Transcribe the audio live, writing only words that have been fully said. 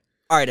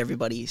All right,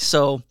 everybody.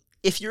 So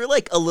if you're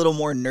like a little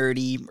more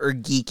nerdy or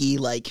geeky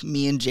like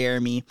me and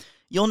Jeremy,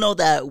 you'll know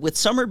that with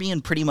summer being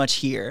pretty much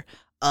here,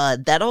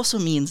 that also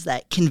means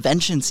that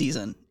convention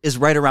season is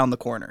right around the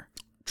corner.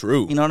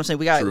 True. You know what I'm saying?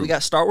 We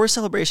got Star Wars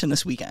Celebration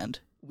this weekend.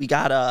 We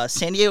got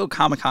San Diego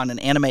Comic-Con and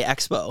Anime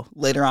Expo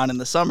later on in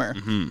the summer.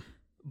 Mm-hmm.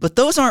 But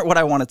those aren't what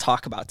I want to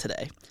talk about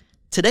today.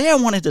 Today I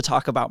wanted to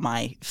talk about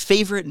my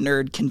favorite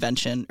nerd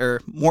convention,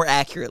 or more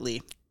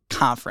accurately,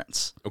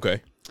 conference.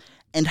 Okay.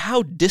 And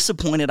how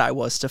disappointed I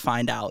was to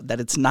find out that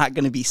it's not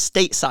going to be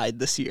stateside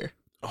this year.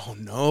 Oh,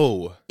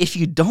 no. If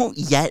you don't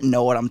yet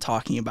know what I'm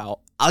talking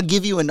about, I'll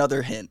give you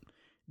another hint.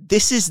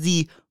 This is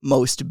the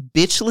most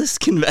bitchless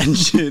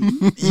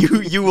convention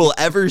you will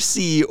ever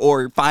see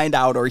or find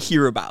out or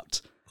hear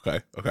about.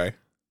 Okay.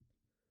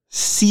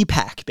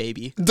 CPAC,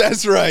 baby.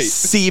 That's right.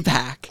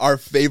 CPAC. Our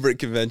favorite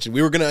convention.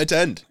 We were going to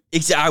attend.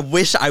 I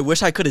wish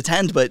I could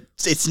attend, but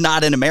it's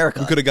not in America.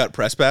 We could have got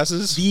press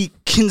passes. The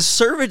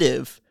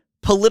conservative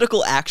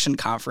political action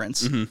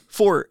conference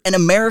for an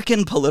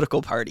American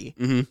political party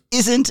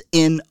isn't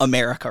in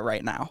America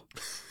right now.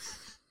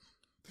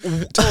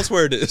 Tell us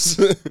where it is.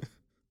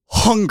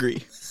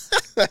 Hungary.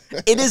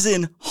 It is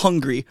in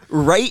Hungary,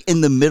 right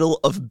in the middle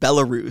of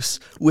Belarus,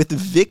 with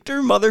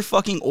Viktor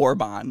motherfucking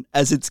Orban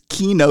as its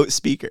keynote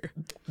speaker.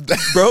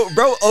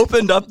 Bro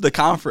opened up the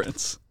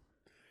conference.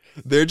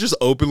 They're just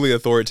openly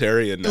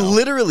authoritarian now.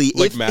 Literally.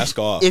 Like mask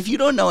off. If you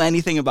don't know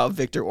anything about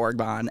Viktor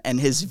Orban and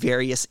his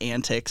various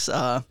antics,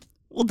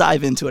 we'll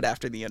dive into it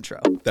after the intro.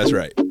 That's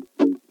right.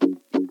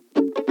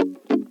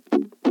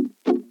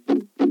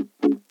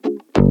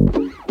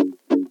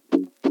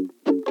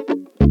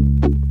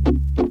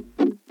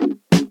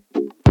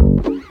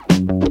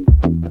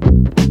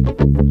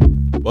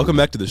 Welcome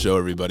back to the show,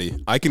 everybody.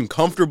 I can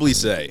comfortably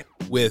say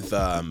with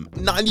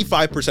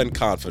 95%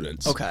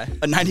 confidence. Okay.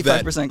 A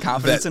 95%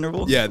 confidence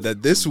interval? Yeah,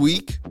 that this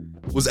week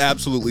was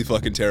absolutely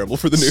fucking terrible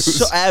for the news.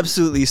 So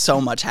absolutely so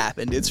much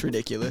happened. It's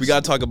ridiculous. We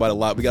got to talk about a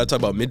lot. We got to talk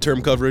about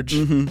midterm coverage,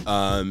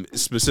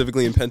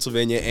 specifically in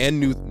Pennsylvania and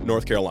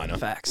North Carolina.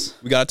 Facts.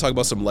 We got to talk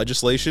about some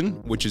legislation,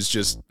 which is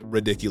just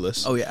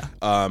ridiculous. Oh, yeah.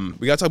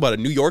 We got to talk about a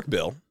New York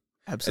bill.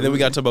 Absolutely. And then we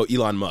got to talk about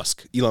Elon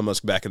Musk. Elon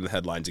Musk back in the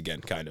headlines again,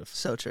 kind of.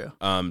 So true.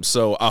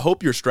 So I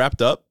hope you're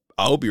strapped up.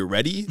 I hope you're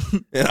ready.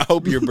 And I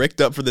hope you're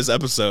bricked up for this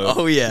episode.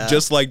 Oh, yeah.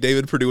 Just like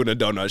David Perdue in a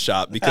donut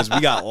shop, because we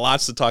got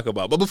lots to talk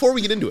about. But before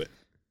we get into it,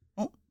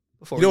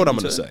 you know what I'm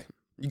going to say?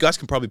 You guys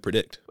can probably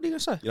predict. What are you going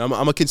to say? You know,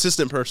 I'm a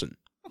consistent person.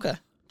 Okay.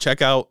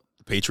 Check out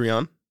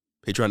Patreon,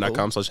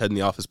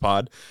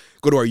 patreon.com/headintheofficepod.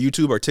 Go to our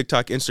YouTube, our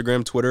TikTok,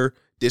 Instagram, Twitter,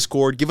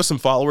 Discord. Give us some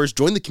followers.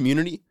 Join the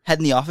community. Head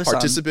in the office.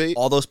 Participate.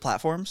 On all those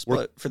platforms.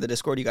 But for the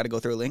Discord, you got to go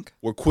through a link.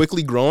 We're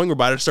quickly growing. We're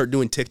about to start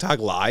doing TikTok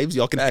lives.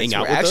 Y'all can hang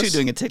out with us. We're actually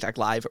doing a TikTok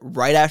live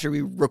right after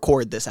we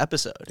record this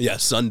episode. Yeah,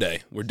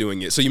 Sunday. We're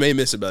doing it. So you may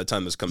miss it by the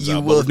time this comes out.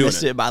 You will have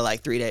missed it by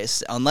like 3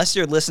 days. Unless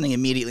you're listening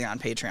immediately on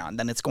Patreon,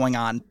 then it's going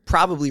on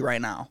probably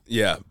right now.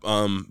 Yeah,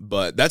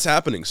 but that's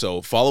happening.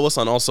 So follow us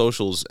on all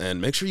socials and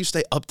make sure you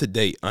stay up to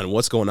date on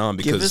what's going on,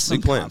 because give us some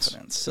big plans.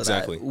 confidence so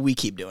Exactly. that we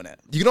keep doing it.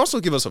 You can also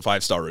give us a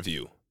 5-star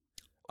review.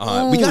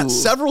 We got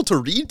several to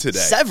read today.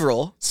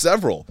 Several?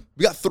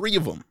 We got 3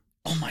 of them.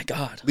 Oh, my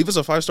God. Leave us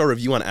a 5-star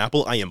review on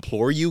Apple. I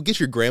implore you. Get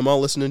your grandma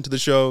listening to the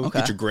show. Okay.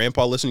 Get your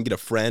grandpa listening. Get a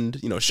friend.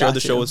 Share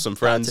the show with some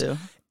friends. Got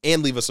to.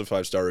 And leave us a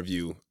 5-star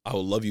review. I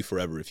will love you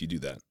forever if you do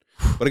that.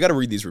 But I got to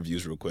read these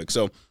reviews real quick.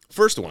 So,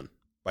 first one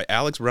by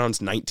Alex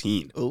Brown's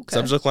 19. Okay.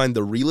 Subject line,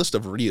 the realest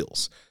of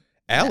reels.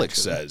 Alex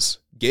says,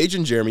 Gage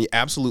and Jeremy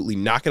absolutely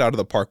knock it out of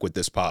the park with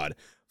this pod.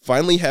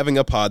 Finally having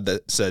a pod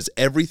that says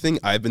everything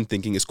I've been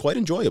thinking is quite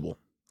enjoyable.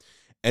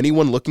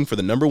 Anyone looking for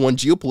the #1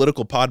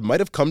 geopolitical pod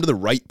might have come to the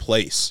right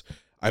place.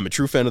 I'm a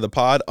true fan of the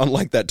pod,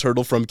 unlike that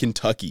turtle from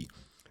Kentucky.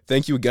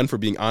 Thank you again for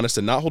being honest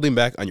and not holding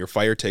back on your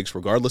fire takes,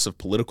 regardless of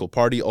political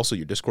party. Also,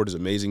 your Discord is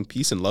amazing.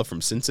 Peace and love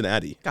from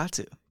Cincinnati. Got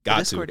to. Got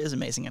the Discord is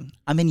amazing. And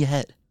I'm in your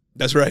head.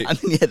 That's right.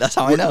 That's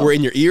how I know. We're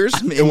in your ears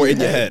and we're in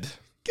your head.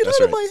 Get That's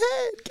out of right.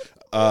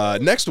 my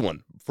head. Next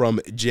one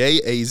from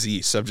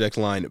JAZ, subject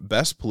line,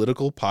 best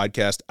political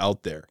podcast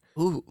out there.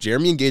 Ooh.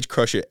 Jeremy and Gage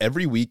crush it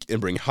every week and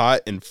bring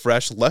hot and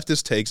fresh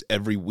leftist takes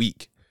every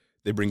week.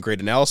 They bring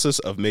great analysis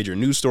of major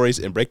news stories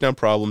and break down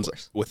problems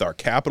with our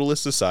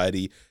capitalist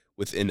society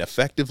with an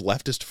effective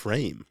leftist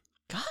frame.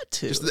 Got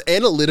to. Just the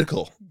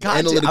analytical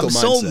I'm mindset.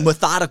 so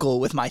methodical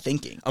with my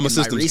thinking. I'm a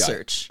systems my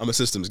research. guy. I'm a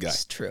systems guy.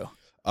 It's true.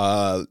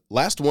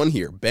 Last one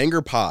here,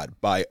 Banger Pod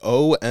by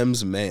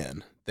OM's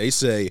Man. They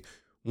say,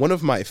 one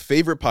of my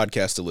favorite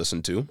podcasts to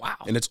listen to. Wow.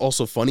 And it's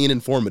also funny and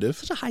informative.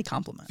 Such a high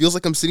compliment. Feels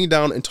like I'm sitting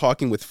down and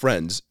talking with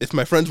friends if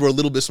my friends were a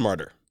little bit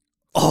smarter.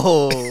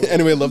 Oh.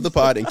 Anyway, love the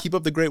pod and keep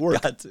up the great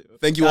work. Got to.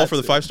 Thank you all for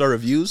the 5-star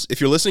reviews.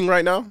 If you're listening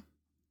right now,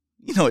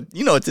 You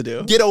know what to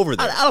do. Get over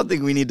there. I don't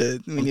think we need to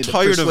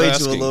tired of persuade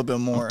asking. you a little bit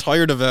more. I'm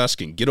tired of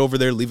asking. Get over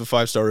there, leave a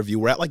 5-star review.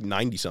 We're at like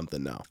 90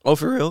 something now. Oh,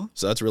 for real?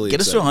 So that's really Get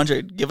us exciting. to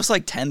 100. Give us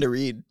like 10 to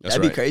read. That's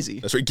That'd right. be crazy.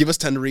 That's right. Give us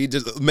 10 to read.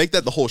 Just make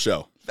that the whole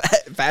show.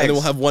 Facts. And then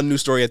we'll have one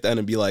news story at the end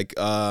and be like,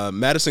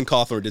 Madison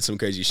Cawthorn did some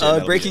crazy shit. That'll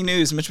be breaking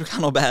news, Mitch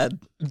McConnell bad.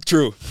 it.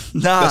 True.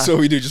 Nah. That's what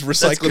we do. Just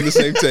recycling the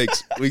same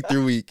takes week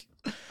through week.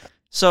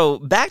 So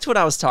back to what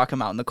I was talking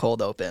about in the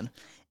cold open.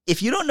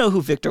 If you don't know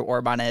who Viktor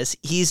Orban is,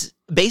 he's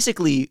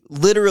basically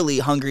literally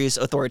Hungary's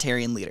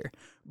authoritarian leader.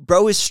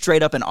 Bro is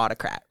straight up an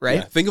autocrat, right?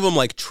 Yeah. Think of him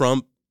like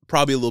Trump,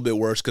 probably a little bit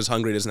worse because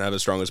Hungary doesn't have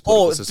as strong as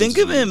political systems. Think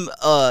of him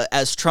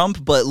as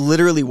Trump, but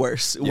literally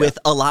worse, with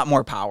a lot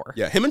more power.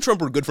 Yeah, him and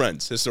Trump were good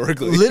friends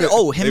historically. Him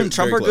They're and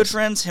Trump very are good close.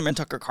 friends. Him and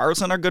Tucker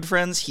Carlson are good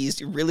friends.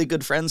 He's really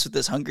good friends with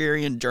this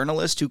Hungarian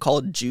journalist who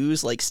called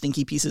Jews like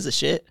stinky pieces of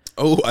shit.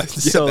 Oh,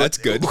 yeah, that's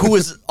good. Who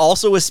was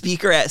also a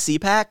speaker at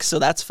CPAC, so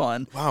that's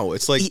fun. Wow,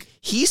 it's like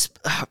He's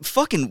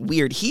fucking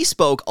weird. He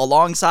spoke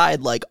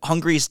alongside like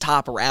Hungary's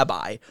top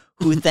rabbi,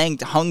 who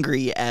thanked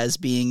Hungary as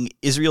being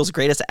Israel's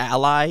greatest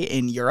ally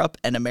in Europe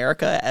and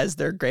America as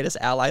their greatest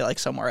ally like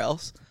somewhere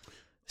else.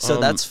 So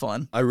that's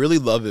fun. I really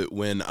love it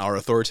when our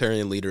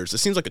authoritarian leaders, it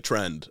seems like a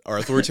trend, our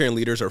authoritarian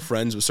leaders are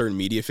friends with certain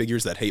media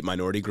figures that hate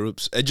minority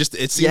groups. It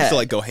seems to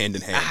like go hand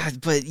in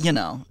hand. But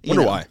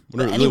Wonder why.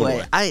 But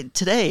anyway,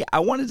 I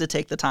wanted to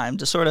take the time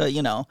to sort of,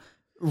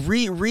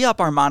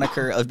 re-up our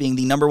moniker of being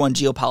the #1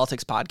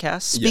 geopolitics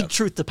podcast, speak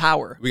truth to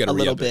power We gotta a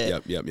little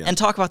re-up it. bit, Yep. and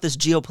talk about this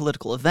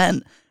geopolitical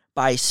event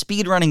by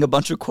speed running a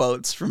bunch of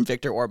quotes from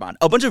Viktor Orban,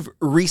 a bunch of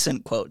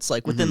recent quotes,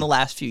 like within the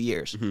last few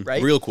years,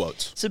 right? Real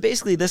quotes. So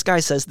basically, this guy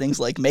says things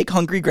like "Make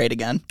Hungary great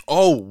again."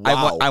 Oh,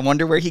 wow. I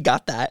wonder where he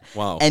got that.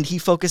 Wow. And he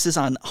focuses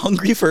on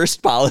Hungary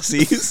first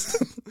policies.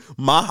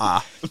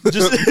 Maha.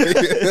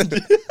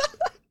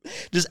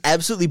 Just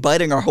absolutely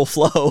biting our whole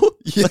flow.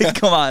 Like,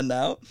 come on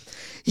now.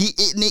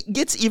 It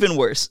gets even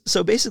worse.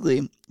 So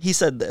basically, he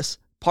said this.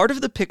 Part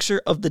of the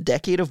picture of the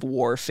decade of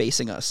war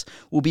facing us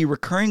will be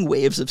recurring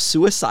waves of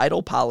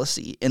suicidal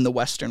policy in the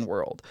Western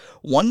world.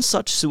 One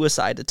such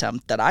suicide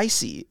attempt that I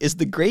see is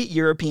the Great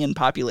European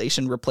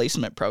Population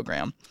Replacement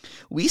Program.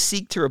 We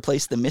seek to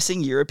replace the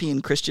missing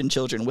European Christian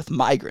children with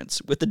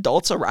migrants, with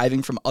adults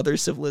arriving from other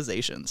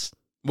civilizations.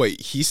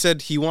 Wait, he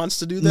said he wants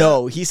to do that?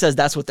 No, he says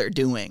that's what they're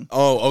doing.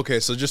 Oh,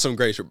 okay. So just some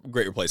great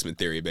replacement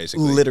theory,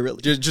 basically.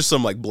 Literally. Just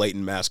some like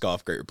blatant mask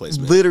off great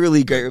replacement.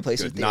 Literally great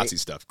replacement Good. theory. Nazi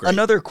stuff. Great.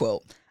 Another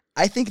quote.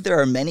 I think there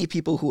are many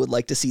people who would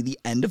like to see the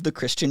end of the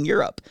Christian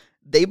Europe.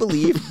 They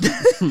believe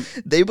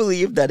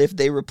that if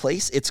they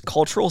replace its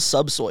cultural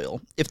subsoil,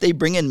 if they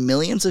bring in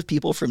millions of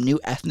people from new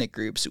ethnic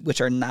groups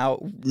which are now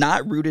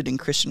not rooted in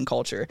Christian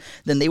culture,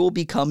 then they will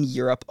become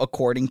Europe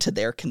according to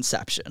their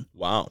conception.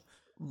 Wow.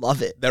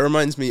 Love it. That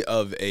reminds me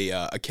of a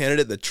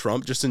candidate that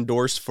Trump just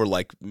endorsed for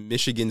like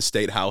Michigan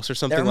State House or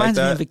something That reminds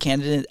like me that. of a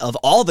candidate of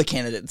all the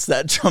candidates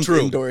that Trump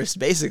True. endorsed,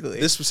 basically.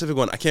 This specific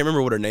one, I can't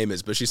remember what her name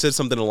is, but she said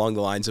something along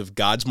the lines of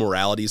God's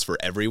moralities for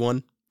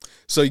everyone.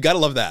 So you gotta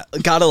love that.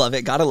 Gotta love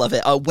it. Gotta love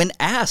it. When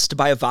asked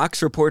by a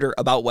Vox reporter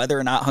about whether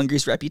or not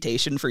Hungary's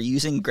reputation for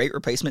using Great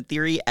Replacement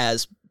Theory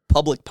as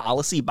public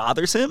policy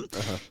bothers him,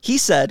 he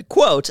said,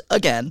 quote,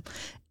 again,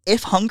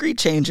 if Hungary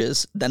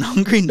changes, then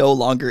Hungary no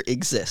longer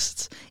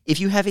exists. If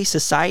you have a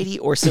society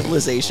or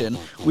civilization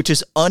which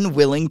is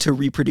unwilling to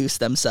reproduce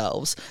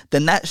themselves,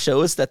 then that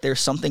shows that there's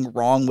something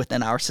wrong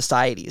within our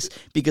societies,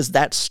 because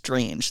that's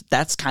strange.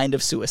 That's kind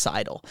of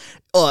suicidal.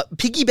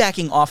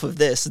 Piggybacking off of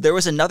this, there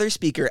was another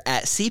speaker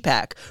at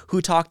CPAC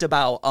who talked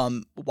about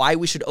why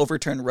we should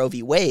overturn Roe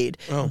v. Wade,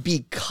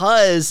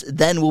 because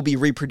then we'll be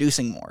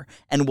reproducing more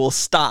and we'll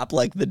stop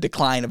like the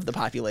decline of the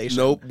population.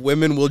 Nope,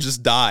 women will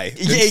just die.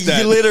 Yeah,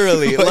 instead.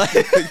 literally.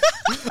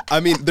 I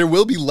mean, there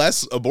will be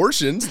less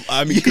abortions.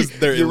 I mean, because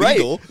they're You're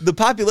illegal. right. The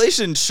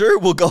population sure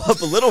will go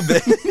up a little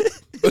bit.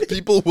 But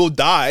people will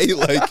die.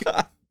 Like,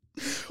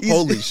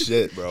 holy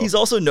shit, bro. He's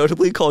also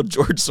notably called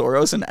George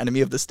Soros an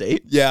enemy of the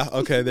state. Yeah.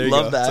 Okay. There you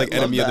Love go. that, It's like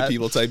love enemy of the that.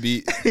 people type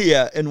beat.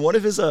 Yeah, and one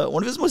of his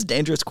most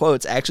dangerous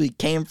quotes actually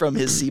came from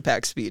his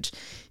CPAC speech.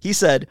 He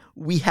said,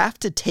 "We have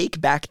to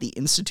take back the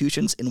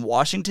institutions in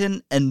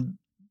Washington and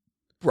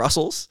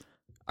Brussels."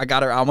 I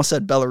almost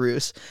said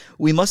Belarus.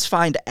 We must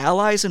find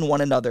allies in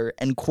one another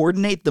and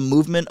coordinate the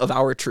movement of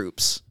our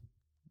troops.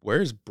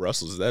 Where's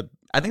Brussels? Is that?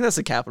 I think that's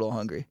the capital of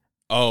Hungary.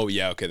 Oh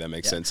yeah. Okay, that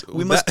makes sense.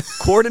 We must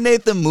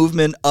coordinate the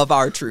movement of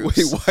our troops.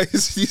 Wait, why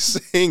is he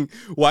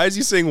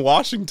saying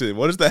Washington?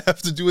 What does that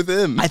have to do with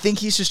him? I think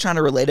he's just trying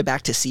to relate it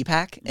back to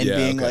CPAC and Yeah,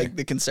 being okay. like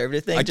the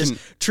conservative thing. I Just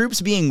can-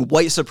 troops being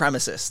white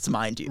supremacists,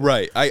 mind you.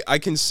 Right. I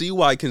can see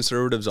why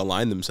conservatives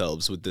align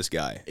themselves with this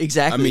guy.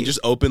 Exactly. I mean, just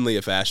openly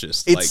a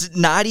fascist. It's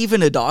not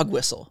even a dog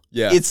whistle.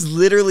 Yeah. It's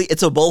literally,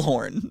 it's a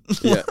bullhorn.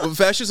 yeah. Well,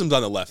 fascism's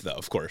on the left, though,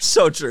 of course.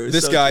 So true.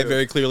 This so guy, true.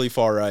 very clearly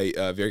far right,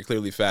 very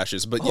clearly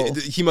fascist, but Oh.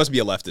 he must be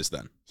a leftist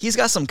then. He's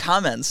got some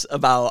comments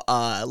about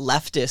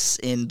leftists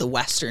in the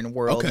Western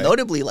world, Okay.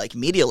 notably like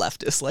media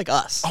leftists like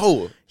us.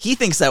 Oh, He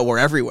thinks that we're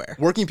everywhere.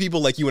 working people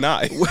like you and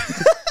I.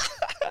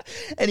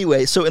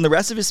 Anyway, so in the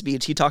rest of his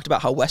speech, he talked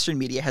about how Western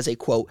media has a,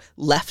 quote,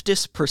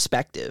 leftist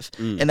perspective,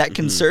 and that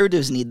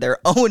conservatives need their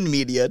own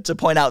media to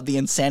point out the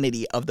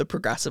insanity of the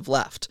progressive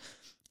left.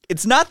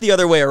 It's not the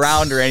other way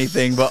around or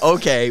anything, but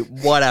okay,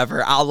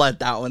 whatever. I'll let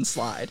that one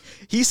slide.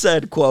 He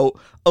said, quote,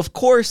 of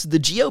course, the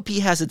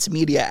GOP has its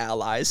media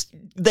allies.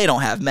 They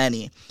don't have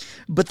many,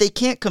 but they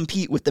can't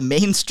compete with the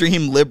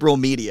mainstream liberal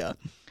media.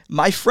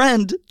 My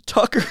friend,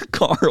 Tucker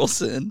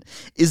Carlson,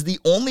 is the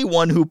only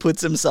one who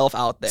puts himself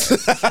out there.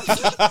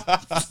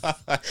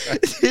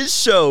 His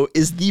show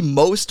is the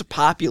most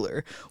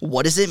popular.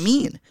 What does it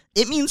mean?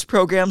 It means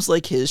programs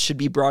like his should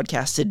be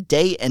broadcasted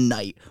day and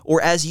night, or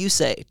as you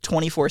say,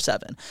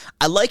 24/7.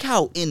 I like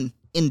how in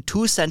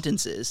 2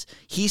 sentences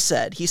he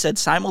said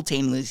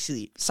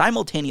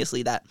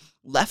simultaneously that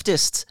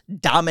leftists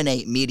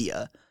dominate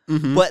media.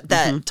 But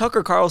that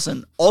Tucker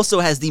Carlson also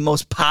has the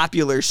most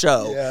popular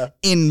show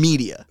in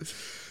media.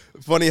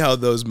 Funny how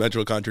those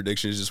mental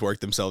contradictions just work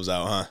themselves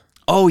out, huh?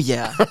 Oh,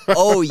 yeah.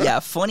 Oh,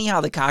 yeah. Funny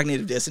how the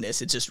cognitive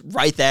dissonance is just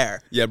right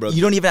there. Yeah, bro.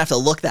 You don't even have to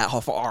look that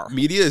far.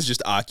 Media is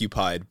just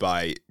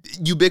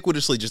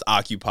ubiquitously just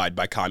occupied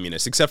by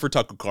communists, except for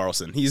Tucker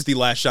Carlson. He's the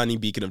last shining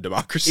beacon of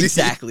democracy.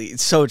 Exactly.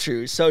 It's so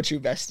true. So true,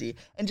 bestie.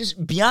 And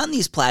just beyond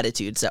these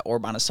platitudes that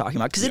Orban is talking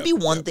about, because it'd be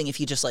one thing if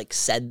he just like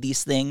said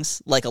these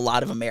things like a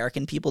lot of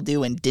American people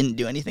do and didn't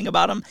do anything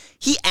about them.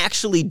 He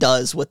actually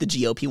does what the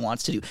GOP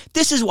wants to do.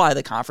 This is why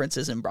the conference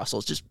is in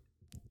Brussels. Just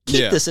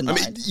keep this in mind.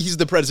 I mean, he's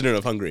the president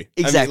of Hungary.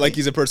 Exactly. I mean, like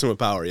he's a person with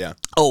power, yeah.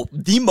 Oh,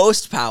 the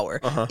most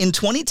power. In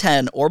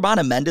 2010, Orban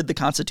amended the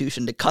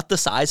constitution to cut the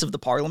size of the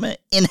parliament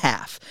in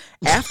half,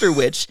 after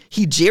which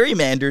he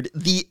gerrymandered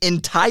the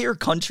entire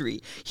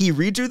country. He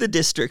redrew the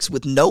districts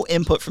with no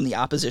input from the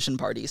opposition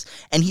parties,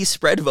 and he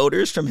spread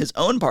voters from his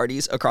own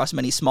parties across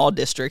many small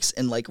districts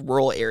in like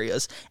rural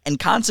areas and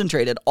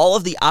concentrated all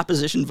of the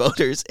opposition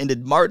voters into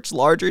much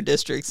larger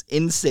districts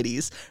in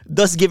cities,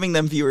 thus giving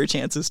them fewer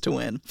chances to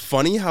win.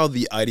 Funny how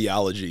the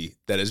ideology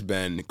that has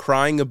been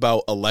crying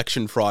about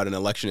election fraud and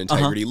election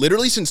integrity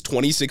literally since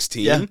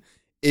 2016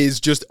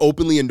 is just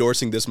openly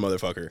endorsing this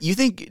motherfucker. You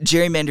think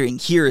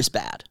gerrymandering here is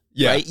bad,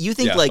 right? You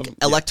think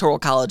electoral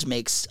college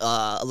makes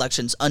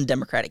elections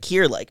undemocratic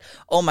here, like,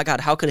 oh my God,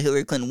 how could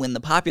Hillary Clinton win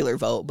the popular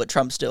vote, but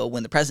Trump still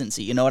win the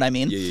presidency? You know what I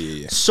mean?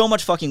 Yeah. So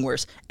much fucking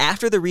worse.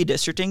 After the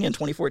redistricting in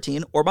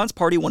 2014, Orban's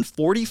party won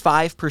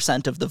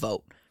 45% of the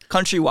vote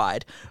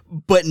countrywide,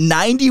 but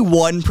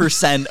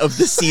 91% of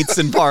the seats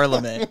in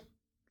parliament.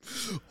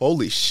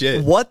 Holy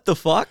shit. What the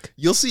fuck?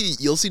 You'll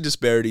see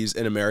disparities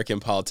in American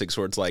politics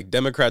where it's like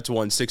Democrats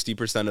won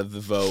 60% of the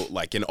vote,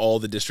 like in all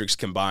the districts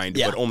combined,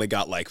 but only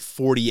got like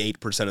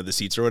 48% of the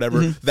seats or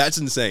whatever. That's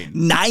insane.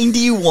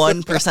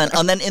 91%.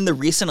 And then in the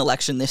recent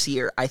election this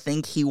year, I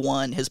think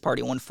his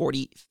party won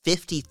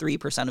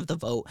 53% of the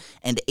vote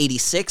and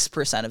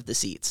 86% of the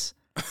seats.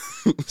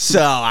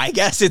 So I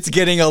guess it's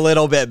getting a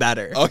little bit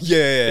better. Oh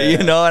yeah. You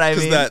know what I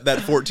mean? Because that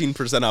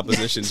 14%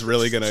 opposition is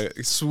really gonna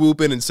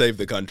swoop in and save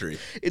the country.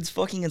 It's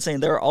fucking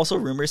insane. There are also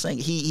rumors saying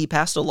he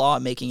passed a law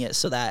making it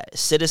so that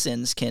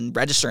citizens can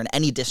register in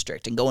any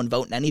district and go and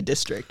vote in any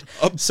district.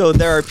 So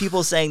there are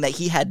people saying that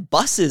he had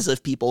buses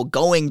of people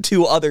going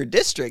to other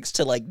districts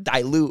to like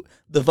dilute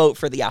the vote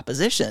for the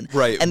opposition.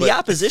 Right. And the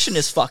opposition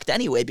is fucked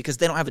anyway because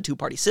they don't have a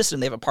two-party system.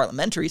 They have a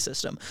parliamentary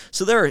system.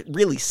 So there are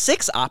really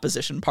 6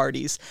 opposition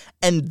parties,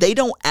 and they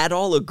don't at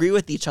all agree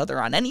with each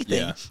other on anything.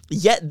 Yeah.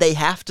 Yet they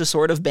have to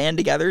sort of band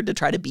together to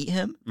try to beat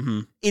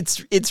him.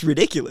 It's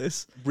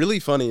ridiculous. Really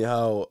funny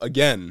how,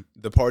 again,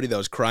 the party that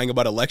was crying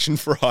about election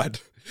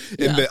fraud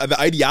and the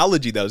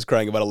ideology that was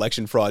crying about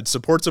election fraud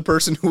supports a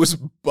person who was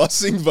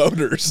busing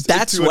voters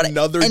into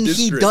another district.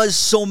 He does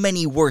so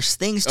many worse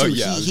things too.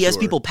 He has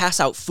people pass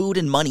out food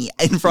and money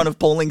in front of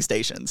polling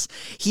stations.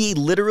 He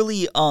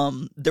literally,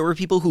 there were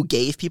people who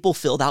gave people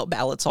filled out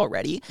ballots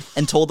already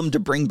and told them to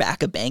bring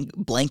back a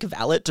blank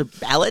ballot to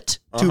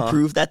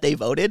prove that they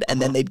voted,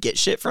 and then they'd get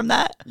shit from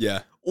that.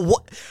 Yeah.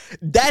 What?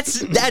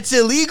 That's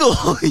illegal.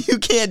 You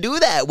can't do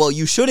that. Well,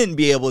 you shouldn't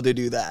be able to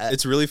do that.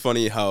 It's really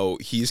funny how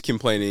he's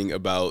complaining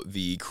about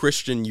the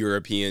Christian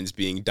Europeans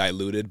being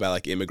diluted by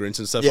like immigrants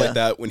and stuff like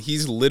that when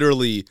he's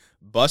literally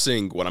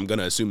busing what I'm going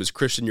to assume is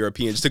Christian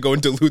Europeans to go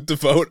and dilute the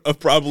vote of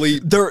probably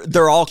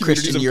they're all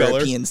Christian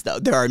Europeans though.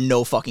 There are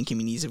no fucking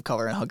communities of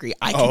color in Hungary.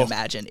 I can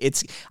imagine.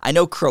 I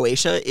know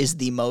Croatia is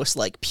the most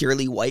like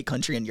purely white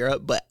country in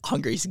Europe, but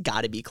Hungary's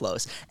got to be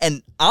close.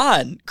 And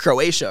on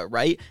Croatia,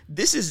 right?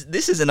 This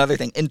is another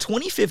thing. In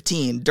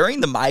 2015, during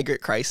the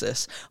migrant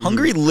crisis,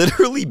 Hungary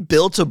literally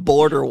built a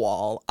border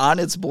wall on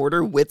its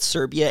border with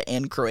Serbia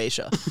and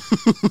Croatia.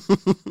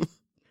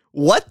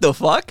 What the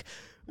fuck?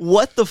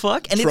 What the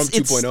fuck? And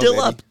it's still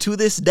up to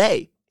this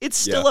day. It's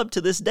still up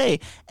to this day.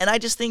 And I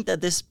just think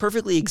that this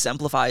perfectly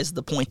exemplifies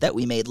the point that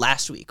we made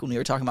last week when we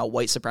were talking about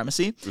white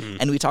supremacy.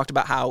 And we talked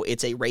about how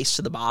it's a race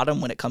to the bottom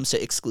when it comes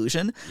to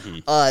exclusion.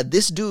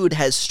 This dude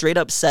has straight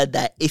up said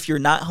that if you're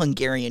not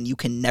Hungarian, you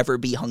can never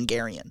be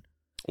Hungarian.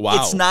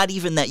 Wow. It's not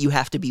even that you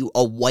have to be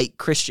a white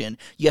Christian.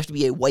 You have to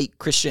be a white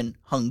Christian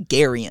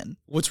Hungarian.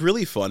 What's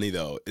really funny,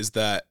 though, is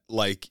that,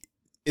 like,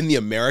 in the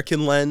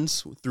American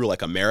lens, through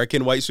like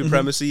American white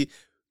supremacy,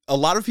 a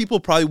lot of people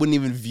probably wouldn't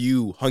even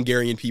view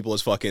Hungarian people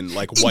as fucking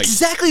like white.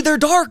 Exactly, they're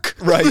dark.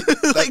 Right.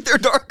 Like they're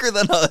darker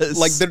than us.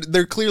 Like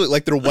they're clearly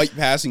like they're white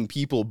passing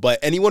people, but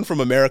anyone from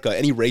America,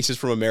 any racist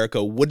from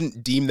America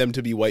wouldn't deem them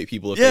to be white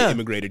people if they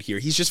immigrated here.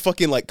 He's just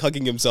fucking like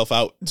cucking himself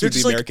out to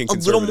the American like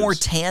a little more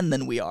tan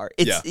than we are.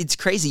 It's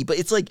crazy, but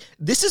it's like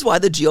this is why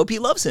the GOP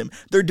loves him.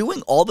 They're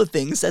doing all the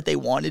things that they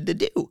wanted to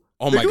do.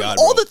 Oh my God!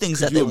 All the things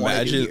that they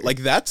wanted to do. Like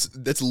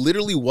that's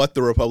literally what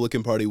the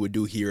Republican Party would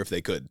do here if they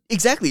could.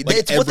 Exactly, like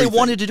it's what they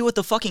wanted to do at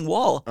the fucking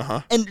wall.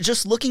 Uh-huh. And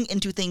just looking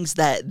into things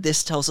that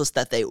this tells us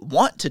that they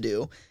want to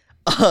do.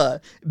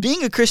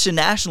 Being a Christian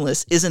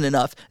nationalist isn't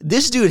enough.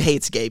 This dude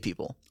hates gay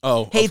people.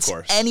 Oh, hates of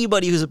course.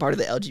 Anybody who's a part of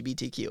the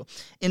LGBTQ.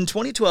 In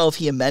 2012,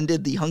 he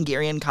amended the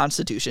Hungarian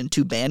constitution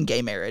to ban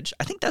gay marriage.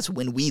 I think that's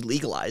when we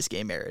legalized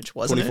gay marriage,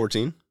 wasn't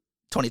 2014? it?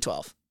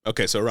 2012.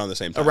 Okay, so around the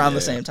same time. Around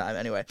the same time,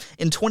 anyway.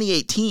 In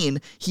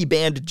 2018, he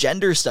banned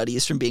gender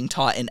studies from being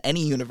taught in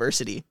any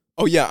university.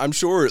 Oh yeah, I'm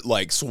sure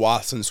like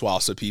swaths and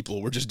swaths of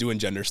people were just doing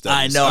gender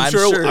studies. I know, I'm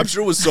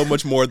sure it was so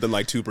much more than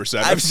like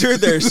 2%. I'm sure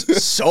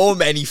there's so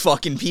many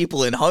fucking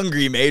people in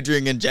Hungary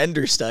majoring in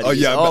gender studies. Oh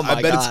yeah, my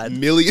I bet God. it's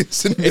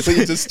millions and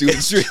millions of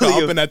students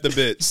chomping at the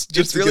bits.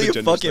 It's really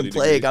a fucking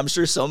plague. I'm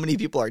sure so many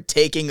people are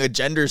taking a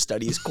gender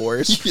studies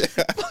course. Yeah.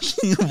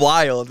 Fucking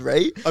wild,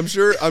 right? I'm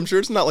sure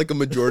it's not like a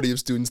majority of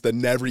students that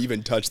never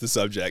even touch the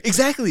subject.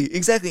 Exactly.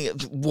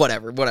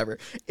 Whatever.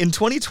 In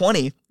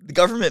 2020, the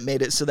government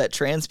made it so that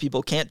trans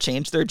people can't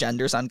change their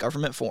genders on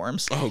government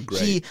forms. Oh,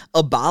 great. He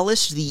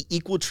abolished the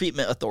Equal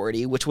Treatment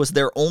Authority, which was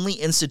their only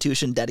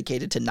institution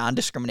dedicated to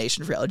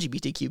non-discrimination for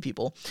LGBTQ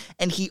people.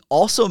 And he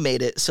also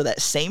made it so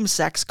that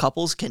same-sex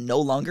couples can no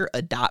longer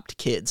adopt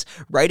kids,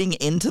 writing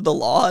into the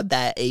law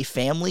that a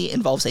family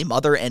involves a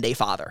mother and a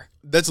father.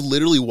 That's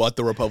literally what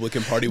the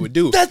Republican Party would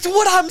do. That's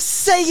what I'm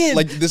saying.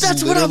 Like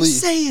That's what I'm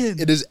saying.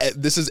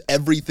 This is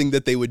everything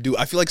that they would do.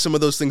 I feel like some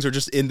of those things are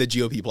just in the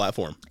GOP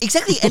platform.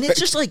 Exactly, and it's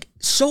just like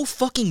so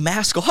fucking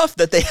mask off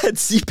that they had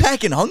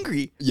CPAC in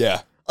Hungary.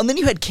 Yeah. And then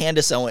you had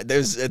Candace Owens.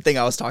 There's a thing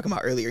I was talking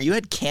about earlier. You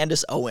had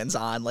Candace Owens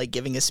on, like,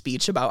 giving a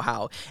speech about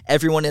how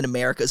everyone in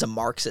America is a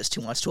Marxist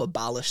who wants to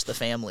abolish the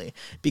family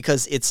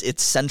because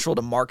it's central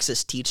to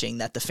Marxist teaching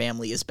that the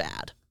family is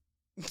bad.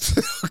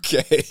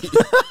 Okay.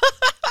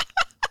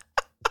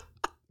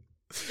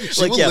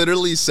 She will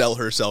literally sell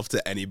herself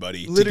to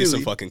anybody to get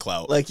some fucking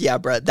clout. Like, yeah,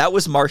 Brett, that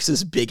was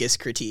Marx's biggest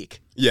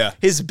critique. Yeah.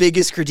 His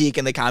biggest critique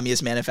in the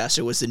Communist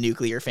Manifesto was the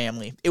nuclear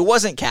family. It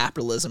wasn't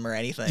capitalism or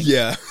anything.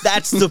 Yeah.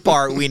 That's the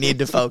part we need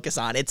to focus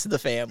on. It's the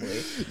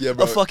family. Yeah,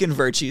 bro. A fucking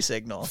virtue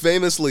signal.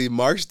 Famously,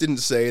 Marx didn't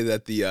say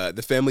that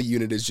the family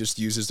unit is just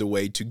used as a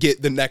way to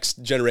get the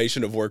next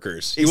generation of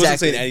workers. He wasn't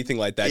saying anything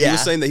like that. Yeah. He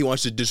was saying that he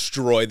wants to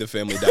destroy the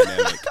family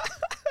dynamic.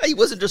 He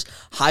wasn't just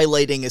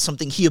highlighting as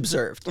something he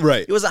observed.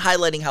 Right. He wasn't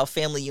highlighting how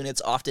family units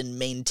often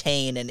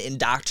maintain and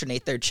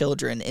indoctrinate their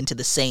children into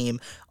the same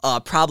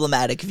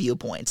problematic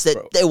viewpoints. It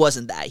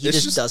wasn't that. He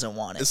just doesn't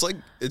want it.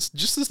 It's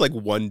just this like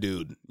one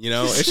dude, you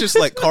know? It's just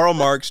like Karl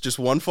Marx, just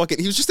one fucking,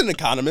 he was just an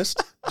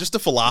economist, just a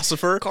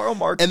philosopher. Karl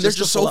Marx, and they're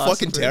just so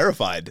fucking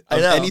terrified of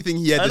anything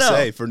he had to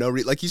say for no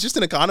reason. Like, he's just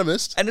an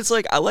economist. And it's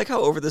like, I like how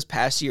over this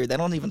past year, they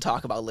don't even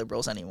talk about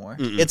liberals anymore.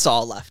 Mm-mm. It's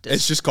all leftist.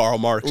 It's just Karl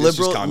Marx.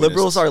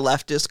 Liberals are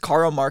leftist.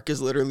 Karl Marx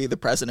is literally the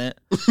president.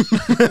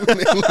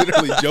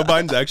 Literally, Joe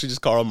Biden's actually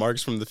just Karl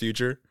Marx from the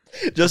future.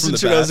 Justin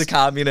Trudeau's a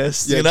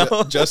communist, yeah, you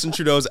know? Justin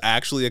Trudeau's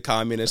actually a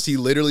communist. He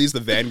literally is the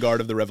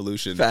vanguard of the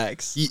revolution.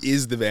 Facts. He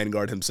is the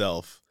vanguard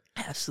himself.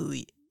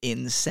 Absolutely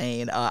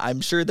insane. I'm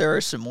sure there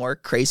are some more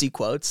crazy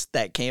quotes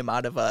that came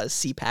out of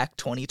CPAC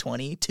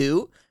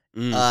 2022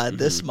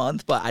 this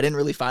month, but I didn't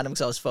really find them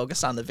because I was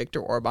focused on the Viktor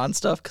Orban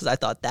stuff because I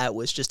thought that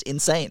was just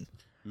insane.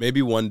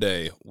 Maybe one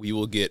day we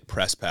will get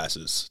press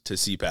passes to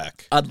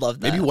CPAC. I'd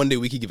love that. Maybe one day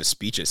we could give a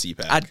speech at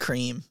CPAC. I'd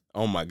cream.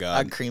 Oh my God.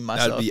 I'd cream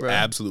myself. That'd be bro.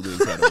 absolutely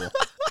incredible.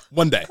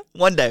 One day.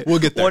 We'll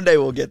get there. One day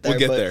we'll get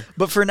there.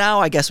 But for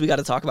now, I guess we got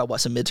to talk about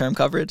some midterm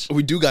coverage.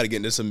 We do got to get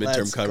into some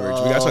midterm coverage.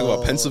 We got to talk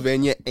about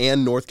Pennsylvania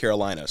and North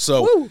Carolina.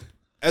 So,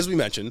 as we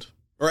mentioned,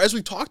 or as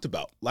we talked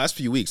about last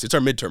few weeks, it's our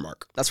midterm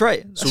arc. That's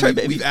right.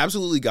 Baby. We've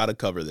absolutely got to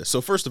cover this.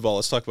 So first of all,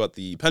 let's talk about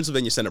the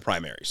Pennsylvania Senate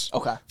primaries.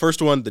 Okay.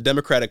 First one, the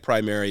Democratic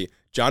primary.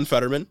 John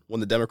Fetterman won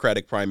the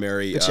Democratic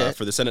primary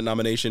for the Senate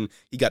nomination.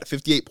 He got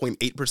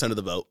 58.8% of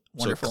the vote.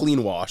 Wonderful. So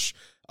clean wash.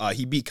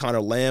 He beat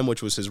Connor Lamb,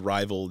 which was his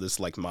rival, this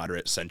like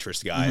moderate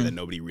centrist guy that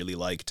nobody really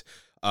liked.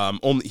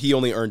 He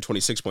only earned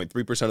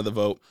 26.3% of the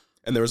vote.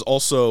 And there was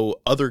also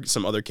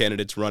some other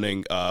candidates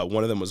running.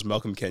 One of them was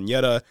Malcolm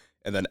Kenyatta,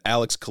 and then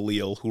Alex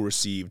Khalil, who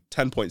received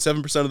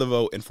 10.7% of the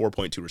vote and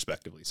 4.2%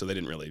 respectively. So they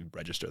didn't really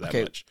register that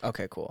much.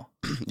 Okay, cool.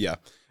 Yeah.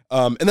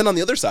 And then on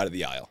the other side of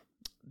the aisle,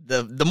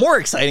 the more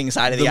exciting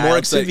side of the The more aisle,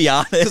 exciting- to be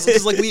honest.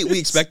 Because like we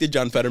expected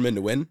John Fetterman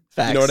to win.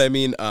 Facts. You know what I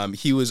mean?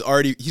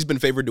 He's been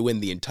favored to win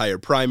the entire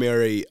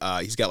primary.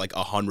 He's got like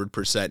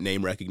 100%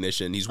 name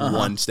recognition. He's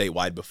won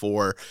statewide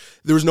before.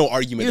 There was no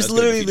argument. He was that's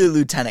gonna literally defeat the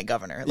lieutenant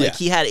governor. Like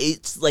he had,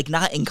 it's like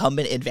not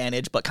incumbent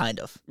advantage, but kind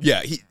of.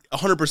 Yeah, he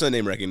 100%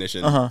 name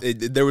recognition.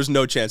 There was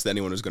no chance that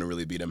anyone was going to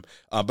really beat him.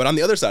 But on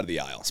the other side of the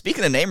aisle,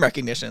 Speaking of name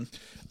recognition,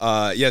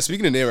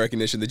 speaking of name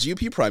recognition, the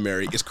GOP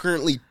primary is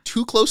currently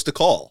too close to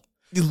call.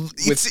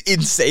 it's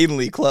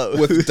insanely close.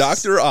 With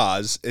Dr.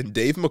 Oz and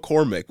Dave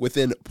McCormick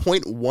within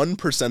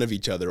 0.1% of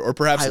each other, or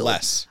perhaps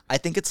less. I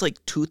think it's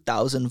like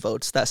 2,000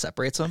 votes that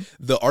separates them.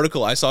 The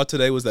article I saw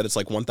today was that it's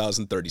like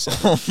 1,037.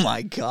 Oh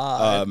my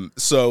God.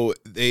 So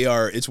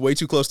it's way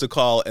too close to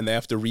call, and they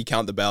have to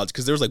recount the ballots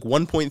because there's like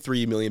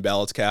 1.3 million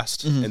ballots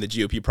cast in the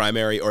GOP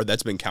primary, or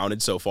that's been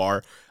counted so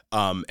far.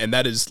 And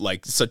that is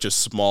like such a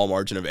small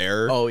margin of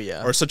error. Oh,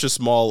 yeah. Or such a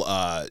small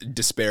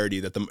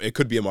disparity that it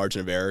could be a margin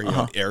of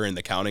error, error in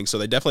the counting. So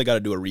they definitely got to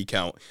do a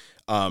recount.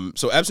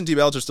 So absentee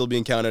ballots are still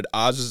being counted.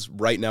 Oz is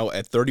right now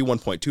at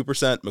 31.2%,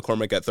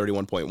 McCormick at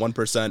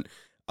 31.1%.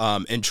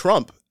 And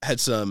Trump had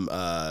some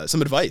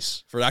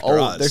advice for Dr.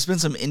 Oz. There's been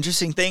some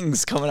interesting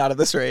things coming out of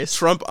this race.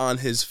 Trump on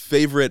his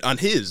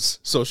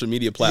social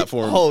media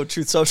platform.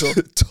 Truth Social.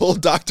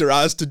 Told Dr.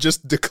 Oz to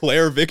just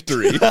declare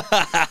victory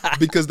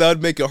because that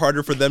would make it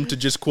harder for them to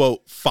just,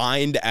 quote,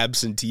 find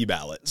absentee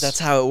ballots. That's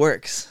how it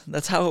works.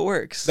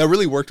 That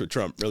really worked with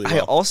Trump really well. I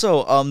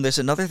also, there's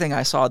another thing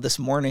I saw this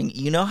morning.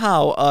 You know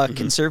how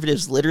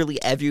conservatives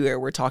literally everywhere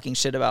were talking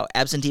shit about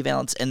absentee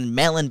ballots and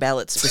mail-in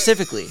ballots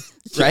specifically,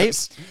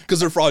 right?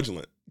 Because they're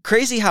fraudulent.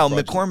 Crazy how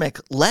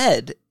McCormick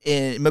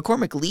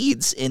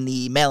leads in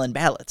the mail-in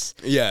ballots.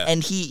 Yeah.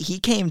 And he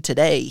came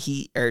today,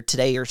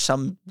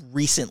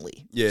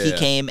 recently. Yeah. He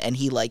came and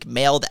he like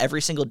mailed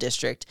every single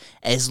district.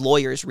 His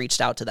lawyers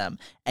reached out to them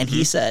and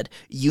he said,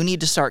 you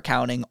need to start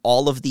counting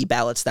all of the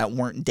ballots that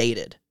weren't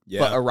dated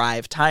but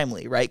arrived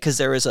timely, right? Because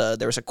there was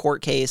a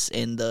court case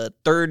in the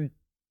Third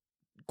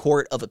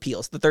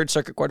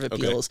Circuit Court of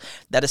Appeals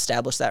that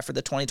established that for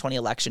the 2020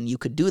 election, you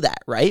could do that,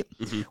 right?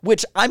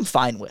 Which I'm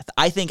fine with.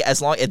 I think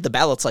as long as the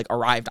ballots like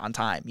arrived on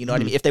time, you know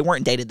what I mean? If they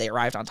weren't dated, they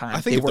arrived on time.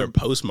 I think if they're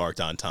postmarked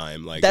on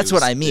time, like that's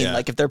what I mean. Yeah.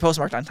 Like if they're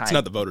postmarked on time, it's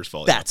not the voters'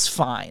 fault. That's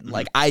fine.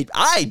 Like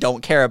I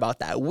don't care about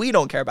that. We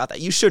don't care about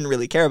that. You shouldn't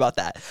really care about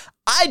that.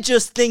 I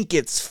just think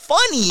it's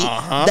funny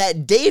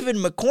that David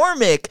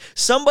McCormick,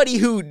 somebody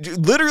who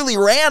literally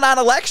ran on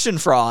election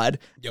fraud,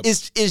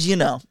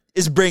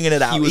 is bringing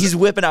it out. He's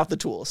whipping out the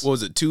tools. What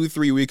was it,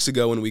 2-3 weeks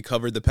ago when we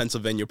covered the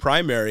Pennsylvania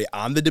primary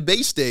on the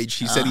debate stage?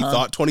 He said he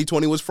thought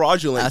 2020 was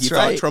fraudulent. That's he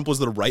thought Trump was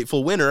the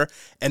rightful winner.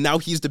 And now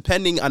he's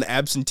depending on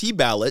absentee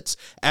ballots,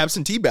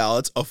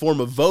 a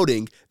form of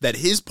voting that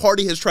his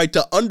party has tried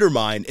to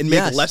undermine and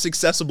make less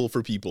accessible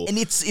for people. And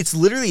it's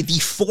literally the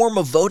form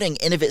of voting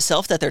in of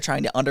itself that they're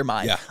trying to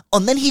undermine. Yeah.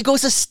 And then he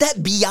goes a step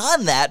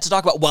beyond that to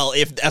talk about,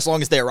 as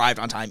long as they arrived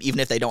on time, even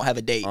if they don't have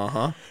a date.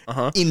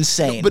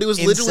 Insane. But it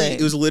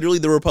was literally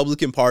the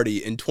Republican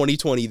Party in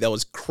 2020 that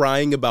was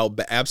crying about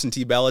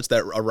absentee ballots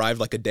that arrived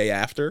like a day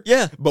after.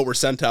 Yeah. But were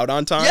sent out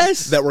on time.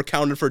 Yes. That were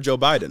counted for Joe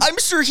Biden. I'm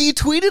sure he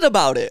tweeted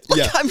about it.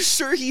 Yeah. I'm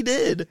sure he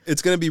did.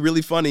 It's going to be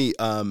really funny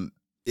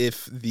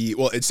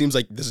it seems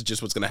like this is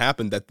just what's going to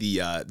happen, that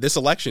this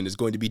election is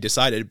going to be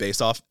decided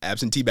based off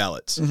absentee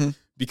ballots.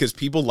 Because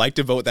people like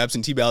to vote with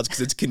absentee ballots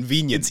because it's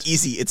convenient. It's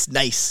easy. It's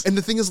nice. And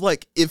the thing is,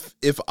 like, if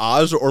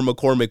Oz or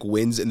McCormick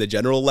wins in the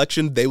general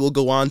election, they will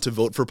go on to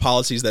vote for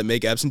policies that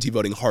make absentee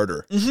voting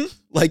harder.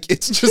 Like,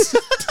 it's just...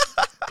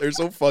 They're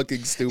so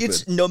fucking stupid.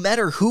 It's no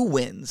matter who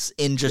wins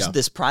in just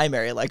this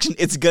primary election,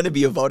 it's going to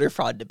be a voter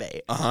fraud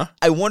debate.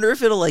 I wonder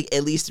if it'll like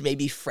at least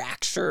maybe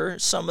fracture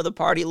some of the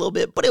party a little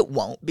bit, but it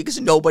won't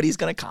because nobody's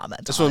going to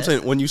comment. That's what I'm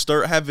saying. When you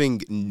start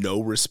having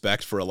no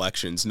respect for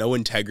elections, no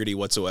integrity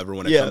whatsoever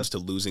when it comes to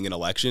losing an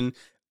election,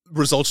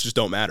 results just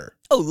don't matter.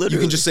 Oh, literally. You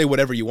can just say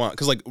whatever you want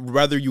because, like,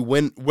 whether you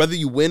win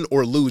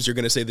or lose, you're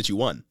going to say that you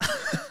won.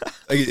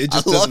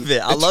 I love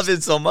it. I love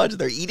it so much.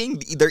 They're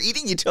eating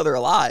each other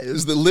alive.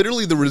 It's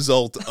literally the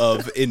result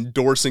of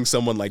endorsing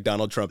someone like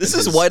Donald Trump. This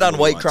is white on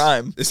white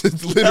crime. This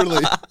is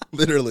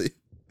literally.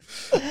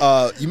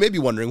 You may be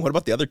wondering, what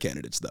about the other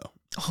candidates,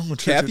 though?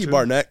 Kathy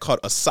Barnett caught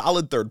a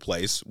solid third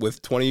place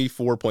with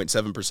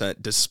 24.7%,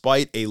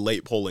 despite a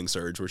late polling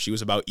surge where she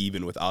was about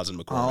even with Oz and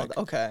McCormick.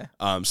 Oh, okay.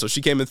 So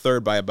she came in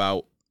third by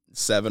about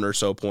 7 or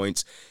so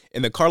points.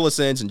 And then Carla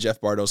Sands and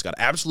Jeff Bardos got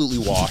absolutely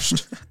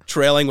washed,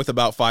 trailing with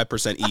about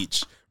 5%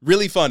 each.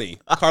 Really funny.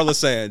 Carla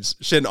Sands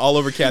shitting all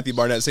over Kathy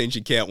Barnett saying she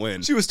can't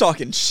win. She was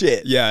talking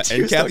shit. Yeah,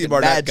 and Kathy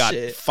Barnett got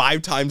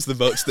 5 times the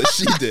votes that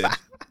she did.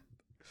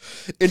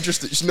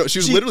 Interesting. She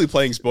was literally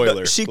playing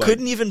spoiler. She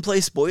couldn't even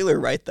play spoiler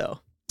right, though.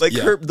 Like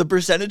the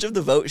percentage of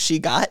the vote she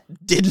got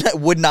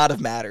would not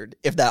have mattered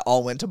if that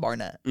all went to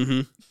Barnett.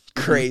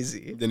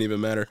 Crazy. Didn't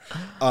even matter.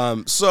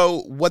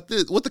 So what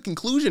the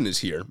conclusion is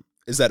here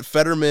is that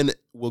Fetterman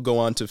will go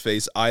on to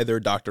face either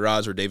Dr.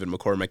 Oz or David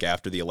McCormick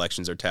after the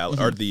elections are tallied,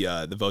 or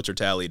the votes are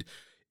tallied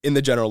in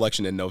the general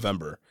election in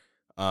November.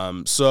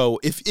 So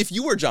if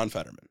you were John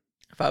Fetterman,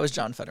 if if I was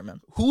John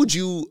Fetterman. Who would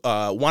you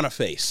want to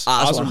face?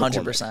 Oz, or 100%.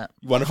 McCormick?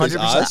 You want to face 100%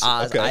 Oz?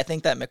 Oz. Okay. I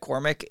think that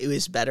McCormick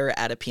is better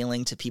at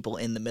appealing to people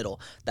in the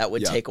middle. That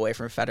would Yeah. take away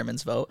from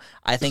Fetterman's vote.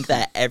 I think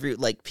that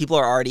people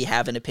already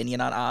have an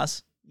opinion on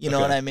Oz. You know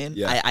Okay. what I mean?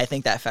 Yeah. I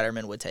think that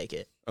Fetterman would take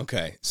it.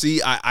 Okay.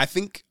 See, I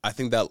think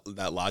that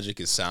logic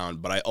is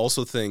sound, but I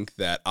also think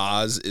that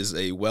Oz is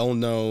a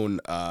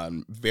well-known,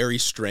 very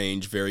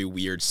strange, very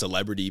weird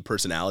celebrity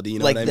personality. You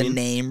know Like what I the mean?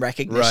 name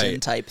recognition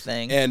Right. type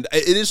thing. And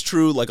it is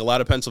true, like a lot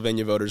of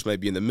Pennsylvania voters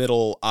might be in the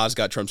middle. Oz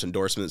got Trump's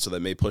endorsement, so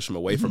that may push him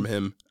away from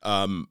him.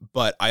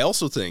 But I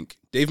also think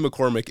Dave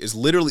McCormick is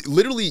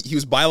literally, he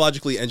was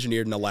biologically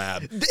engineered in a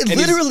lab. And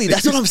Literally,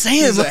 that's what I'm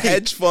saying. He's a like-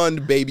 hedge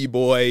fund baby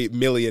boy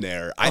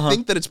millionaire. I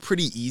think that it's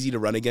pretty easy to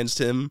run against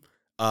him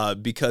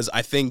because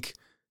I think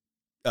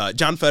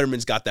John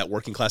Fetterman's got that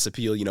working class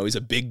appeal. You know, he's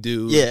a big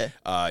dude.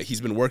 Yeah. He's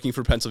been working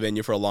for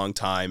Pennsylvania for a long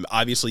time.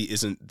 Obviously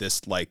isn't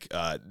this like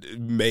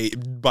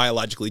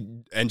biologically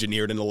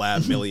engineered in a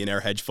lab millionaire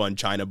hedge fund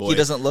China boy. He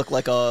doesn't look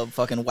like a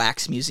fucking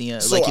wax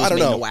museum. So, like he I was don't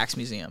made in know. a wax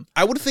museum.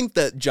 I would think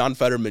that John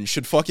Fetterman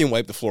should fucking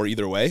wipe the floor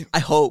either way. I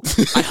hope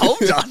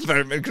John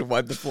Fetterman could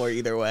wipe the floor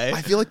either way.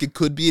 I feel like it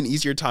could be an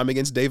easier time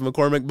against Dave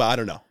McCormick, but I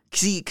don't know.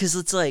 See, because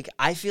it's like,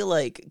 I feel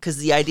like, because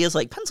the idea is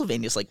like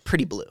Pennsylvania's like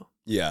pretty blue.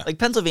 Yeah. Like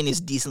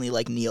Pennsylvania's decently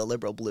like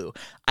neoliberal blue.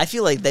 I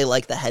feel like they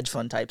like the hedge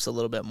fund types a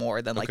little bit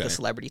more than like Okay. the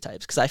celebrity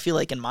types. Because I feel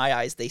like in my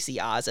eyes, they see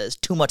Oz as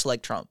too much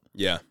like Trump.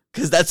 Yeah.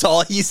 Because that's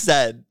all he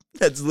said.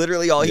 That's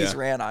literally all he's Yeah.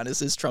 ran on is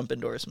his Trump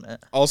endorsement.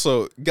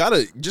 Also,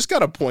 gotta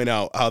point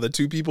out how the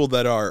two people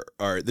that are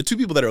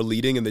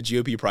leading in the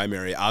GOP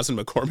primary, Oz and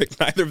McCormick,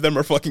 neither of them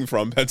are fucking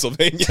from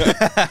Pennsylvania.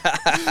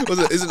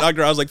 Isn't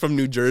Dr. Oz like from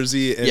New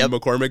Jersey and Yep.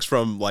 McCormick's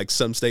from like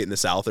some state in the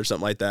South or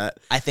something like that?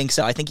 I think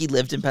so. I think he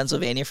lived in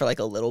Pennsylvania for like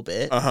a little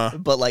bit. Uh-huh.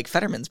 But like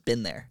Fetterman's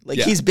been there. Like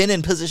Yeah. he's been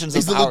in positions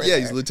of power. He's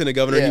there. lieutenant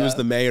governor. He Yeah. was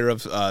the mayor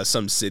of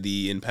some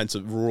city in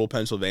rural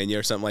Pennsylvania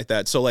or something like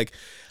that. So like,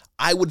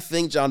 I would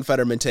think John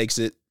Fetterman takes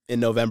it in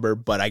November,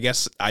 but I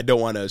guess I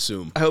don't want to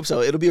assume. I hope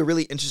so. It'll be a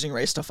really interesting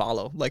race to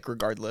follow, like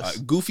regardless.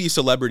 Goofy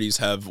celebrities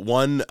have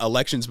won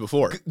elections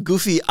before.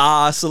 Goofy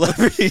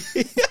celebrity.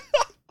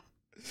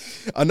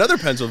 Another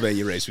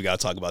Pennsylvania race we got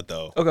to talk about,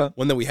 though. Okay.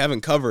 One that we haven't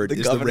covered The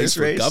is the race governor's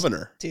for race?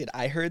 governor. Dude,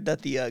 I heard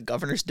that the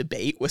governor's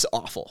debate was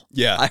awful.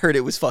 Yeah. I heard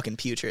it was fucking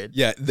putrid.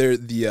 Yeah, the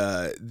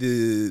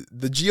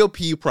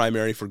GOP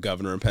primary for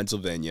governor in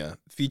Pennsylvania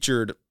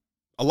featured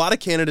a lot of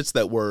candidates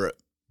that were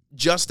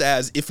just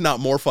as, if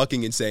not more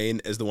fucking insane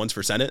as the ones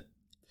for Senate.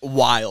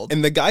 Wild.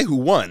 And the guy who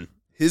won,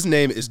 his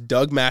name is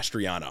Doug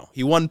Mastriano.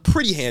 He won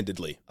pretty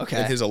handedly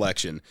in his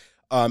election.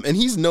 And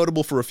he's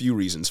notable for a few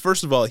reasons.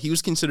 First of all, he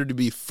was considered to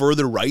be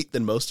further right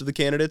than most of the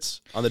candidates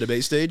on the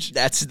debate stage.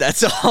 That's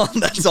all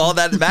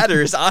that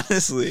matters,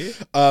 honestly.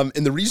 And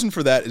the reason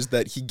for that is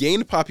that he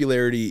gained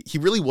popularity. He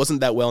really wasn't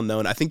that well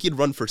known. I think he'd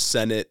run for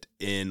Senate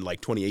in like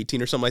 2018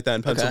 or something like that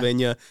in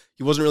Pennsylvania.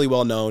 He wasn't really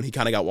well known. He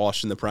kind of got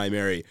washed in the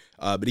primary.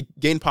 But he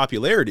gained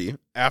popularity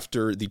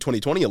after the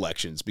 2020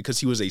 elections because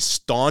he was a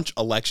staunch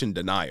election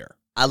denier.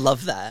 I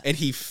love that. And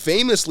he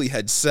famously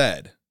had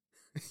said,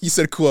 he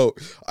said,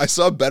 quote, "I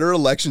saw better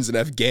elections in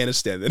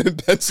Afghanistan than in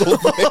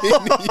Pennsylvania."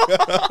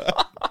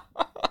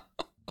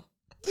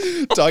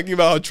 Talking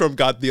about how Trump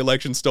got the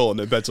election stolen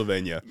in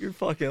Pennsylvania. You're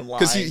fucking lying.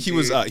 Because he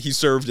was he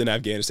served in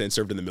Afghanistan,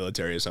 served in the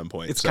military at some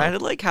point. It's kind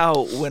of like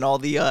how when all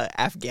the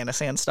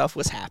Afghanistan stuff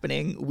was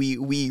happening,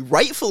 we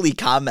rightfully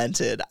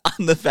commented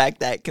on the fact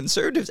that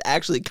conservatives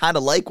actually kind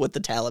of like what the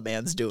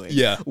Taliban's doing.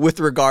 Yeah. With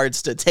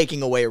regards to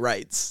taking away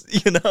rights,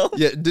 you know?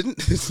 Yeah, didn't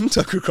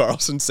Tucker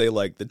Carlson say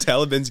like the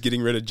Taliban's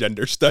getting rid of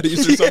gender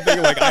studies or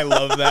something? Like, I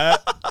love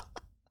that.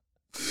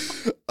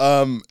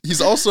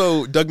 He's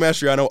also, Doug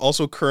Mastriano,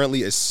 also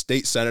currently a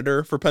state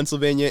senator for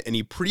Pennsylvania, and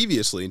he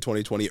previously in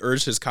 2020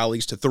 urged his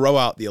colleagues to throw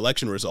out the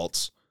election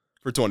results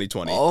for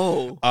 2020.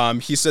 Oh.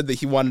 He said that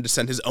he wanted to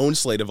send his own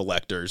slate of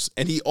electors,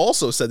 and he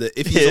also said that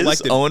if he's His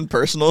elected, own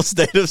personal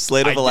slate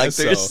of I guess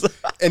electors. so.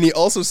 And he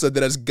also said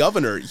that as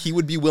governor, he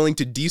would be willing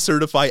to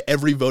decertify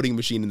every voting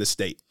machine in the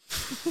state.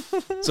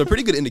 So a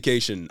pretty good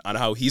indication on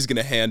how he's going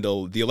to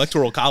handle the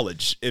electoral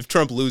college if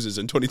Trump loses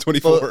in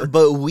 2024.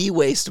 But we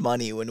waste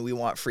money when we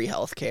want free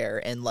health care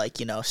and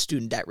like, you know,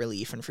 student debt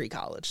relief and free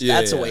college.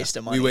 That's a waste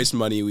of money. We waste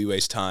money. We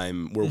waste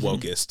time. We're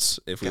wokeists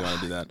if we want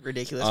to do that.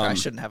 Ridiculous. I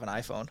shouldn't have an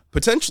iPhone.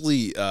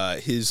 Potentially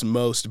his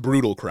most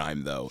brutal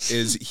crime, though,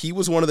 is he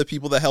was one of the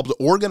people that helped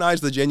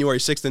organize the January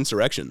 6th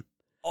insurrection.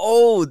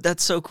 Oh,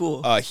 that's so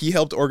cool. He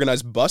helped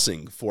organize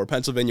busing for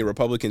Pennsylvania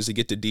Republicans to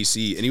get to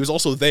D.C., and he was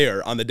also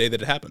there on the day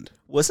that it happened.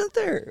 Wasn't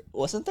there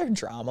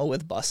drama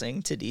with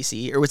busing to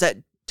DC, or was that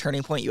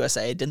Turning Point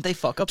USA? Didn't they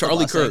fuck up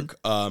Charlie the busing?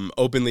 Kirk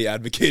openly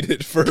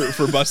advocated for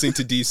busing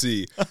to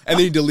D.C., and then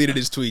he deleted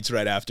his tweets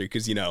right after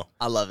because, you know,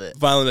 I love it.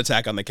 violent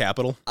attack on the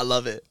Capitol. I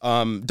love it.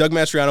 Doug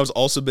Mastriano's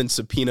also been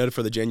subpoenaed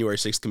for the January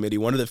 6th committee.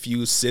 One of the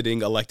few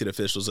sitting elected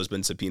officials has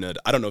been subpoenaed.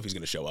 I don't know if he's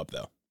going to show up,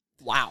 though.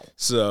 Wow.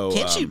 So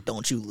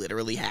Don't you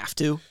literally have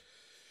to?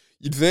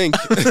 You'd think.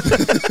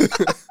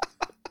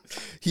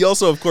 He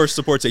also, of course,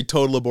 supports a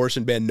total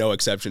abortion ban, no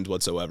exceptions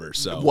whatsoever.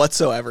 So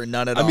whatsoever,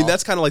 none at all. I mean,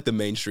 that's kind of like the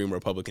mainstream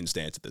Republican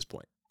stance at this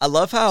point. I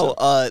love how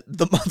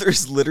the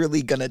mother's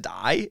literally gonna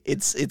die.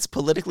 It's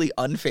politically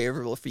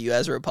unfavorable for you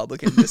as a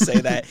Republican to say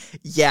that,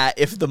 yeah,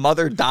 if the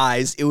mother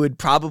dies, it would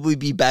probably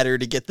be better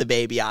to get the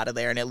baby out of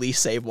there and at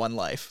least save one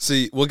life.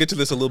 See, we'll get to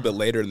this a little bit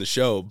later in the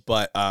show,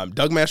 but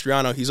Doug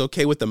Mastriano, he's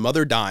okay with the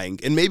mother dying,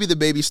 and maybe the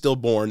baby's still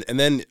born, and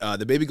then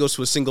the baby goes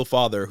to a single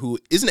father who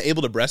isn't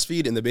able to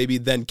breastfeed, and the baby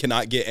then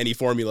cannot get any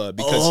formula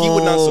because he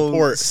would not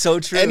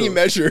support any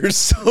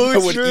measures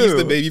that would ease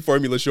the baby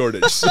formula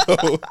shortage.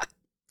 So...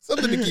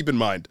 something to keep in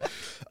mind.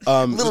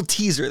 Little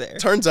teaser there.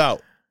 Turns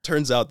out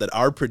that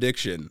our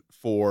prediction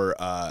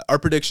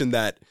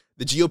that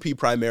the GOP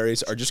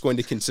primaries are just going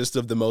to consist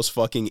of the most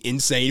fucking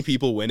insane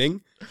people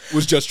winning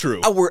was just true.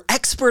 Our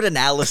expert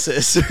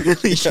analysis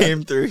really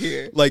came through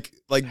here. Like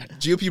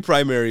GOP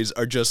primaries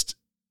are just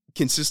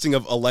consisting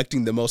of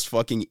electing the most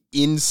fucking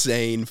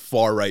insane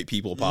far right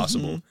people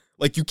possible. Mm-hmm.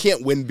 Like, you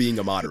can't win being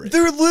a moderate.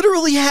 They're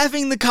literally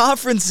having the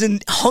conference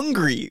in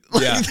Hungary.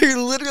 Like, yeah. They're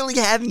literally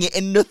having it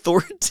in an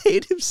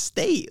authoritative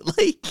state.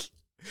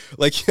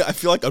 Like, I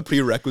feel like a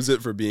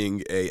prerequisite for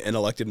being an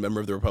elected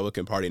member of the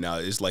Republican Party now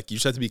is, like, you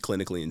just have to be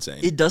clinically insane.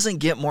 It doesn't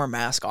get more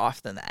mask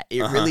off than that. It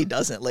really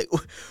doesn't. Like,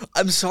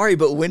 I'm sorry,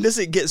 but when does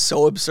it get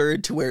so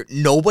absurd to where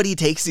nobody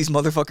takes these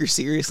motherfuckers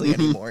seriously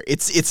anymore?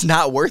 It's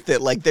not worth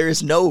it. Like, there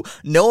is no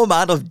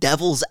amount of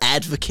devil's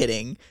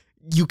advocating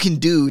you can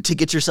do to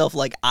get yourself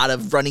like out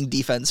of running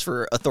defense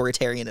for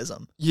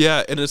authoritarianism.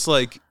 Yeah, and it's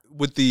like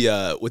with the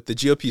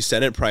GOP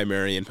Senate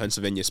primary in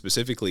Pennsylvania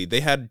specifically,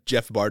 they had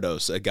Jeff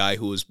Bardos, a guy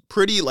who was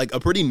a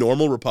pretty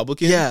normal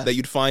Republican that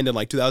you'd find in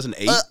like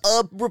 2008.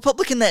 A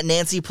Republican that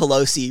Nancy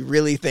Pelosi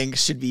really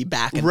thinks should be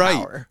back in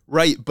power.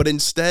 Right, but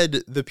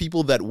instead the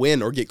people that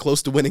win or get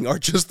close to winning are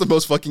just the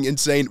most fucking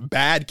insane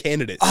bad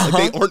candidates.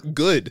 Like, they aren't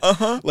good.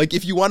 Like,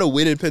 if you want to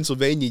win in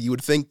Pennsylvania, you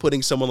would think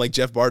putting someone like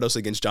Jeff Bardos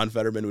against John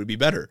Fetterman would be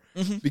better.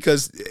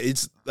 Because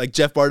it's like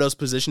Jeff Bardos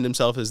positioned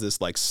himself as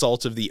this like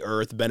salt of the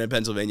earth, been in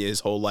Pennsylvania his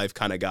whole life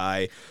kind of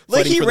guy.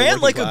 Like, he ran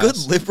like a good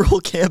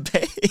liberal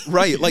campaign.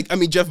 Right. Like, I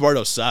mean, Jeff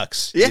Bardos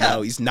sucks. Yeah. You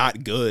know, he's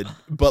not good.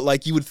 But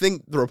like, you would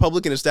think the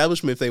Republican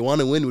establishment, if they want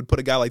to win, would put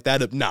a guy like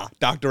that up. Nah,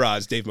 Dr.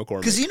 Oz, Dave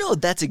McCormick. Because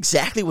that's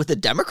exactly what the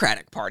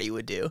Democratic Party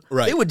would do.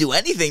 Right. They would do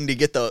anything to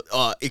get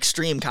the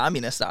extreme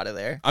communists out of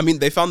there. I mean,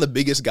 they found the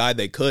biggest guy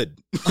they could.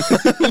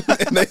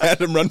 And they had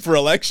him run for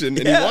election,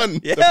 and he won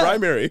the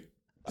primary.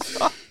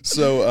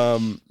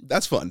 So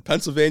that's fun.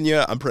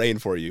 Pennsylvania, I'm praying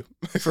for you.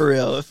 For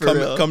real.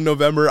 Come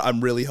November,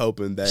 I'm really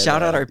hoping that...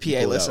 Shout out our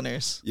PA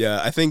listeners.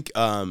 Yeah, I think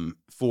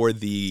for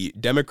the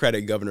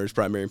Democratic governor's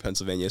primary in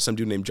Pennsylvania, some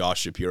dude named Josh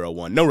Shapiro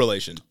won. No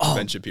relation to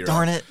Ben Shapiro.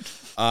 Darn it.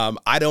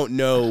 I don't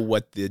know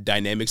what the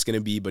dynamic's going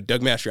to be, but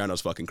Doug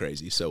Mastriano's fucking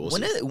crazy, so we'll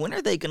see. When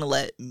are they going to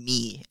let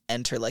me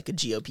enter like a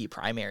GOP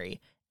primary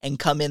and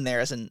come in there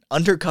as an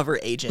undercover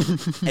agent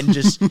and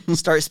just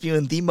start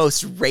spewing the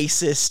most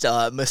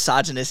racist,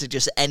 misogynistic,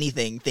 just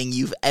anything thing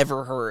you've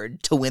ever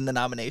heard to win the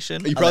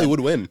nomination? You probably would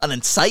win. And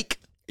then psych.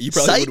 You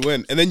probably would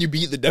win. And then you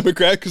beat the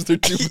Democrat because they're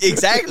too...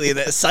 Exactly.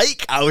 That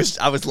psych. I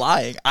was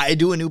lying. I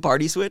do a new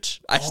party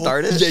switch. I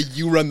started. Yeah,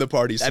 you run the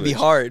party switch. That'd be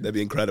hard. That'd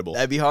be incredible.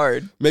 That'd be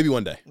hard. Maybe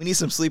one day. We need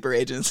some sleeper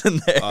agents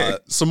in there.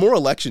 Some more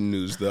election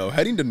news, though.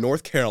 Heading to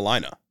North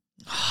Carolina.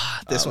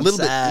 This one's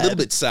sad. A little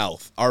bit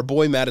south. Our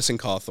boy Madison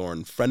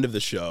Cawthorn, friend of the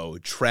show,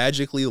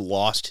 tragically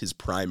lost his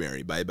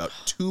primary by about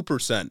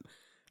 2%.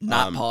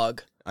 Not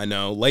Pog. I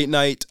know. Late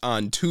night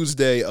on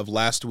Tuesday of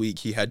last week,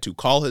 he had to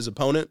call his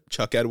opponent,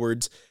 Chuck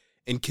Edwards,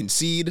 and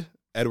concede.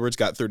 Edwards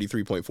got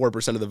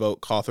 33.4% of the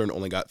vote. Cawthorn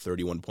only got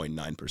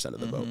 31.9% of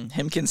the vote.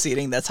 Him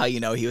conceding, that's how you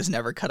know he was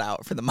never cut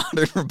out for the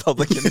modern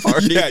Republican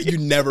Party. Yeah, you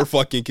never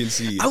fucking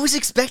concede. I was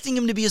expecting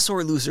him to be a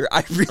sore loser.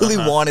 I really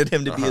wanted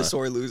him to be a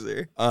sore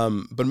loser.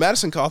 But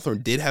Madison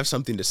Cawthorn did have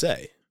something to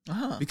say.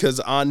 Because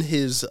on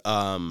his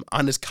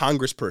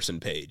congressperson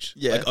page,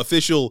 like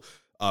official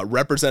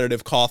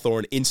Representative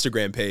Cawthorn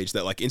Instagram page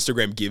that like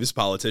Instagram gives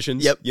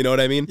politicians. Yep. You know what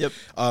I mean?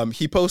 Yep.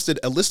 He posted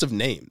a list of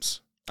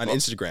names on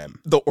Instagram.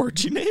 The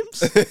orgy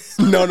names?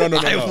 No.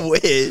 I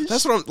wish.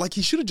 That's what I'm like.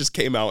 He should have just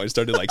came out and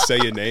started like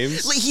saying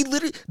names. Like, he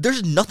literally,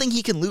 there's nothing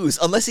he can lose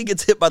unless he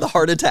gets hit by the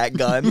heart attack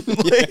gun.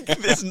 Like,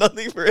 there's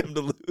nothing for him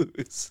to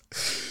lose.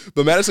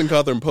 But Madison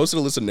Cawthorn posted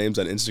a list of names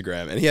on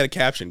Instagram, and he had a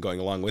caption going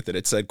along with it.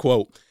 It said,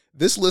 quote,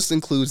 "This list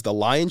includes the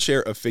lion's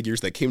share of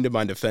figures that came to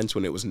my defense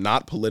when it was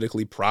not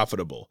politically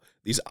profitable.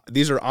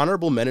 These are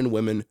honorable men and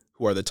women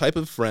who are the type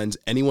of friends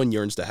anyone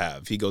yearns to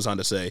have." He goes on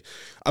to say,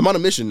 "I'm on a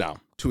mission now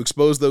to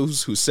expose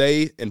those who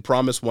say and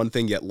promise one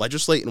thing yet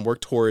legislate and work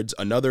towards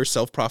another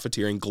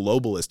self-profiteering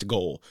globalist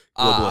goal."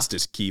 Globalist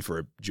is key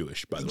for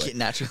Jewish, by the way.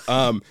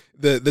 Naturally.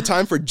 The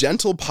time for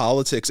gentle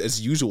politics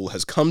as usual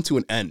has come to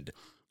an end.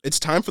 It's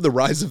time for the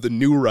rise of the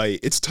new right.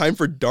 It's time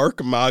for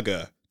dark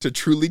MAGA to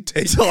truly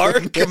take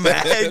Dark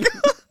MAGA.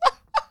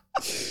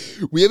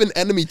 We have an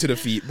enemy to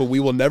defeat, but we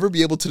will never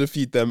be able to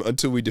defeat them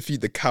until we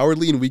defeat the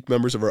cowardly and weak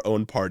members of our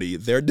own party.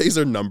 Their days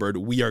are numbered.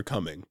 We are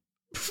coming.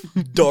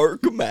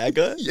 Dark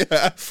MAGA?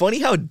 Yeah. Funny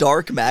how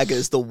dark MAGA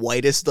is the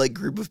whitest like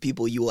group of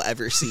people you will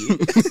ever see.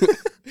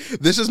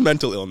 This is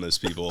mental illness,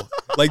 people.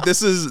 Like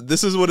this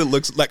is what it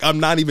looks like. I'm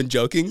not even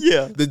joking.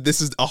 Yeah.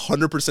 This is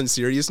 100%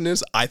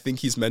 seriousness. I think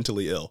he's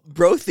mentally ill.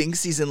 Bro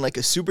thinks he's in like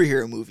a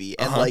superhero movie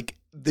and like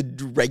the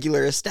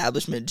regular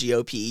establishment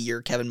GOP,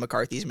 your Kevin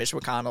McCarthy's, Mitch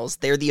McConnell's,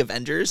 they're the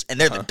Avengers and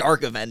they're the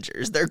Dark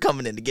Avengers. They're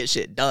coming in to get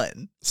shit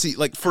done. See,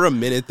 like for a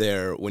minute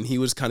there, when he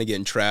was kind of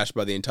getting trashed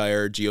by the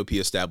entire GOP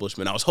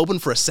establishment, I was hoping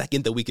for a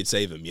second that we could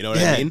save him. You know what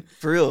I mean?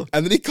 For real.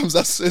 And then he comes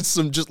out with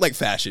some just like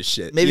fascist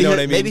shit. Maybe you know what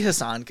I mean? Maybe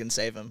Hassan can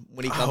save him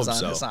when he comes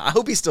on Hassan. I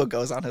hope he still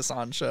goes on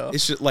Hassan's show.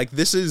 It's just like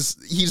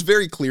he's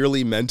very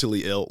clearly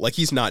mentally ill. Like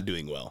he's not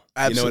doing well.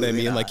 Absolutely, you know what I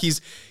mean?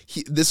 not.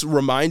 Like this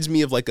reminds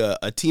me of like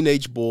a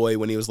teenage boy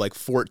when he was like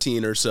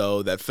 14 or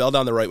so that fell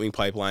down the right-wing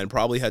pipeline,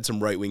 probably had some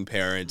right-wing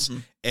parents,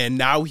 and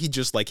now he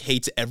just like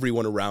hates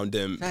everyone around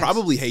him. Nice.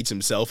 Probably hates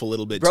himself a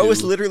little bit Bro too.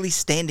 was literally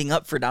standing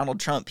up for Donald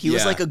Trump. He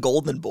was Yeah. like a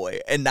golden boy,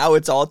 and now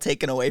it's all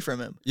taken away from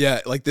him.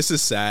 Yeah, like this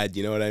is sad.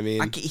 You know what I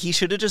mean? He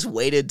should have just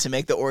waited to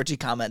make the orgy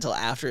comment till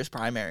after his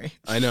primary.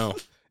 I know.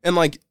 And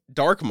like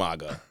dark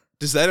MAGA,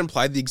 does that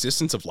imply the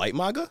existence of light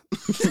MAGA?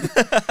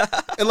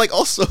 And like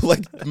also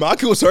like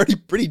MAGA was already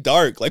pretty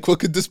dark. Like what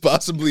could this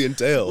possibly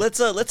entail?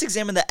 Let's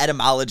examine the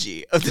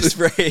etymology of this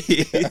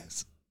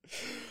phrase.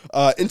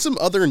 In some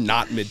other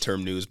not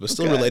midterm news, but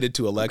still Okay. related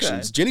to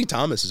elections, Ginny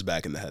Thomas is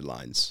back in the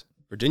headlines.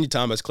 Virginia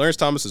Thomas, Clarence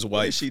Thomas's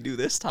What did wife. she do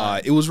this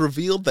time? It was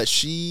revealed that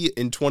she,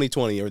 in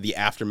 2020, or the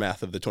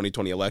aftermath of the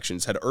 2020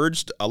 elections, had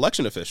urged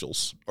election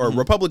officials, or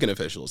Republican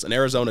officials in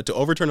Arizona to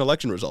overturn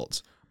election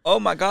results. Oh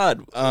my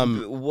God!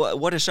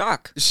 What a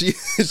shock! She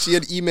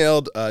had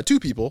emailed two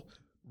people,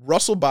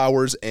 Russell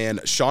Bowers and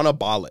Shauna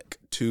Bollock,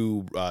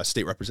 two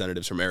state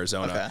representatives from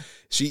Arizona. Okay.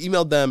 She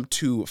emailed them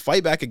to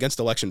fight back against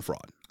election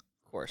fraud,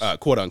 Of course,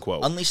 quote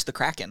unquote. unleash the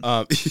Kraken.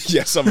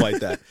 Yeah, something like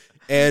that.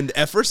 And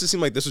at first, it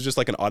seemed like this was just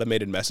like an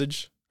automated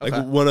message, like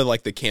Okay. one of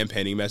like the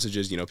campaigning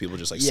messages. You know, people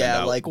just like send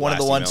yeah, out like one of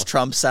the blast ones email.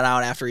 Trump sent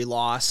out after he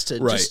lost to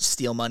Right. just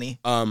steal money.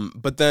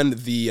 But then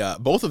the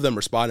both of them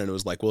responded and it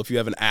was like, well, if you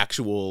have an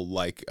actual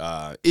like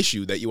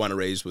issue that you want to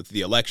raise with the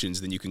elections,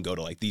 then you can go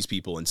to like these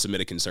people and submit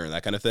a concern,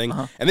 that kind of thing.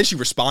 And then she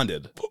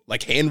responded,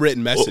 like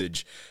handwritten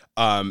message,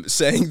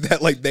 saying that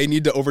like they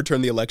need to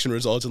overturn the election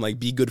results and like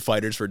be good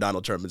fighters for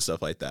Donald Trump and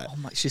stuff like that. Oh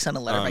my! She sent a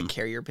letter by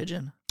carrier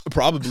pigeon.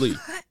 Probably.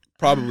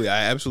 Probably.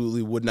 I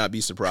absolutely would not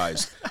be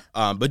surprised.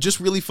 But just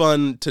really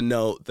fun to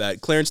note that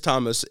Clarence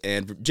Thomas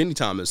and Virginia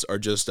Thomas are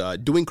just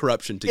doing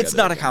corruption together. It's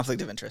not a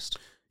conflict of interest.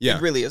 Yeah.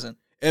 It really isn't.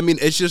 I mean,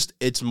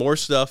 it's more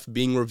stuff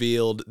being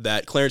revealed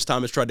that Clarence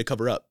Thomas tried to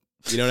cover up.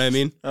 You know what I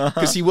mean?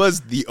 Because he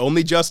was the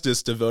only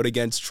justice to vote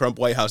against Trump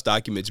White House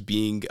documents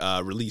being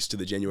released to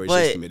the January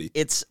 6th But committee.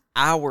 it's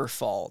our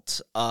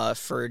fault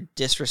for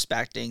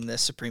disrespecting the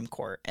Supreme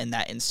Court and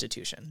that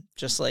institution.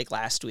 Just like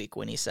last week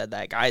when he said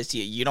that, guys,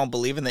 you don't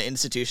believe in the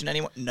institution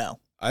anymore? No.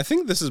 I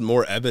think this is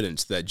more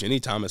evidence that Ginny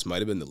Thomas might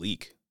have been the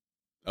leak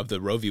of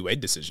the Roe v. Wade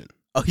decision.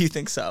 Oh, you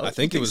think so? I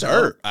think You it was so?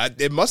 her.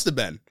 It must have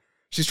been.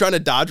 She's trying to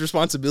dodge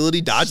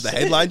responsibility, dodge the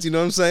headlines. You know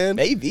what I'm saying?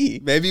 Maybe.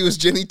 Maybe it was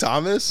Ginny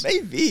Thomas.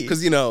 Maybe.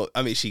 Because, you know,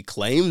 I mean, she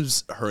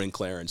claims her and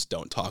Clarence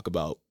don't talk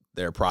about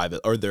their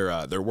private or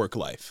their work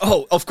life.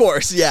 Oh, of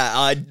course,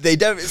 yeah.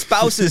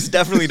 Spouses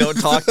definitely don't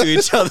talk to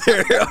each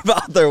other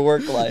about their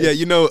work life. Yeah,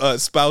 you know,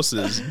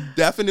 spouses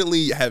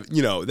definitely have,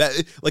 you know,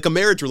 that like a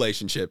marriage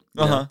relationship.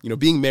 You know,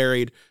 being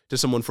married to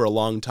someone for a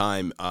long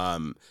time.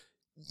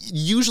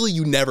 Usually,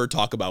 you never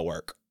talk about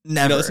work.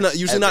 Never. You know, it's not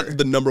usually ever. not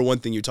the number one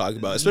thing you talk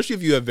about, especially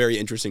if you have very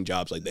interesting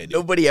jobs like they do.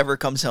 Nobody ever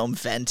comes home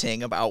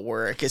venting about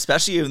work,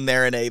 especially when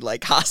they're in a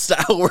like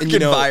hostile work you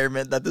know-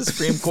 environment that the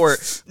Supreme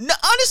Court. No,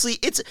 honestly,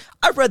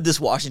 I read this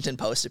Washington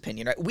Post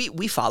opinion, right?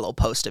 We follow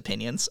Post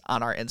opinions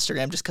on our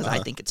Instagram just because I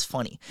think it's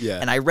funny. Yeah.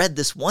 And I read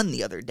this one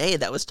the other day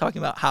that was talking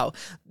about how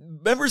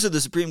members of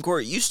the Supreme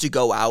Court used to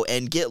go out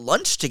and get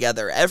lunch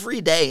together every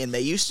day, and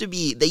they used to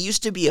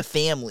be a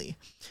family.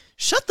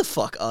 Shut the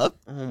fuck up.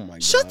 Oh my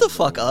God. Shut the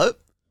fuck up.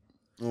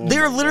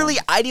 They're literally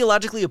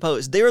ideologically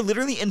opposed. They are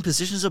literally in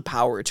positions of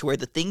power to where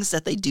the things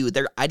that they do,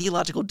 their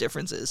ideological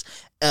differences,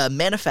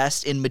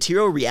 manifest in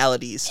material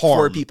realities for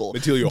Harm. people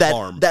Material that,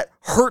 harm. that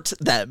hurt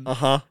them.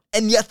 Uh-huh.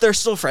 And yet they're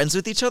still friends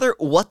with each other.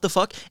 What the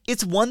fuck?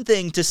 It's one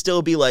thing to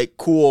still be like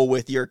cool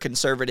with your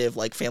conservative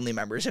like family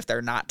members if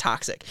they're not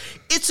toxic.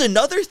 It's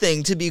another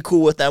thing to be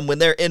cool with them when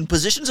they're in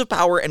positions of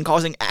power and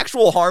causing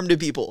actual harm to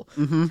people.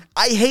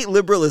 I hate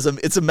liberalism.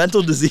 It's a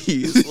mental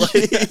disease.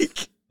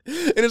 Like.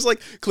 And it's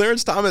like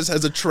Clarence Thomas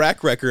has a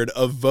track record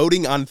of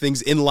voting on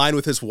things in line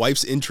with his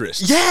wife's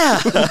interests. Yeah.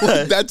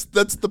 Like, that's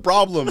the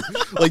problem.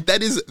 Like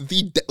that is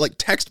the like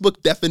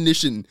textbook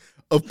definition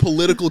of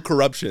political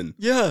corruption.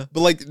 Yeah.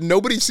 But like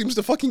nobody seems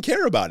to fucking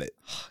care about it.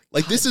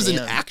 Like this is an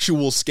damn.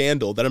 actual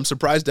scandal that I'm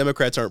surprised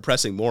Democrats aren't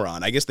pressing more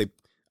on. I guess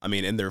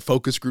in their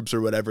focus groups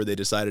or whatever, they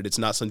decided it's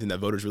not something that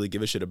voters really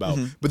give a shit about.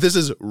 But this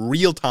is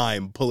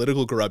real-time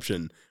political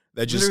corruption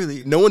that just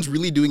Literally. no one's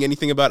really doing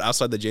anything about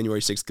outside the January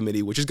 6th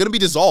committee, which is going to be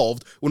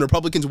dissolved when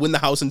Republicans win the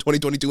House in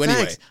 2022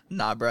 anyway. Facts.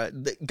 Nah, bro.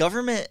 The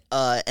government,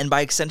 and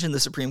by extension,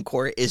 the Supreme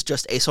Court is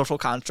just a social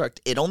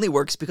construct. It only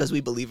works because we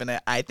believe in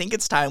it. I think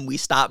it's time we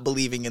stop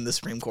believing in the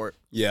Supreme Court.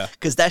 Yeah.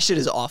 Because that shit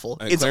is awful.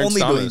 And It's Clarence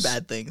only doing Thomas-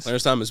 bad things.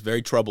 Clarence Thomas is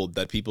very troubled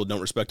that people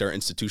don't respect our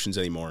institutions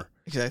anymore.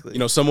 Exactly. You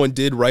know, someone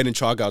did write in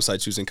chalk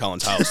outside Susan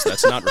Collins' house.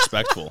 That's not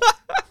respectful.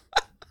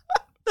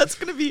 That's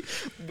going to be...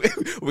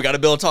 We got a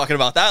bill talking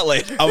about that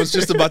later. I was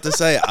just about to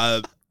say,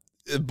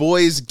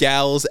 boys,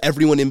 gals,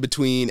 everyone in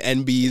between,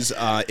 NBs,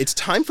 it's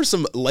time for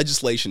some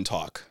legislation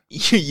talk.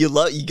 you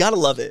gotta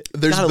love it.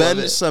 There's Gotta been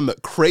love it. some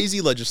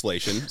crazy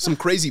legislation, some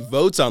crazy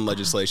votes on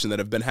legislation that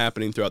have been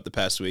happening throughout the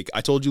past week.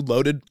 I told you,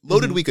 loaded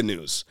week of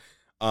news.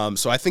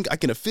 So I think I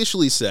can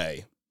officially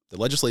say the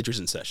legislature's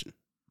in session.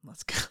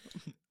 Let's go.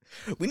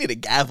 We need a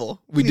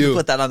gavel. We need do. to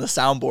put that on the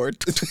soundboard.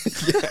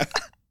 Yeah.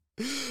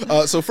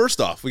 So first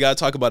off, we got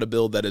to talk about a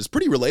bill that is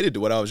pretty related to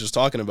what I was just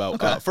talking about.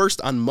 Okay. First,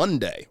 on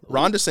Monday,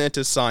 Ron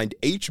DeSantis signed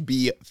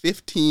HB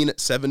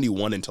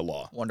 1571 into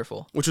law,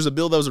 Wonderful. which was a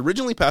bill that was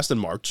originally passed in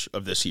March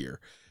of this year.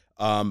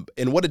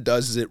 And what it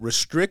does is it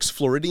restricts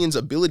Floridians'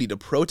 ability to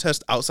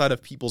protest outside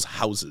of people's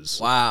houses.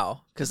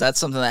 Wow. Because that's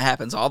something that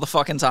happens all the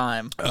fucking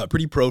time.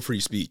 Pretty pro-free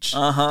speech.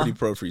 Uh-huh. Pretty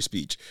pro-free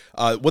speech.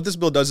 What this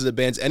bill does is it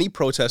bans any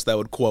protest that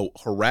would, quote,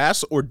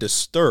 harass or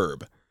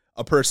disturb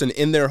a person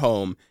in their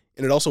home,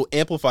 and it also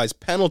amplifies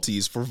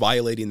penalties for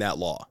violating that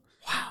law.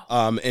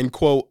 Wow. And,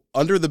 quote,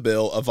 under the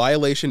bill, a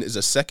violation is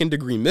a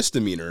second-degree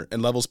misdemeanor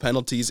and levels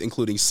penalties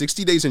including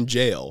 60 days in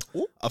jail,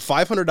 Ooh. a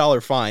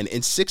 $500 fine,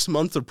 and 6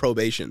 months of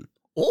probation.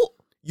 Oh,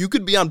 You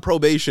could be on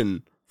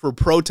probation for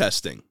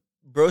protesting.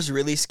 bro's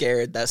really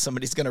scared that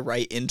somebody's going to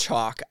write in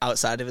chalk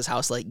outside of his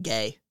house like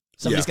gay.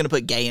 Somebody's Yeah. going to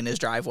put gay in his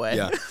driveway.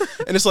 Yeah.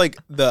 And it's like,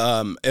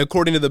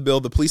 according to the bill,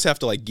 the police have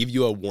to, like, give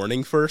you a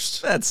warning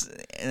first. That's...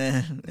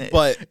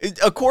 But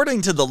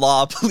according to the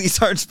law,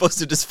 police aren't supposed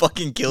to just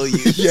fucking kill you.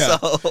 Yeah.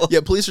 So. Yeah,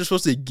 police are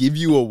supposed to give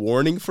you a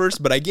warning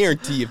first, but I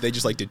guarantee if they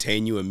just like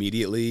detain you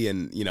immediately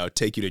and, you know,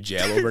 take you to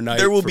jail overnight,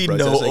 There will for be no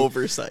protesting,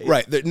 oversight.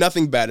 Right,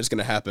 nothing bad is going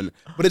to happen.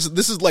 But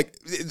this is like,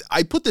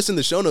 I put this in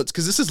the show notes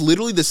because this is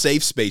literally the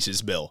safe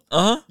spaces bill.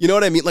 Uh-huh. You know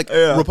what I mean? Like,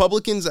 Yeah.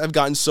 Republicans have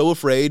gotten so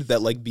afraid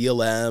that like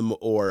BLM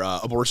or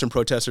abortion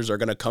protesters are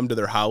going to come to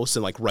their house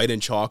and like write in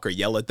chalk or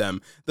yell at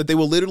them that they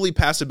will literally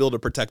pass a bill to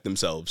protect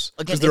themselves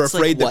Again, because they're it's like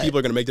afraid that what? people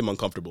are going to make them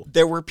uncomfortable.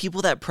 There were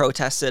people that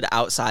protested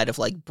outside of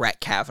like Brett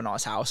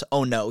Kavanaugh's house.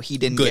 Oh no, he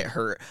didn't Good. get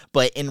hurt.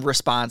 But in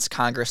response,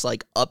 Congress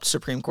like upped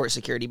Supreme Court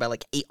security by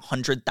like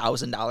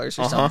 $800,000 or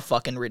some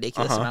fucking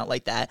ridiculous amount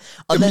like that.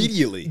 And then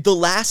Immediately. the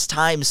last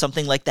time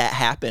something like that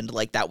happened,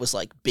 like that was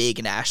like big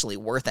and actually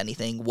worth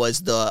anything,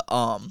 was the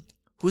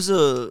who's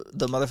the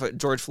motherfucker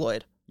George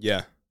Floyd.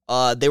 Yeah.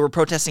 They were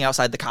protesting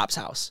outside the cop's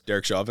house.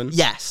 Derek Chauvin.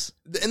 Yes.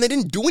 And they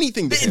didn't do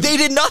anything to him. They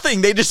did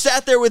nothing. They just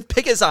sat there with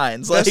picket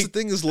signs. That's Like, the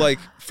thing is, like,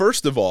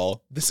 first of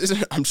all, this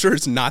isn't, I'm sure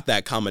it's not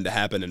that common to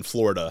happen in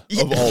Florida,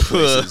 of all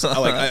places.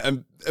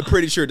 I'm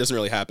pretty sure it doesn't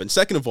really happen.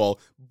 Second of all,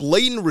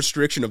 blatant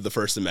restriction of the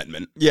First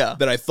Amendment. Yeah.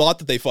 That I thought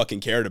that they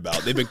fucking cared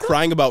about. They've been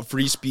crying about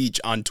free speech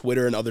on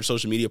Twitter and other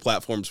social media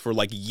platforms for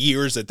like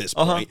years at this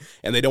point,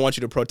 and they don't want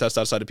you to protest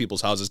outside of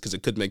people's houses because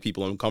it could make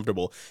people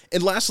uncomfortable.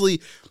 And lastly,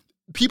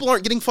 people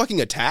aren't getting fucking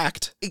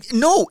attacked.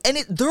 No, and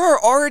there are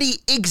already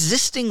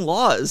existing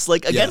laws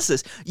like against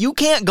this. You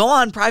can't go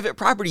on private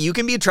property. You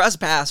can be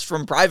trespassed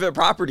from private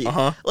property.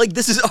 Like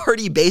this is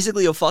already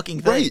basically a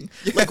fucking thing.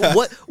 Right.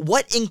 Like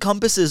what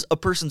encompasses a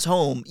person's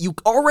home? You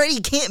already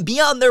can't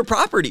be on their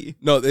property.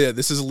 No, yeah,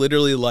 this is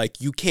literally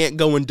like you can't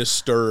go and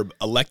disturb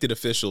elected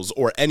officials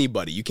or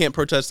anybody. You can't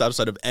protest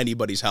outside of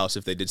anybody's house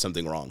if they did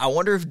something wrong. I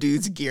wonder if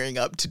dude's gearing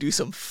up to do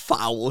some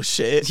foul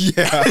shit.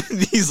 Yeah.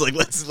 He's like,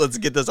 let's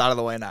get this out of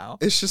the way now.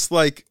 It's just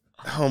like,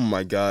 oh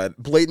my God,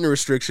 blatant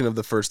restriction of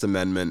the First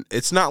Amendment.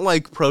 It's not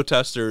like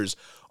protesters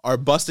are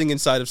busting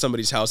inside of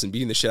somebody's house and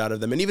beating the shit out of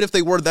them. And even if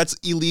they were, that's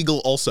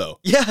illegal also.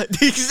 Yeah,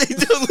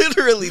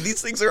 literally,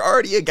 these things are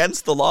already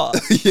against the law.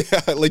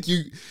 Yeah, like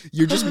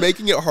you're just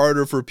making it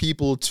harder for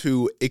people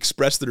to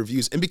express their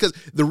views. And because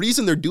the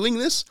reason they're doing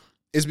this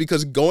is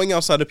because going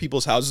outside of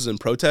people's houses and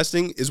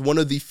protesting is one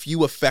of the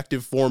few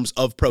effective forms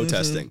of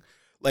protesting.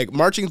 Like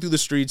marching through the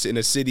streets in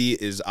a city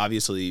is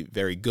obviously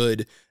very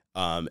good.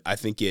 I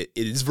think it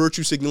is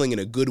virtue signaling in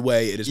a good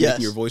way. It is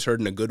making your voice heard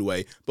in a good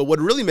way. But what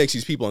really makes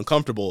these people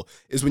uncomfortable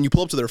is when you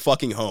pull up to their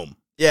fucking home.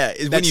 Yeah,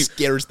 That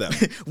scares them.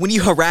 when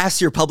you harass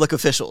your public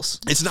officials.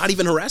 It's not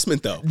even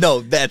harassment, though.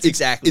 No, that's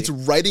exactly. It's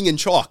writing in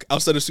chalk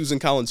outside of Susan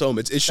Collins' home.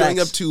 It's showing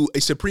Facts. up to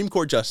a Supreme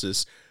Court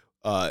justice's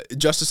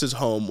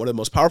home, one of the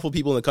most powerful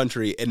people in the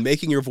country, and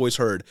making your voice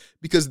heard.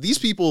 Because these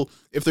people,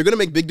 if they're going to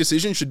make big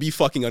decisions, should be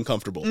fucking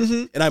uncomfortable.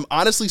 And I'm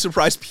honestly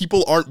surprised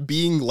people aren't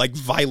being, like,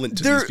 violent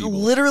to They're these people.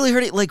 literally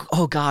hurting. Like,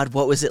 oh God,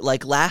 what was it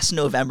like last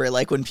November?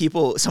 Like when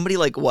somebody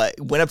like went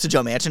up to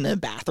Joe Manchin in a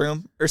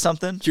bathroom or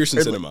something. Kirsten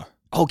Or, Sinema.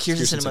 Oh,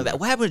 Kirsten Sinema.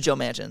 What happened to Joe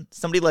Manchin?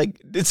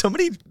 Did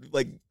somebody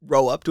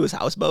row up to his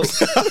houseboat?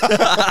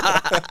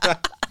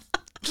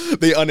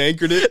 They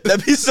unanchored it,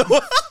 That'd be so.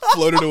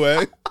 floated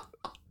away.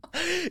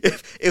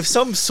 If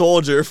some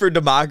soldier for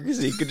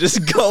democracy could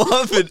just go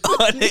up and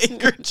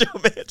unanchor Joe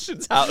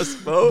Manchin's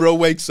houseboat. Bro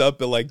wakes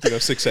up at like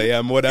 6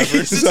 a.m. whatever.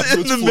 He's just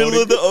in the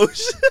middle of the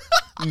ocean.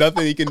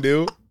 Nothing he can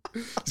do.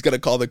 He's got to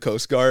call the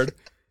Coast Guard.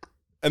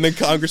 And then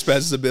Congress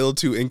passes a bill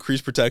to increase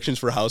protections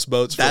for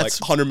houseboats for like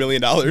 $100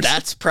 million.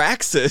 That's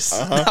praxis.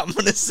 I'm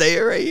going to say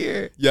it right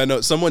here. Yeah, no,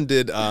 someone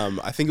did,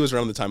 I think it was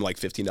around the time like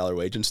 $15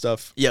 wage and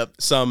stuff. Yep.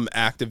 Some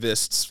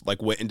activists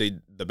like went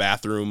into the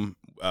bathroom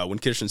when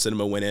Kyrsten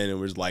Sinema went in and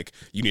was like,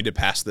 you need to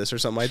pass this or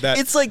something like that.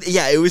 It's like,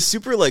 yeah, it was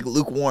super like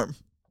lukewarm.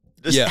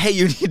 Just, hey,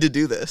 you need to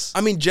do this.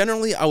 I mean,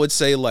 generally, I would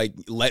say, like,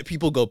 let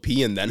people go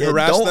pee and then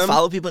harass them. Don't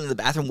follow people into the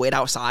bathroom, wait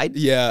outside.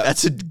 Yeah.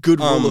 That's a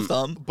good rule of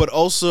thumb. But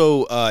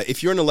also,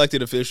 if you're an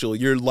elected official,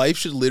 your life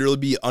should literally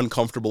be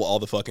uncomfortable all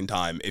the fucking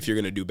time if you're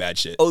going to do bad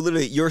shit. Oh,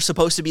 literally, you're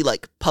supposed to be,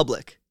 like,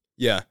 public.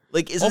 Yeah.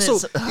 Like, isn't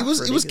also,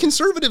 it was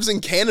conservatives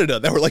in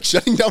Canada that were, like,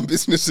 shutting down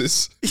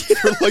businesses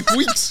for, like,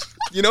 weeks.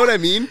 You know what I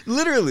mean?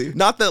 Literally.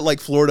 Not that,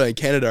 like, Florida and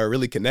Canada are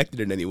really connected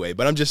in any way,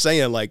 but I'm just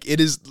saying, like, it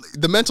is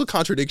the mental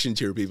contradictions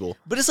here, people.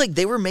 But it's like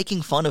they were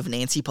making fun of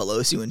Nancy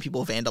Pelosi when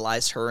people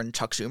vandalized her and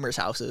Chuck Schumer's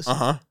houses.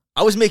 Uh-huh.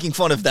 I was making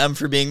fun of them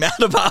for being mad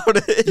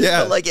about it.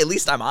 Yeah. But, like, at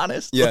least I'm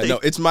honest. Yeah, like, no,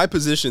 it's my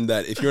position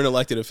that if you're an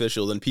elected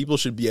official, then people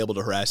should be able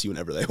to harass you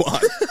whenever they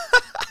want.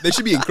 They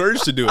should be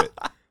encouraged to do it.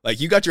 Like,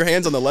 you got your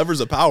hands on the levers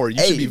of power.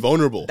 You should be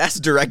vulnerable. That's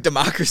direct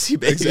democracy,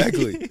 baby.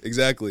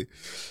 Exactly.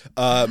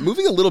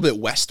 Moving a little bit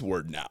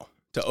westward now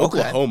to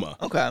Oklahoma.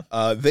 Okay.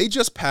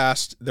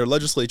 Their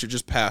legislature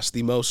just passed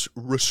the most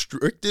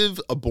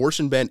restrictive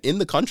abortion ban in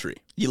the country.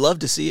 You love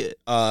to see it.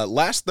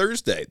 Last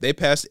Thursday, they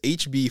passed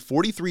HB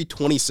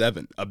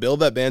 4327, a bill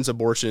that bans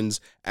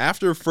abortions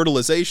after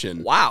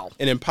fertilization. Wow.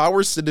 And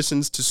empowers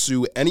citizens to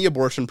sue any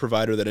abortion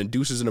provider that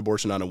induces an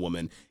abortion on a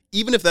woman,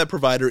 even if that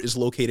provider is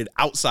located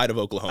outside of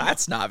Oklahoma.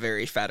 That's not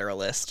very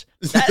federalist.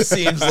 That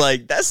seems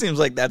like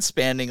that's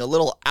spanning a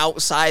little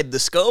outside the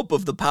scope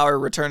of the power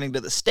returning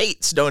to the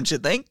states, don't you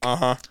think?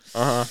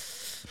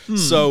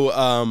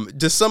 So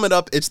to sum it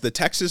up, it's the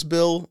Texas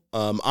bill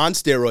on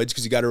steroids,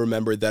 because you got to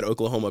remember that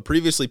Oklahoma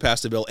previously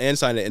passed a bill and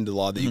signed it into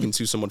law that you can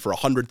sue someone for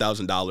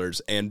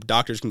 $100,000 and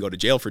doctors can go to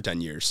jail for 10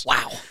 years.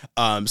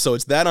 Wow. So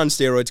it's that on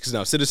steroids, because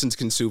now citizens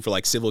can sue for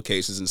like civil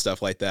cases and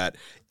stuff like that.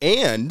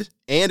 And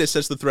it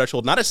sets the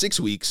threshold not at 6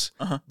 weeks,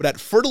 but at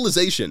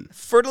fertilization.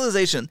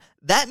 Fertilization.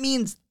 That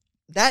means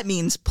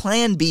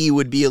Plan B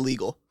would be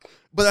illegal.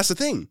 But that's the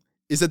thing,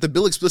 is that the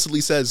bill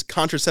explicitly says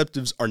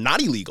contraceptives are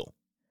not illegal.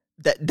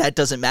 That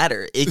doesn't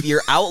matter. If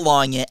you're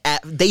outlawing it,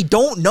 they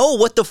don't know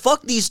what the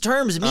fuck these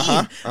terms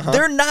mean.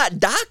 They're not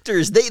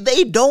doctors.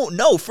 They don't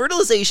know.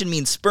 Fertilization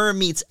means sperm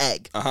meets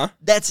egg.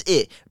 That's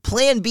it.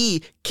 Plan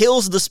B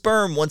kills the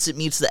sperm once it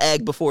meets the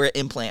egg before it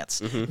implants.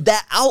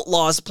 That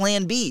outlaws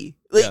Plan B.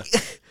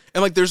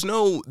 And like, there's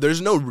no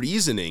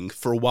reasoning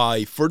for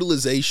why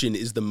fertilization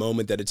is the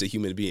moment that it's a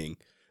human being.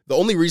 The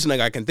only reason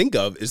I can think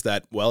of is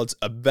that, well, it's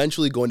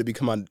eventually going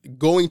to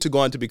go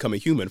on to become a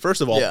human.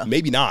 First of all,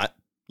 maybe not.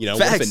 You know,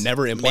 what if it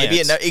never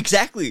implants? Maybe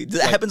exactly.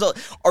 That happens all.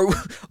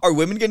 Are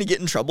women going to get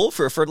in trouble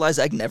for a fertilized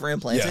egg never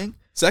implanting? Yeah.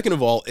 Second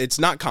of all, it's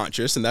not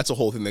conscious, and that's a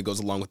whole thing that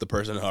goes along with the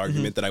personhood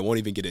argument that I won't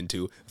even get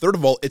into. Third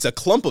of all, it's a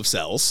clump of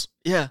cells.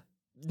 Yeah.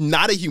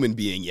 Not a human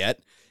being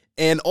yet.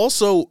 And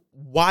also,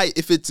 why,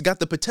 if it's got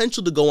the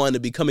potential to go on to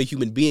become a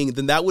human being,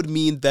 then that would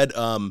mean that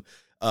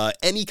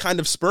any kind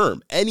of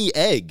sperm, any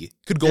egg,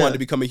 could go on to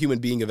become a human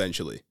being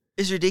eventually.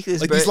 It's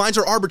ridiculous. Like, these lines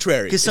are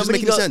arbitrary. Because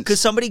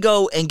somebody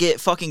go and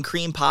get fucking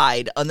cream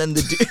pied, and then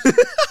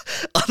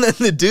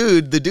the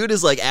dude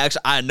is like,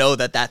 actually, I know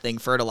that thing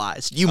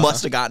fertilized. You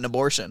must have gotten an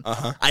abortion.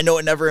 I know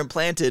it never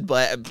implanted,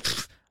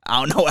 but I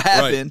don't know what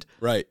happened.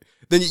 Right.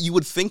 Then you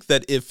would think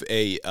that if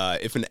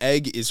an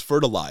egg is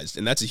fertilized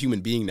and that's a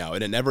human being now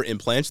and it never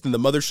implants, then the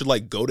mother should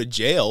like go to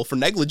jail for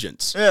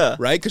negligence. Yeah.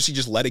 Right? Because she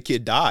just let a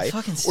kid die.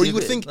 Fucking stupid. Or you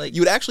would think,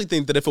 you would actually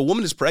think that if a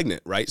woman is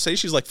pregnant, right? Say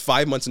she's like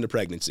 5 months into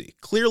pregnancy,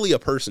 clearly a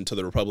person to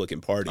the Republican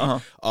Party,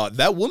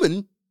 that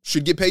woman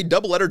should get paid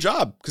double at her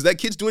job because that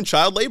kid's doing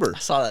child labor. I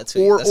saw that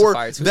tweet. Or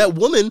that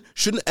woman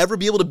shouldn't ever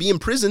be able to be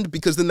imprisoned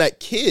because then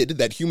that kid,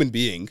 that human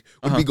being,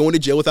 would be going to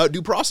jail without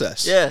due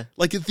process. Yeah.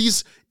 Like, if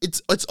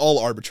it's all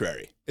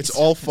arbitrary. It's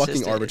all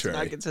fucking arbitrary.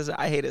 It's not consistent.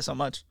 I hate it so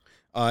much.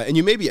 And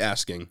you may be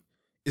asking,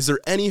 is there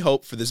any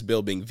hope for this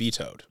bill being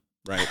vetoed?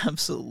 Right?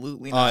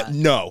 Absolutely not.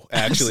 No,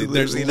 actually,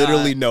 there's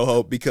literally no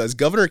hope because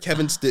Governor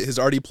Kevin Stitt has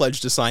already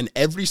pledged to sign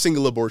every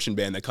single abortion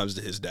ban that comes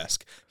to his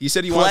desk. He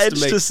said he wants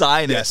to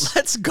sign it.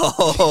 Let's go.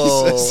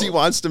 He says he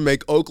wants to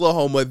make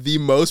Oklahoma the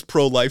most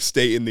pro-life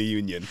state in the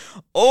union.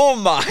 Oh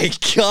my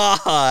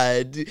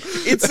God.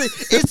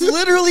 It's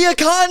literally a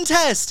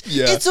contest.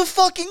 Yeah. It's a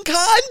fucking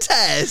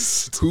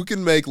contest. Who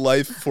can make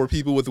life for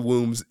people with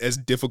wombs as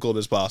difficult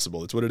as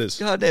possible? It's what it is.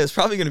 God damn, it's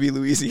probably going to be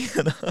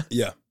Louisiana.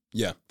 Yeah.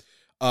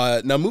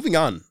 Now moving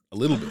on a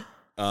little bit.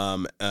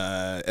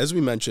 As we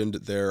mentioned,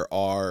 there's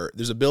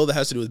a bill that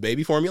has to do with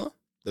baby formula.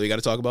 that we got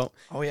to talk about.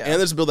 Oh, yeah. And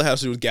there's a bill that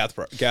has to do with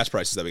gas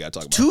prices that we got to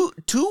talk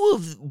about. Two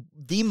of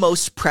the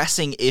most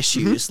pressing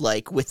issues,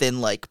 like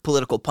within like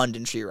political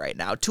punditry right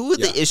now. Two of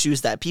the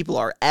issues that people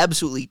are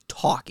absolutely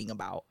talking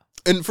about.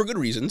 And for good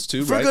reasons,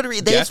 too, For right? good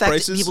reason. They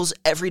affect people's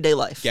everyday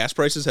life. Gas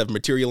prices have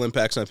material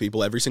impacts on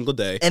people every single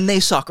day. And they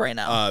suck right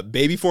now.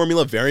 Baby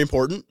formula, very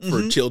important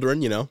for children,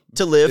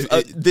 to live.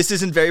 This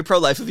isn't very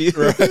pro-life of you.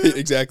 Right,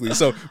 exactly.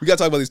 So we got to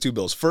talk about these two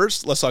bills.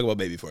 First, let's talk about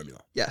baby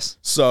formula. Yes.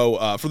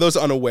 So for those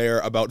unaware,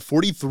 about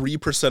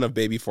 43% of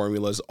baby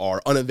formulas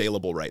are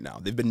unavailable right now.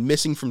 They've been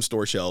missing from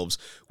store shelves,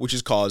 which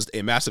has caused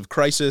a massive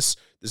crisis.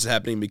 This is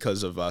happening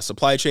because of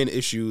supply chain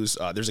issues.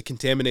 There's a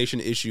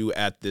contamination issue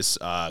at this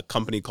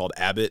company called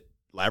Abbott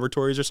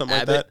Laboratories or something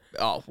like that.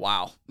 Oh,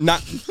 wow.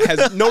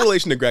 Has no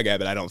relation to Greg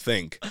Abbott, I don't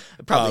think.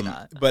 Probably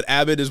not. But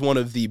Abbott is one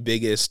of the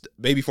biggest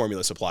baby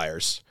formula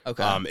suppliers.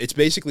 Okay. It's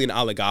basically an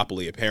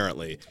oligopoly,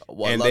 apparently.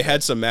 Well, and they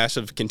had some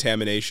massive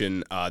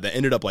contamination that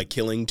ended up like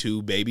killing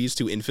two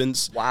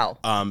infants. Wow.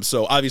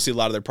 So obviously a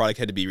lot of their product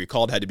had to be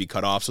recalled, had to be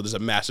cut off. So there's a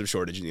massive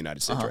shortage in the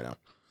United States right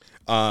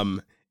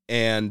now.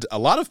 And a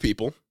lot of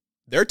people,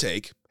 their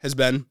take has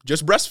been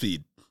just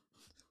breastfeed.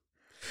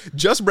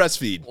 Just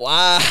breastfeed.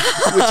 Wow.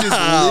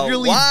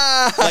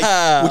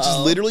 Which is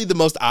literally the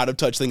most out of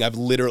touch thing I've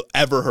literally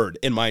ever heard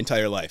in my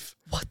entire life.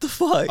 What the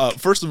fuck?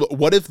 First of all,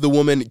 what if the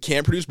woman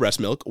can't produce breast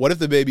milk? What if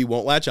the baby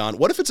won't latch on?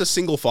 What if it's a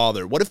single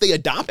father? What if they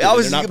adopt it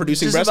and they're not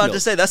producing breast milk? I was about to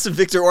say, that's some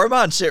Viktor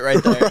Orban shit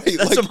right there. Right,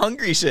 that's some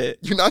hungry shit.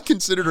 You're not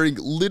considering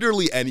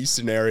literally any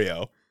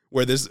scenario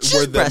where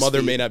the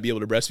mother may not be able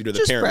to breastfeed or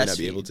the parent may not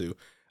be able to.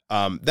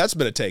 That's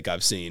been a take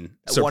I've seen.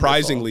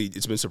 Surprisingly,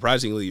 it's been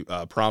surprisingly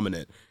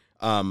prominent.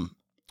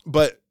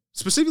 But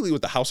specifically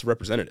with the House of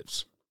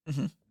Representatives,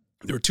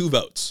 there were two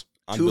votes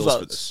on bills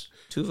for this.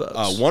 Two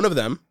votes. One of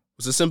them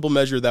was a simple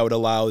measure that would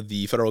allow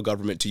the federal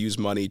government to use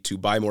money to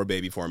buy more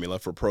baby formula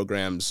for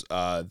programs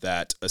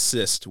that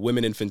assist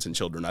women, infants, and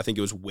children. I think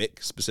it was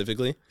WIC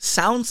specifically.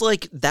 Sounds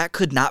like that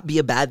could not be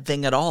a bad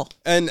thing at all.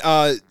 And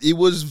it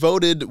was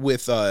voted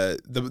with, the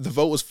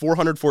vote was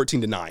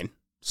 414-9.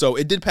 So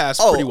it did pass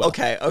pretty well.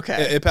 Okay.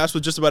 It passed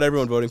with just about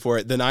everyone voting for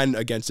it. The 9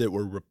 against it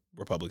were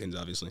Republicans,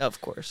 obviously. Of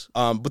course.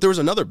 But there was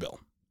another bill,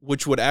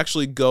 which would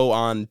actually go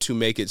on to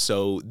make it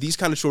so these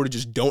kind of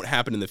shortages don't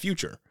happen in the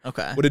future.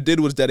 Okay. What it did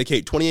was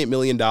dedicate $28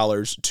 million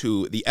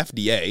to the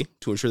FDA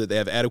to ensure that they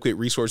have adequate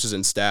resources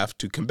and staff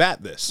to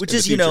combat this. Which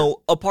is,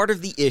 a part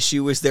of the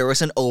issue is there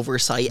was an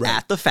oversight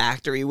at the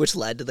factory, which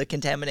led to the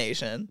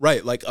contamination.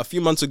 Right. Like a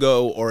few months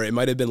ago, or it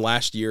might have been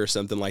last year or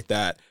something like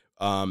that,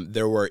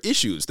 there were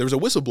issues. There was a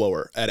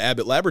whistleblower at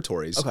Abbott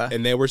Laboratories,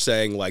 and they were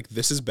saying, like,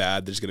 this is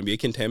bad. There's going to be a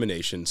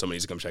contamination. Somebody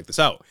needs to come check this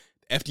out.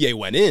 FDA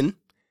went in.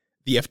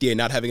 The FDA,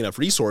 not having enough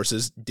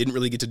resources, didn't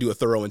really get to do a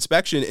thorough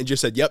inspection and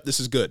just said, yep, this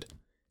is good.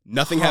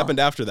 Nothing happened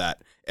after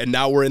that. And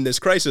now we're in this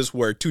crisis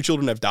where 2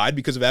 children have died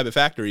because of Abbott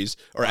factories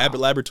or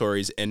Abbott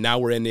Laboratories, and now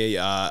we're in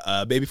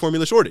a baby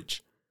formula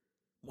shortage.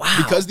 Wow.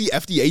 Because the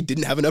FDA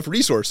didn't have enough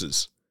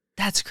resources.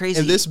 That's crazy.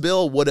 And this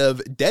bill would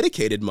have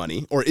dedicated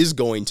money, or is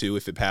going to,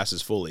 if it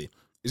passes fully,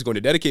 is going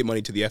to dedicate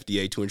money to the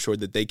FDA to ensure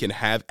that they can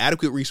have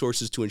adequate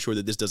resources to ensure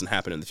that this doesn't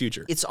happen in the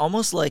future. It's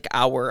almost like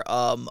our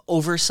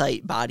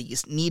oversight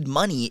bodies need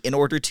money in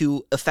order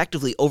to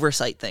effectively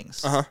oversight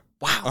things.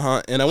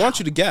 Wow. And I want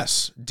you to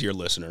guess, dear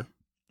listener,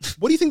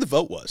 what do you think the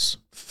vote was?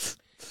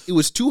 It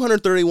was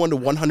 231 to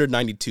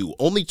 192.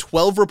 Only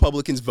 12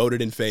 Republicans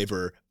voted in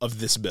favor of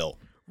this bill.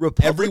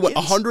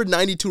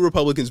 192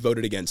 Republicans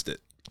voted against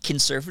it.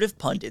 Conservative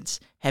pundits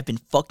have been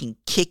fucking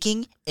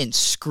kicking and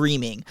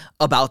screaming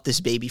about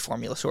this baby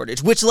formula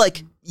shortage, which,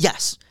 like,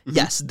 yes,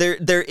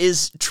 there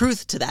is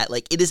truth to that.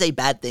 Like, it is a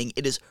bad thing.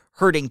 It is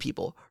hurting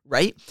people,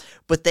 right?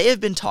 But they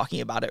have been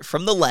talking about it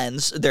from the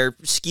lens, their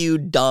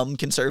skewed, dumb,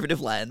 conservative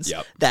lens,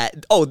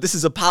 that, this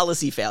is a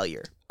policy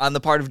failure on the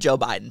part of Joe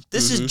Biden.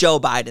 This is Joe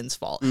Biden's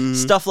fault.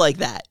 Stuff like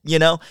that,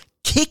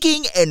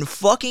 kicking and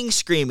fucking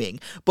screaming.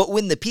 But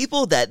when the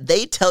people that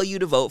they tell you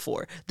to vote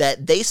for,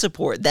 that they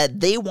support, that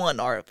they want in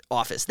our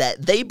office,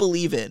 that they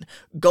believe in,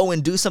 go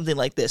and do something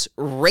like this,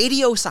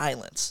 radio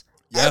silence.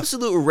 Yeah.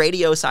 Absolute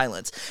radio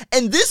silence.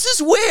 And this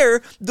is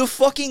where the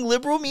fucking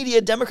liberal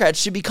media Democrats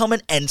should be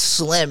coming and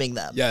slamming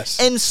them. Yes.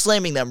 And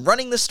slamming them,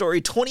 running the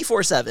story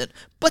 24/7.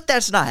 But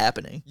that's not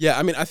happening. Yeah,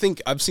 I mean, I think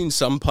I've seen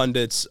some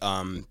pundits,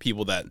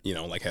 people that,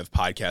 like have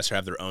podcasts or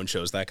have their own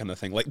shows, that kind of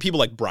thing. Like people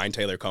like Brian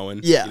Taylor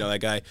Cohen. Yeah.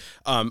 That guy.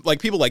 Like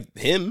people like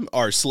him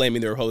are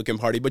slamming the Republican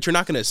Party, but you're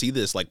not going to see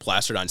this like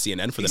plastered on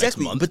CNN for the next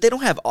month. But they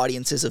don't have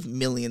audiences of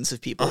millions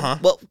of people.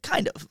 Well,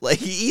 kind of. Like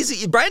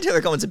Brian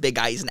Taylor Cohen's a big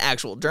guy. He's an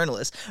actual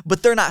journalist.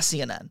 But they're not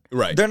CNN.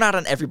 Right. They're not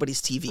on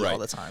everybody's TV all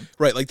the time.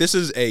 Right. Like this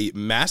is a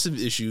massive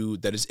issue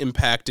that is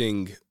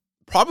impacting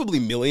probably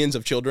millions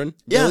of children,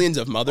 millions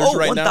of mothers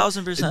right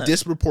 1,000%. now,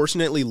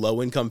 disproportionately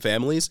low-income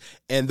families,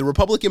 and the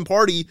Republican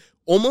Party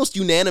almost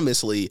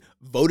unanimously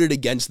voted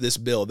against this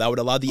bill that would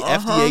allow the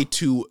FDA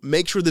to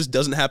make sure this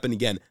doesn't happen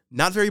again.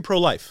 Not very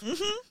pro-life.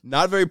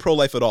 Not very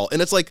pro-life at all.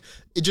 And it's like,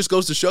 it just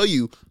goes to show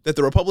you that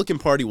the Republican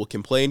Party will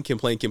complain,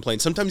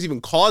 sometimes even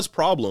cause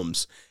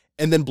problems,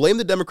 and then blame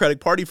the Democratic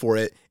Party for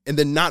it, and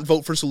then not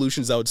vote for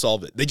solutions that would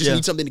solve it. They just Yeah.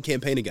 need something to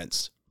campaign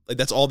against. Like,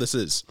 that's all this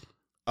is.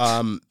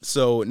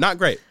 So not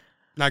great.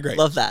 Not great.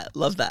 Love that.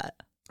 Love that.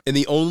 And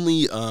the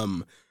only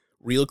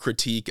real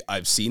critique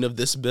I've seen of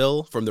this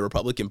bill from the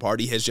Republican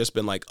Party has just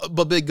been like,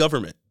 but big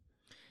government.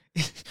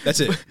 That's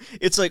it.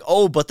 It's like,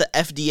 oh, but the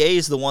FDA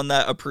is the one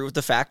that approved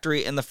the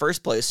factory in the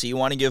first place. So you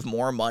want to give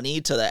more money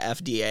to the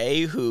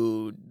FDA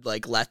who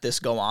like let this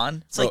go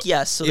on? It's like,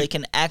 yes, so they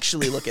can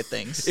actually look at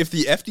things. If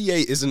the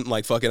FDA isn't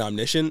like fucking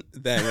omniscient,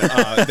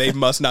 then they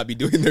must not be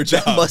doing their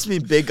job. Must be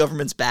big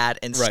government's bad,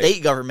 and Right.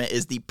 state government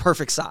is the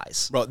perfect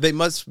size. Bro, the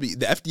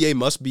FDA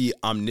must be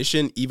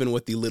omniscient even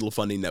with the little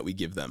funding that we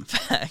give them.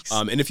 Facts.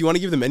 And if you want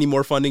to give them any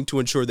more funding to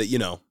ensure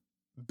that,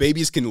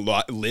 babies can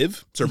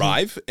live,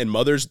 survive, and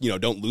mothers,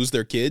 don't lose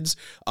their kids,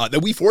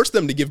 that we force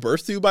them to give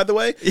birth to, by the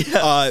way,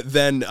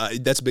 then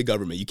that's big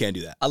government. You can't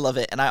do that. I love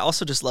it. And I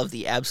also just love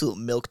the absolute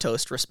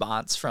milquetoast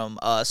response from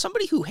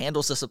somebody who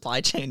handles the supply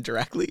chain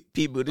directly,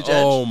 Pete Buttigieg.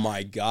 Oh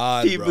my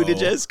God, Pete bro.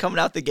 Buttigieg coming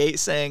out the gate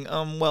saying,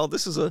 well,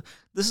 this is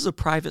a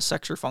private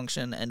sector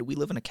function, and we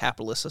live in a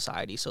capitalist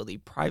society, so the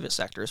private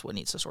sector is what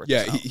needs to sort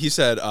Yeah, this out. he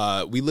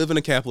said, we live in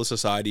a capitalist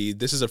society.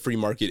 This is a free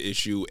market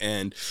issue,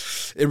 and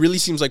it really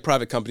seems like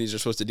private companies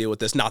are supposed to deal with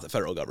this, not the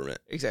federal government.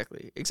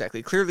 Exactly.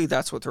 Clearly,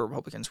 that's what the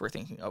Republicans were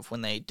thinking of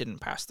when they didn't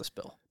pass this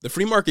bill. The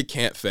free market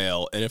can't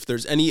fail, and if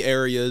there's any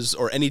areas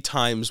or any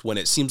times when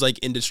it seems like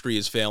industry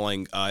is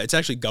failing, it's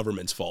actually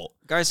government's fault.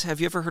 Guys, have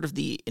you ever heard of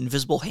the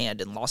invisible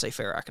hand in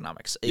laissez-faire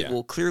economics? It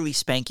will clearly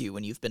spank you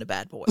when you've been a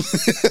bad boy.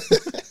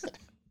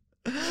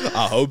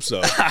 I hope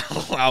so.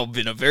 I've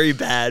been a very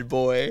bad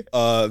boy.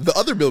 The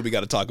other bill we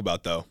got to talk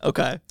about, though,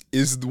 Okay.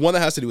 is the one that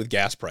has to do with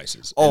gas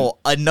prices. Oh,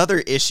 another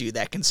issue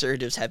that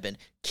conservatives have been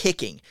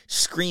kicking,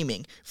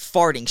 screaming,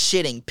 farting,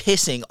 shitting,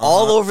 pissing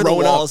all over the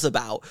Throwing walls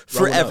about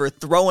forever,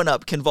 throwing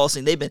up,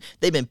 convulsing. They've been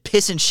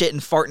pissing, shitting,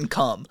 farting,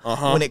 cum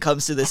when it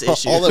comes to this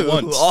issue. All at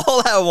once.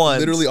 All at once.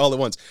 Literally all at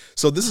once.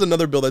 So this is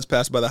another bill that's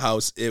passed by the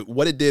House.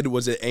 What it did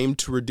was it aimed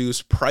to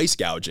reduce price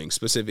gouging,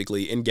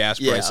 specifically in gas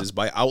prices,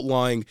 by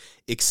outlawing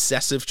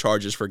excessive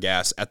charges for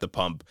gas at the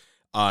pump.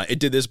 It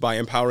did this by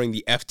empowering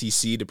the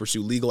FTC to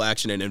pursue legal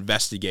action and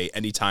investigate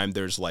anytime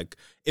there's like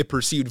a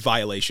perceived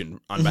violation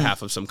on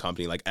behalf of some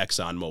company like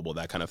ExxonMobil,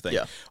 that kind of thing.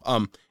 Yeah.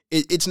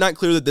 It's not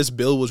clear that this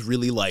bill was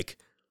really like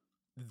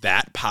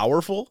that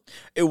powerful.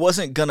 It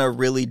wasn't gonna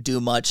really do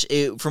much.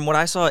 From what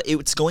I saw,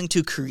 it's going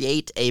to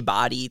create a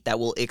body that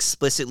will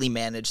explicitly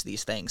manage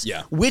these things.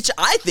 Yeah. Which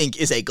I think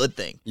is a good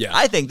thing. Yeah.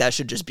 I think that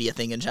should just be a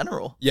thing in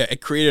general. Yeah,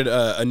 it created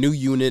a new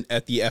unit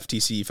at the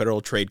FTC,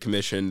 Federal Trade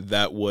Commission,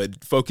 that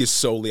would focus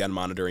solely on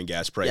monitoring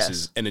gas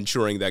prices and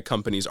ensuring that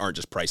companies aren't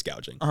just price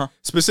gouging.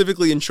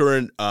 Specifically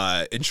ensuring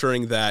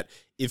that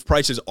if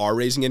prices are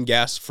raising in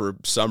gas for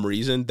some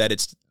reason, that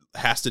it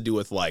has to do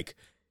with like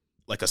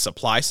a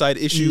supply side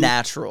issue,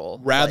 Natural.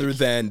 rather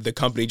than the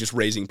company just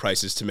raising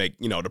prices to make,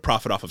 to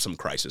profit off of some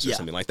crisis or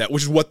something like that,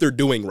 which is what they're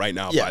doing right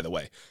now, by the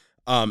way.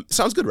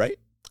 Sounds good, right?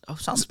 Oh,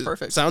 sounds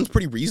perfect. Sounds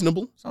pretty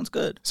reasonable. Sounds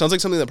good. Sounds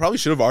like something that probably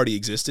should have already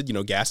existed.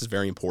 Gas is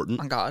very important.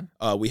 On God.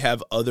 We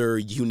have other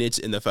units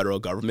in the federal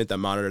government that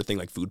monitor things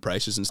like food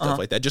prices and stuff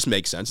like that. Just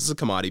makes sense. It's a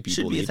commodity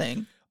people Should be need. a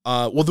thing.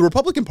 Well, the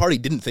Republican Party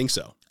didn't think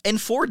so. And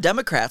 4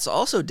 Democrats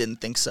also didn't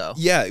think so.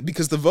 Yeah,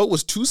 because the vote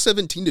was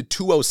 217 to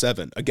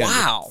 207. Again,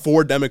 Wow.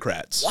 4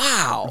 Democrats.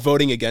 Wow.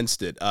 Voting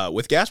against it.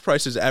 With gas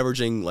prices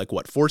averaging like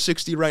what,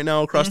 $4.60 right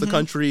now across the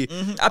country.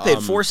 I paid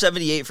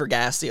 $4.78 for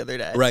gas the other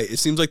day. Right. It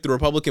seems like the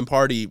Republican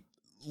Party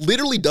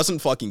literally doesn't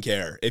fucking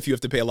care if you have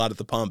to pay a lot at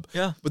the pump.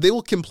 Yeah. But they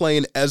will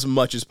complain as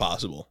much as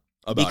possible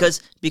about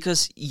it.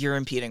 Because you're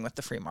impeding with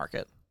the free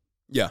market.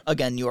 Yeah.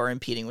 Again, you are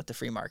impeding with the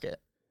free market.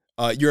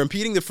 You're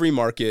impeding the free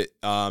market,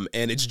 and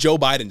it's Joe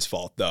Biden's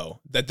fault,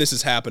 though, that this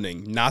is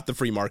happening, not the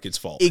free market's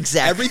fault.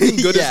 Exactly.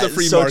 Everything good Yeah, is the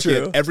free so market.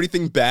 true.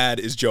 Everything bad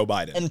is Joe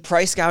Biden. And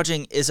price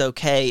gouging is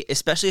okay,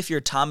 especially if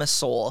you're Thomas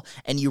Sowell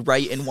and you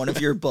write in one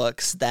of your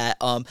books that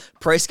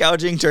price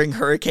gouging during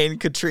Hurricane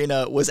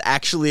Katrina was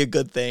actually a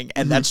good thing,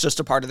 and that's just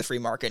a part of the free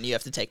market, and you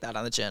have to take that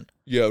on the chin.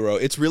 Yeah, bro.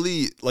 It's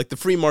really like the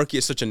free market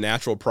is such a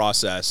natural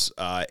process,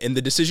 and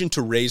the decision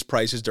to raise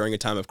prices during a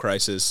time of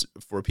crisis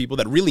for people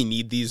that really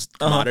need these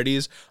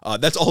commodities,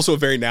 that's also a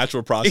very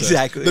natural process.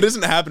 Exactly. That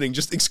isn't happening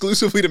just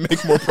exclusively to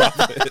make more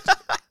profit.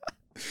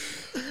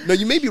 Now,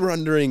 you may be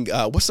wondering,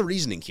 what's the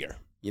reasoning here?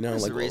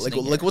 What's the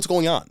reasoning here? What's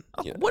going on?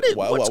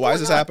 Why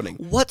is this happening?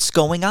 What's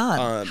going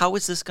on? How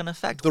is this going to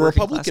affect The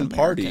working Republican class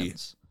Party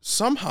Americans?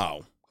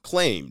 somehow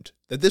claimed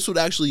that this would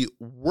actually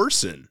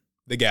worsen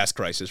the gas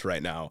crisis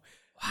right now,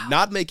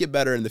 not make it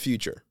better in the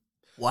future.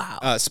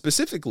 Wow.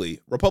 Specifically,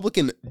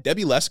 Republican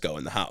Debbie Lesko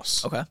in the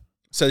House Okay.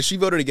 says she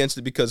voted against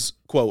it because,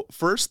 quote,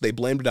 first they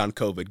blamed it on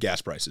COVID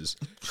gas prices.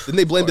 Then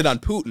they blamed it on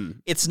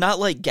Putin. It's not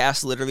like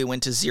gas literally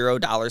went to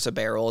 $0 a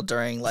barrel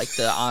during like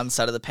the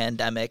onset of the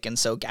pandemic, and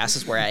so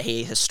gases were at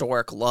a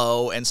historic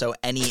low, and so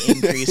any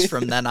increase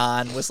from then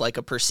on was like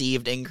a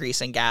perceived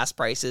increase in gas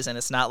prices, and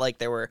it's not like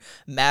there were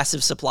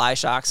massive supply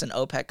shocks and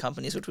OPEC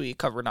companies, which we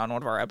covered on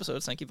one of our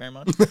episodes. Thank you very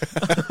much.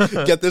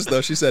 Get this,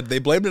 though. She said they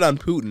blamed it on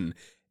Putin,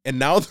 And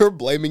now they're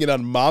blaming it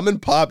on mom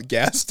and pop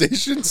gas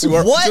stations who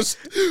are What?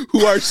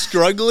 who are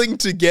struggling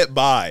to get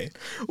by.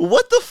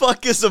 What the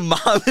fuck is a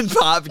mom and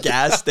pop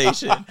gas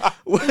station?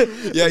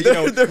 Yeah,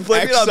 they're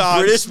blaming it on Exxon-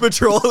 British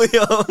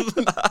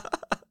Petroleum.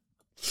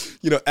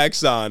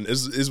 Exxon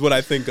is what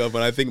I think of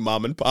when I think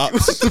mom and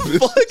pops.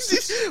 Fuck?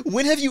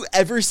 When have you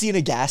ever seen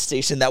a gas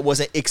station that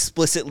wasn't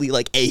explicitly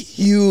like a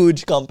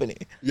huge company?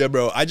 Yeah,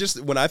 bro.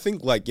 When I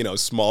think like,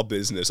 small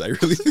business, I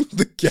really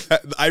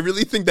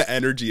think the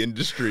energy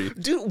industry.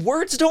 Dude,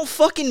 words don't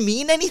fucking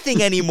mean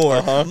anything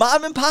anymore.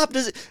 Mom and pop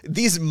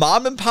these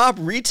mom and pop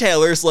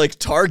retailers like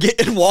Target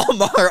and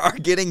Walmart are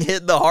getting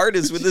hit the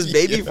hardest with this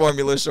baby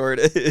formula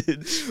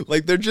shortage.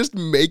 Like they're just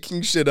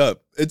making shit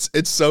up.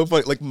 It's so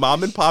funny. Like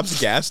mom and pop's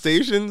gas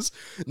stations.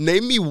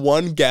 Name me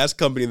one gas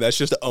company that's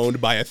just owned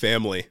by a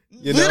family.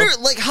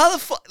 Literally, like how the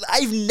fuck?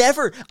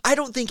 I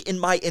don't think in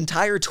my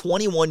entire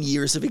 21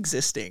 years of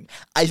existing,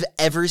 I've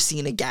ever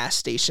seen a gas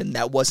station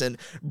that wasn't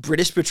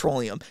British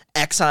Petroleum,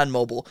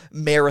 ExxonMobil,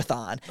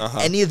 Marathon,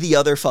 any of the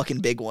other fucking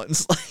big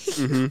ones.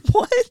 Like,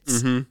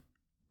 what?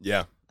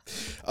 Yeah.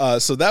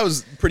 So that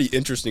was a pretty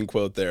interesting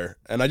quote there.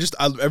 And I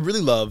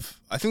really love,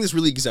 I think this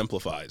really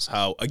exemplifies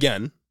how,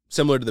 again,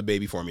 similar to the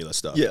baby formula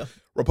stuff. Yeah.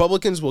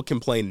 Republicans will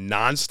complain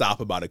nonstop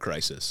about a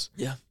crisis.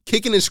 Yeah.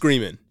 Kicking and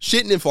screaming,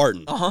 shitting and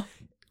farting.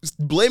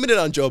 Blaming it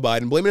on Joe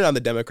Biden, blaming it on the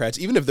Democrats,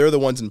 even if they're the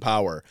ones in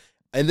power.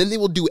 And then they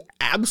will do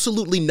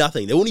absolutely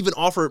nothing. They won't even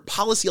offer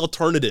policy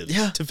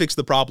alternatives to fix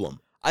the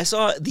problem. I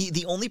saw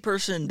the only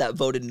person that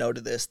voted no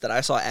to this that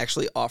I saw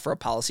actually offer a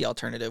policy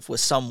alternative was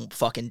some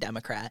fucking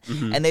Democrat.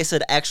 And they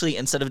said, actually,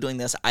 instead of doing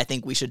this, I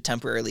think we should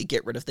temporarily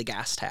get rid of the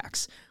gas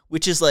tax,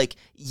 which is like,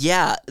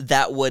 yeah,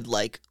 that would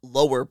like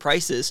lower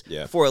prices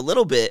for a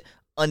little bit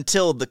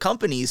until the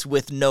companies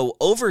with no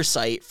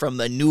oversight from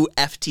the new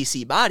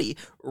FTC body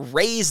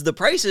raise the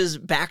prices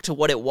back to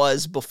what it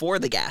was before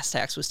the gas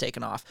tax was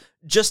taken off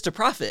just to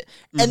profit.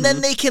 And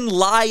then they can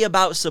lie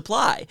about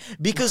supply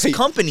because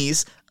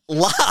companies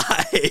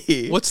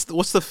lie. What's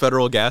the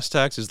federal gas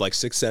tax? Is like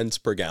 6 cents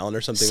per gallon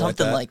or something like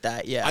that? Something like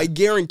that, yeah. I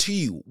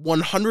guarantee you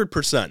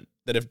 100%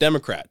 that if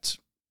Democrats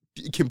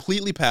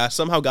completely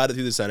somehow got it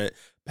through the Senate,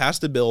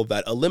 passed a bill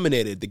that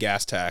eliminated the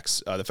gas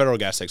tax, the federal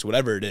gas tax,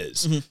 whatever it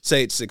is,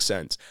 say it's 6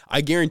 cents, I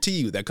guarantee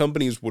you that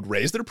companies would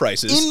raise their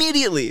prices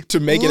immediately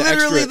to make it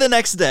literally extra, the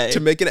next day, to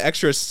make an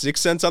extra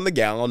 6 cents on the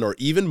gallon or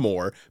even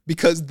more,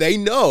 because they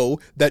know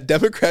that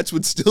Democrats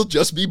would still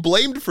just be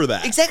blamed for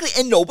that. Exactly.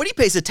 And nobody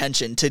pays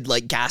attention to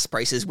like gas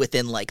prices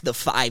within like the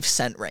 5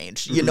 cent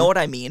range. You know what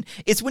I mean?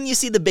 It's when you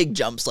see the big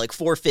jumps like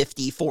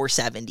 450,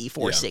 470,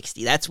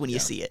 460. That's when you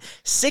see it.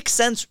 6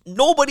 cents,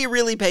 nobody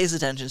really pays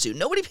attention to.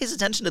 Nobody pays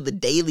attention to the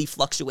daily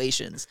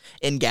fluctuations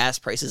in gas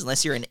prices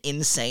unless you're an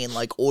insane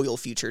like oil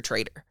future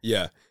trader.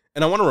 Yeah.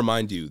 And I want to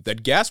remind you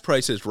that gas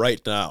prices right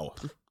now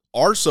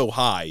are so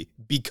high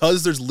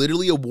because there's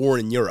literally a war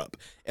in Europe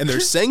and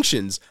there's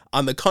sanctions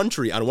on one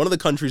of the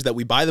countries that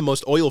we buy the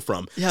most oil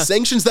from.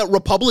 Sanctions that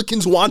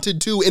Republicans wanted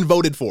to and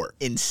voted for.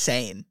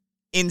 Insane.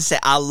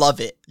 I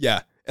love it.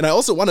 Yeah. And I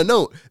also want to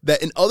note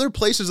that in other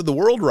places of the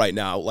world right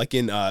now, like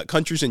in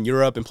countries in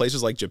Europe and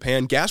places like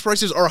Japan, gas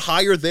prices are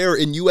higher there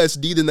in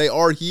USD than they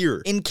are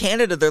here. In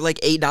Canada, they're like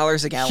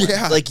 $8 a gallon.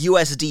 Yeah. Like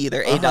USD,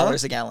 they're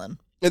 $8 a gallon.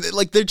 And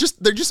like they're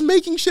just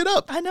making shit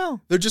up. I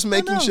know. They're just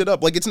making shit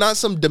up. Like it's not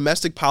some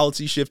domestic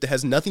policy shift. It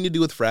has nothing to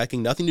do with fracking,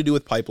 nothing to do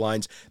with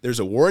pipelines. There's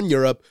a war in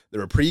Europe.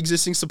 There are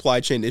pre-existing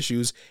supply chain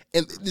issues,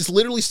 and there's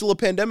literally still a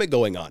pandemic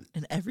going on.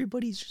 And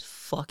everybody's just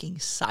fucking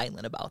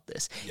silent about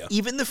this. Yeah.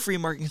 Even the free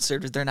market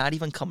conservatives, they're not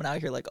even coming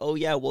out here like, oh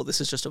yeah, well, this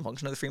is just a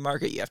function of the free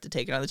market. You have to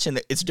take it on the chin.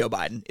 It's Joe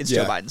Biden. It's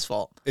Joe Biden's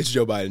fault. It's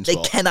Joe Biden's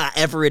fault. They cannot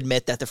ever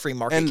admit that the free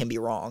market can be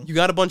wrong. You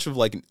got a bunch of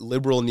like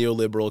liberal,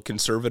 neoliberal,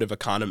 conservative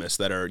economists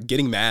that are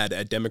getting mad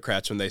at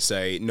Democrats when they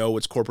say, no,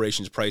 it's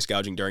corporations price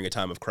gouging during a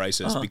time of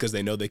crisis because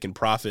they know they can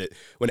profit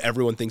when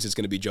everyone thinks it's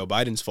going to be Joe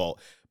Biden's fault.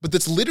 But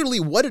that's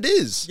literally what it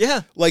is.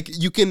 Yeah. Like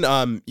you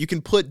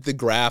can put the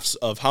graphs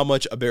of how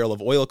much a barrel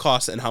of oil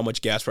costs and how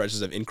much gas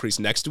prices have increased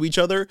next to each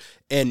other,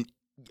 and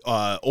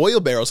oil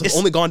barrels have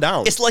only gone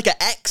down. It's like an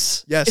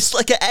X. Yes. It's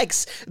like an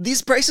X.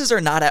 These prices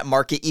are not at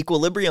market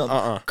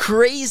equilibrium.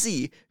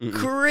 Crazy.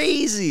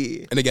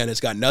 Crazy. And again, it's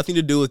got nothing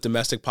to do with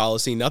domestic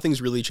policy.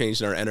 Nothing's really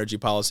changed in our energy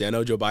policy. I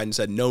know Joe Biden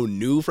said no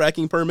new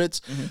fracking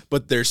permits,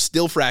 but there's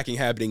still fracking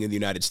happening in the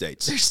United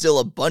States. There's still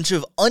a bunch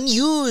of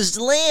unused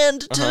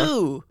land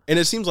too. And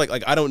it seems like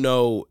I don't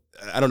know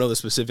the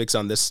specifics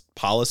on this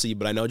policy,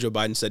 but I know Joe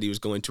Biden said he was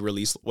going to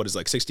release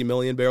 60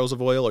 million barrels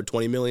of oil or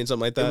 20 million,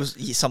 something like that. It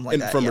was something like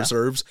that, from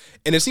reserves.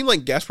 And it seemed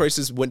like gas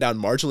prices went down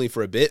marginally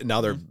for a bit, and now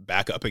they're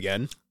back up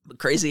again.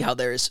 Crazy how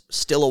there's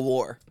still a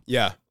war.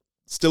 Yeah.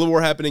 Still a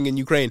war happening in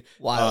Ukraine.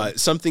 Wild.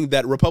 Something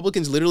that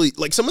Republicans literally,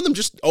 like, some of them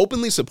just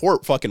openly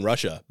support fucking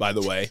Russia, by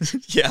the way.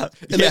 Yeah.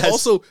 And they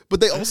also,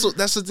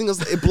 that's the thing, is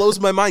it blows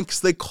my mind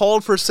because they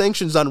called for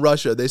sanctions on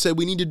Russia. They said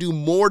we need to do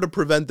more to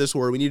prevent this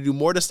war. We need to do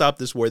more to stop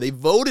this war. They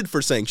voted for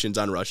sanctions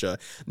on Russia,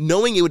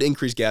 knowing it would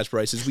increase gas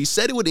prices. We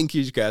said it would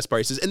increase gas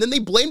prices, and then they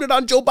blamed it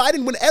on Joe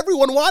Biden when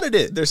everyone wanted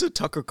it. There's a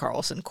Tucker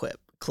Carlson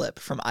clip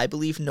from, I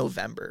believe,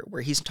 November,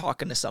 where he's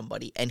talking to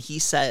somebody, and he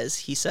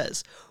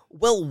says,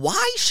 well,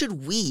 why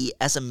should we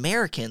as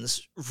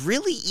Americans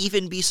really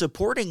even be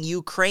supporting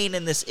Ukraine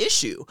in this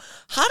issue?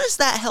 How does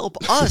that help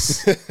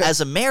us as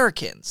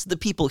Americans, the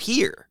people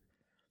here?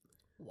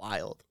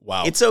 Wild.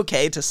 Wow. It's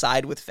okay to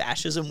side with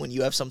fascism when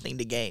you have something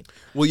to gain.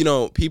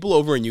 Well, people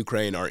over in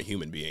Ukraine aren't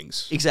human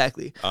beings.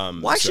 Exactly.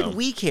 Why should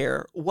we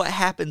care what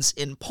happens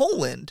in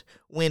Poland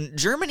when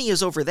Germany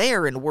is over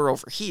there and we're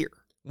over here?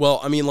 Well,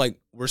 I mean, like,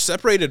 we're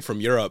separated from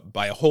Europe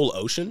by a whole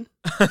ocean.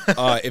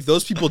 If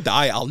those people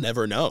die, I'll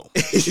never know.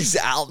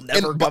 I'll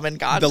never come in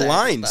contact The with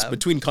lines them.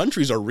 between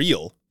countries are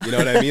real. You know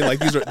what I mean? Like,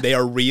 they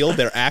are real.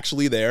 They're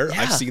actually there.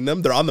 Yeah. I've seen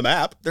them. They're on the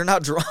map. They're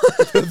not drawn.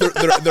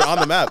 they're on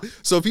the map.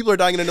 So if people are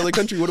dying in another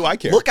country, what do I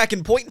care? Look, I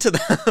can point to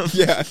them.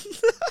 Yeah.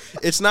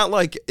 It's not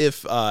like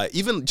if,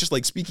 even just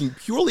like speaking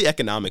purely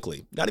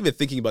economically, not even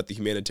thinking about the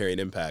humanitarian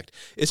impact,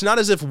 it's not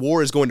as if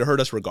war is going to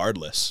hurt us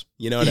regardless.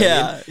 You know what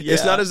I mean?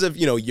 It's not as if,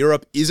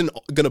 Europe isn't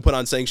going to put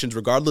on sanctions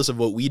regardless of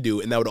what we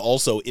do, and that would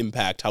also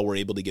impact how we're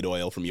able to get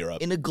oil from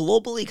Europe. In a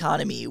global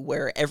economy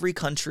where every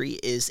country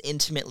is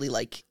intimately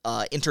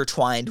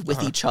intertwined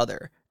with each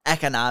other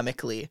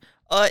economically,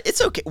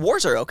 it's okay.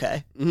 Wars are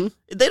okay. Mm-hmm.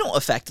 They don't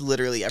affect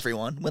literally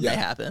everyone when they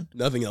happen.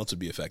 Nothing else would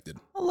be affected.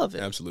 I love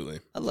it. Absolutely.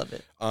 I love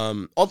it.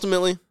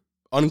 Ultimately,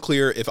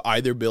 unclear if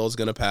either bill is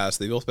going to pass.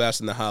 They both passed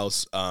in the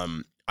House.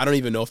 I don't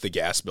even know if the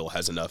gas bill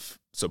has enough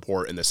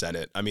support in the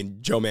Senate. I mean,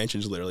 Joe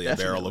Manchin's literally a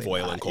barrel of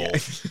oil and coal. Yeah.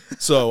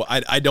 So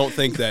I don't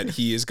think that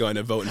he is going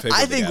to vote in favor of the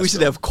gas bill. I think we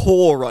should have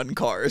coal-run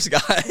cars,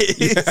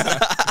 guys. Yeah.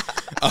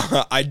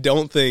 I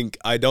don't think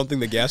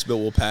the gas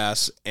bill will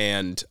pass,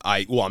 and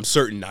I'm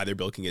certain neither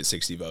bill can get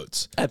 60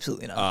 votes.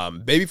 Absolutely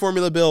not. Baby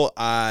formula bill,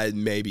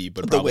 maybe,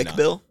 but probably the WIC not.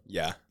 bill?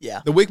 Yeah.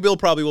 Yeah. The WIC bill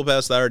probably will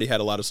pass. That already had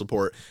a lot of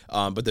support.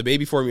 But the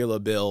baby formula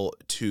bill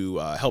to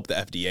help the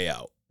FDA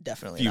out,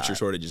 definitely future not.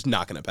 shortage, is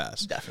not going to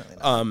pass. Definitely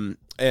not.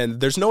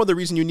 And there's no other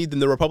reason you need than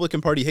the Republican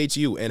Party hates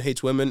you and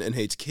hates women and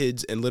hates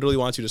kids and literally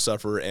wants you to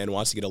suffer and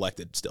wants to get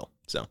elected still.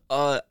 So.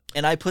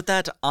 And I put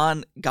that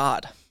on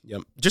God.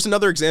 Yep. Just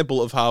another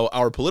example of how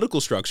our political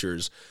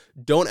structures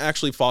don't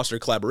actually foster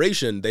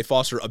collaboration; they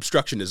foster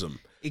obstructionism.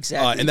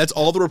 Exactly. And that's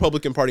all the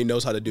Republican Party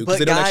knows how to do because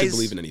they don't actually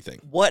believe in anything.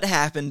 What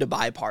happened to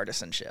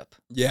bipartisanship?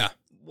 Yeah.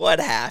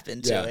 What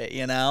happened to it,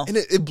 And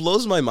it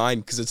blows my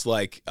mind because it's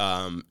like,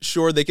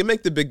 sure, they can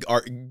make the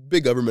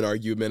big government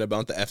argument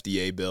about the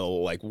FDA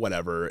bill, like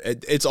whatever.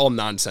 It's all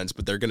nonsense,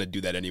 but they're going to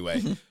do that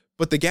anyway.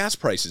 But the gas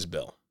prices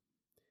bill,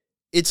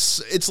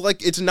 it's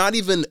like it's not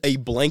even a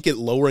blanket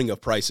lowering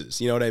of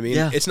prices. You know what I mean?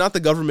 Yeah. It's not the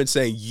government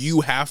saying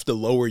you have to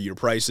lower your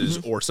prices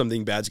or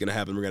something bad's going to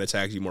happen. We're going to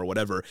tax you more,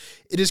 whatever.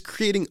 It is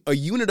creating a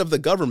unit of the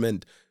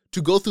government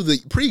to go through the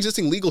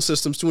pre-existing legal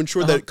systems to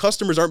ensure that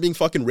customers aren't being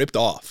fucking ripped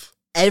off.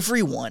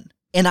 Everyone,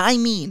 and I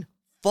mean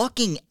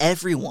fucking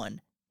everyone,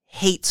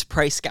 hates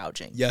price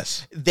gouging.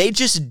 Yes. They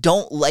just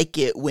don't like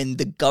it when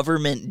the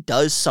government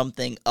does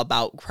something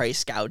about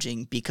price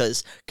gouging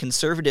because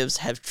conservatives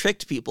have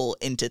tricked people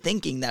into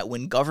thinking that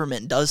when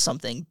government does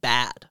something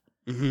bad,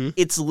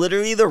 it's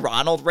literally the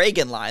Ronald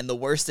Reagan line. The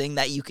worst thing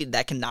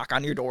that can knock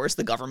on your door is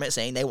the government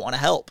saying they want to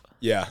help.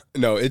 Yeah,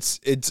 no, it's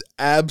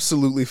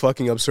absolutely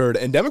fucking absurd,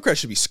 and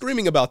Democrats should be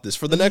screaming about this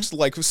for the next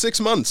 6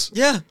 months.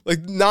 Yeah,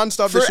 like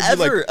nonstop. They should be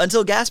forever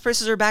until gas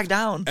prices are back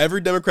down.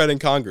 Every Democrat in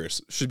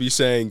Congress should be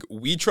saying,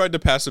 "We tried to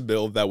pass a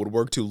bill that would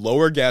work to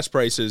lower gas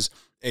prices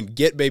and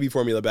get baby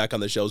formula back on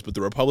the shelves, but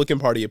the Republican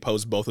Party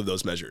opposed both of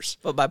those measures."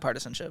 But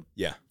bipartisanship.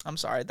 Yeah, I'm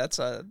sorry, that's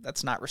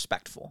not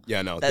respectful.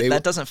 Yeah, no,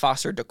 that doesn't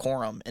foster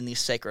decorum in these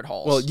sacred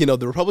halls. Well,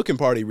 the Republican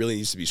Party really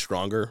needs to be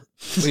stronger.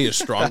 We need a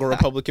stronger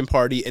Republican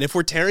Party, and if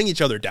we're tearing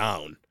each other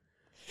down,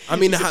 I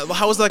mean,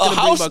 how is that going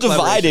to bring about collaboration? A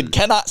house divided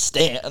cannot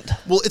stand.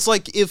 Well, it's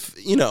like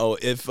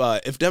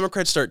if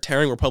Democrats start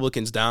tearing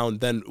Republicans down,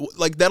 then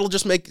that'll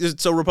just make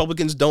it so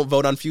Republicans don't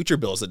vote on future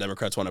bills that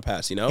Democrats want to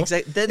pass.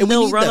 Exactly. Then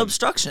they'll run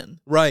obstruction.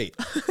 Right.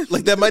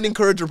 That might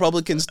encourage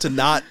Republicans to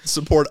not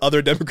support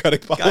other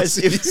Democratic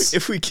policies. Guys,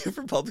 if we give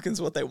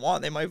Republicans what they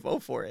want, they might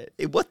vote for it.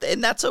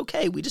 And that's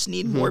okay. We just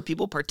need more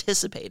people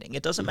participating.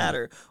 It doesn't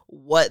matter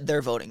what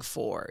they're voting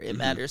for. It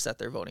matters that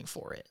they're voting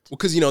for it. Well,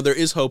 because there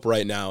is hope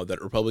right now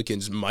that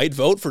Republicans might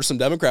vote for some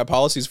Democrat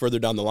policies further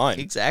down the line.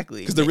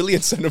 Exactly. Because they're really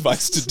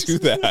incentivized to do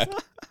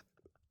that.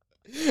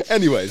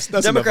 Anyways,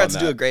 that's Democrats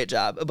enough on do a great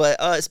job.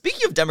 But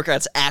speaking of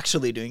Democrats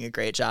actually doing a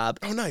great job.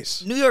 Oh,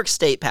 nice. New York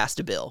State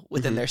passed a bill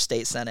within their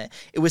state Senate.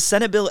 It was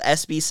Senate Bill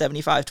SB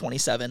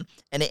 7527,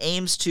 and it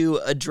aims to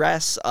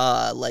address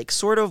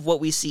sort of what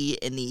we see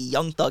in the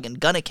Young Thug and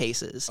Gunna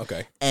cases.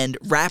 Okay. And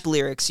rap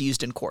lyrics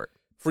used in court.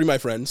 Free my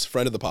friends,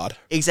 friend of the pod.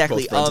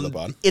 Exactly. Both friends of the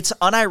pod. It's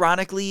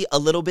unironically a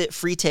little bit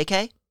free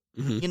TK.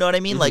 You know what I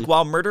mean? Like,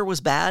 while murder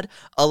was bad,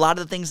 a lot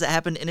of the things that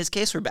happened in his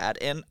case were bad.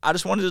 And I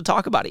just wanted to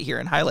talk about it here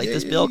and highlight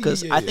this bill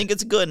because I think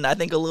it's good, and I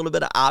think a little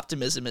bit of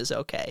optimism is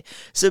okay.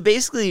 So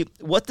basically,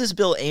 what this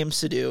bill aims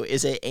to do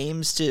is it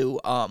aims to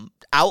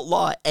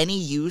outlaw any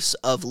use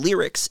of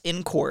lyrics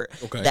in court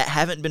that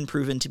haven't been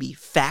proven to be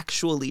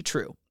factually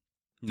true.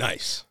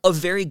 Nice. A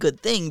very good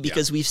thing,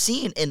 because we've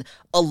seen in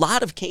a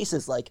lot of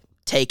cases, like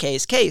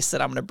Tay-K's case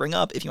that I'm going to bring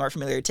up, if you aren't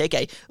familiar with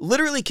Tay-K,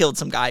 literally killed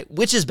some guy,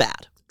 which is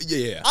bad.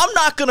 Yeah. I'm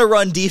not going to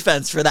run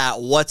defense for that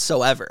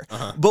whatsoever.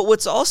 But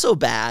what's also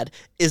bad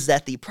is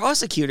that the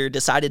prosecutor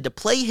decided to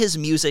play his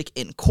music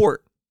in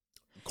court.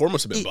 Court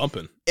must have been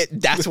bumping.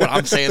 That's what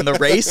I'm saying. The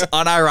race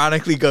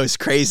unironically goes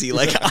crazy.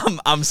 Like,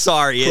 I'm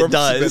sorry, Court it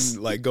does. Must have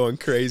been, like, going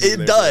crazy.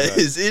 It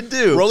does. It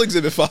do. Roll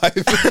Exhibit 5.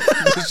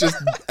 It's just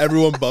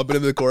everyone bumping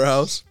in the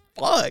courthouse.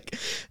 Fuck.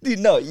 Dude,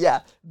 no, yeah.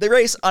 The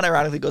race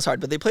unironically goes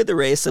hard, but they played the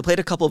race. They played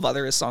a couple of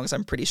other songs,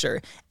 I'm pretty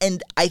sure.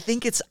 And I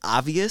think it's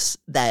obvious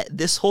that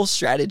this whole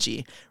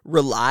strategy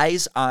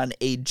relies on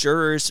a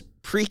juror's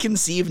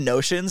preconceived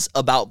notions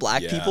about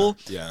black people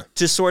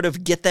to sort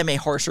of get them a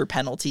harsher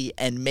penalty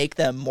and make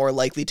them more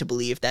likely to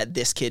believe that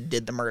this kid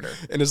did the murder.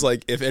 And it's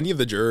like, if any of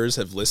the jurors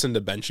have listened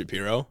to Ben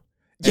Shapiro,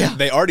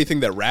 they already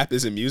think that rap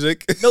isn't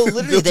music. No,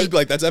 literally, they be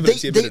like, that's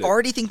evidence. They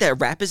already think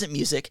that rap isn't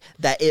music,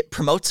 that it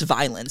promotes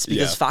violence,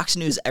 because Fox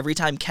News, every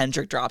time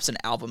Kendrick drops an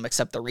album,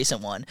 except the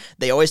recent one,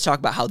 they always talk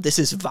about how this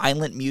is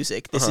violent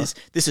music. This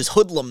is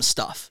hoodlum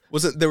stuff.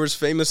 There was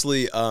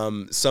famously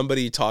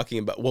somebody talking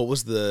about, what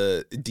was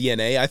the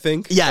DNA, I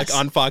think? Yes. Like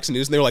on Fox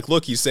News, and they were like,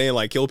 look, he's saying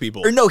like kill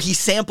people. Or no, he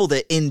sampled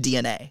it in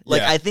DNA.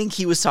 Like, I think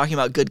he was talking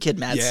about Good Kid,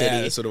 Mad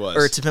City. That's what it was.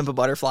 Or To Pimp a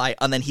Butterfly,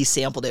 and then he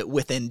sampled it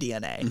within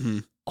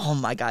DNA. Oh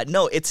my God.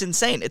 No, it's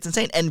insane. It's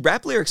insane. And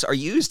rap lyrics are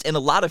used in a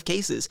lot of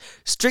cases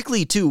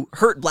strictly to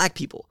hurt black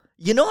people.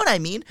 You know what I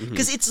mean?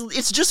 Because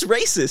it's just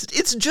racist.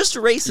 It's just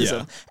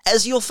racism,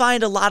 as you'll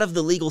find a lot of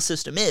the legal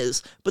system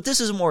is, but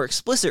this is more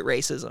explicit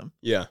racism.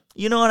 Yeah.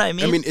 You know what I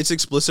mean? I mean, it's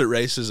explicit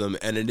racism,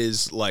 and it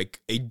is like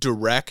a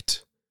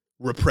direct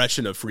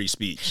repression of free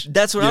speech.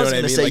 That's what I was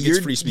going to say. Like, it's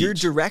free speech. You're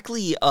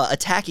directly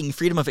attacking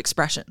freedom of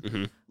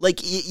expression. Like,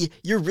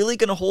 you're really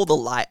going to hold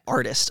a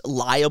artist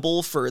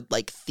liable for,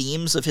 like,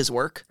 themes of his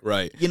work.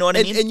 Right. You know what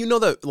I mean? And you know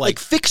that, like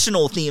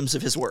fictional themes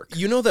of his work.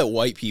 You know that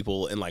white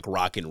people in, like,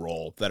 rock and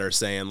roll that are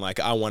saying, like,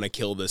 I want to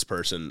kill this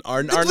person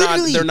are not,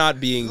 they're not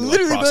being,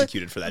 like,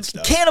 prosecuted for that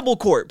stuff. Cannibal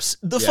Corpse,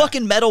 the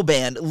fucking metal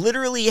band,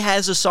 literally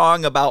has a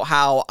song about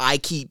how I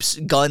keeps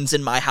guns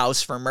in my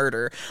house for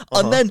murder.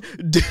 And then...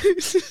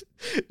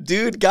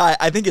 Dude got,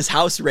 I think, his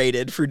house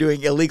raided for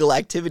doing illegal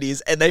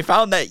activities, and they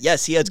found that,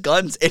 yes, he has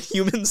guns and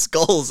human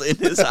skulls in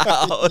his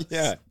house.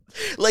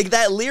 Like,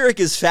 that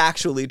lyric is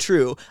factually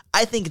true.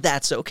 I think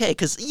that's okay,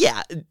 because,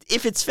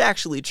 if it's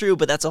factually true,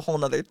 but that's a whole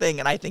nother thing,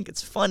 and I think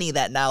it's funny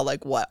that now,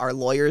 like, what, our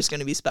lawyer's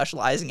going to be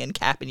specializing in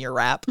capping your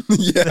rap?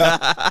 You're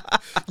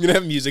going to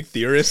have music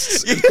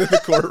theorists in the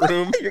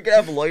courtroom. You're going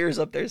to have lawyers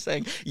up there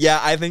saying,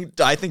 I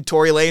think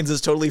Tory Lanez is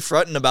totally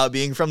fronting about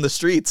being from the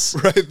streets.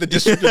 Right, the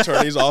district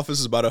attorney's office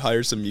is about to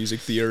hire some music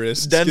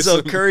theorists.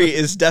 Denzel Curry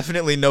is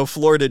definitely no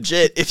Florida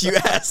Jit, if you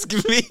ask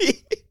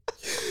me.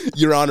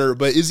 Your Honor,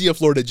 but is he a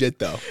Florida Jit,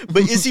 though?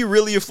 But is he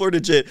really a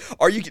Florida Jit?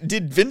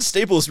 Did Vince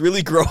Staples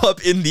really grow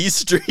up in these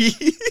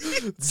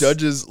streets?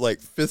 Judges, like,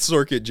 Fifth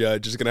Circuit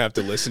judge is going to have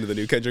to listen to the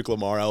new Kendrick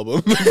Lamar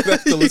album.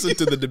 Have to listen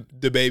to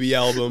the Baby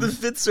album. The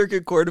Fifth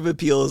Circuit Court of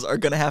Appeals are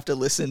going to have to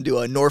listen to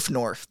a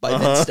North by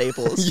Vince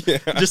Staples.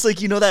 Just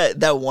like, you know,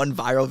 that one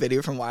viral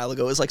video from a while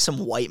ago, it was like some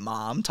white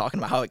mom talking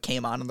about how it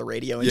came on the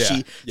radio, and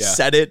she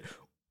said it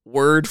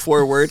word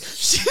for word.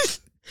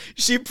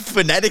 She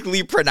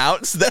phonetically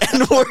pronounced the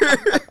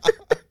N-word.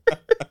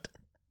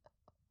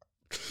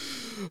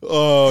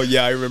 Oh,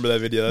 yeah, I remember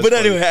that video. That's but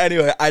funny.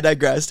 anyway, I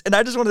digressed. And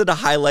I just wanted to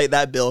highlight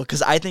that bill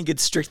because I think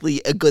it's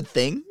strictly a good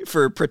thing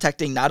for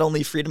protecting not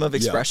only freedom of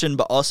expression,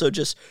 but also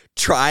just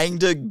trying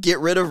to get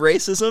rid of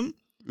racism.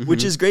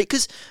 Which is great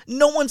because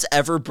no one's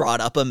ever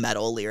brought up a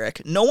metal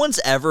lyric. No one's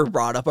ever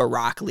brought up a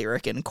rock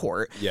lyric in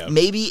court. Yeah.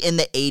 Maybe in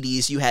the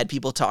 80s you had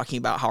people talking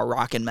about how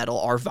rock and metal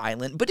are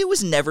violent, but it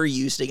was never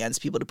used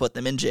against people to put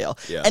them in jail.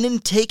 Yeah. And in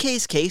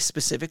Tay-K's case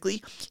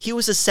specifically, he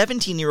was a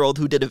 17-year-old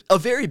who did a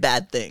very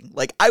bad thing.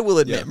 Like, I will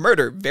admit,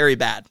 murder, very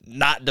bad.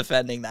 Not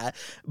defending that.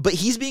 But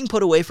he's being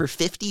put away for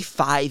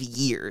 55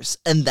 years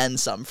and then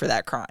some for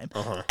that crime.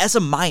 As a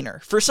minor.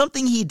 For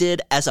something he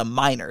did as a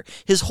minor.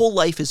 His whole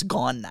life is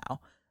gone now.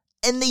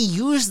 And they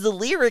use the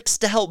lyrics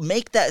to help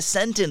make that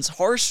sentence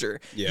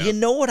harsher. Yeah. You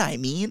know what I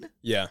mean?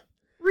 Yeah.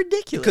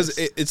 Ridiculous.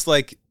 Because it's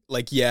like,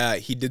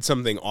 he did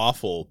something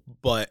awful,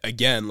 but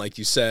again, like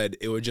you said,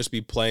 it would just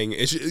be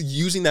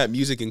using that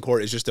music in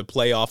court is just to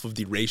play off of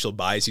the racial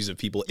biases of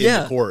people in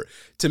the court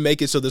to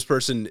make it so this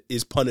person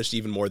is punished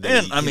even more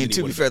than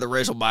to be fair, the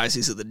racial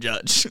biases of the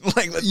judge.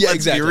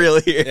 Let's be real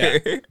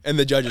here. Yeah. And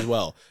the judge as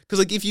well. Because,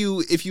 like, if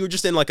you were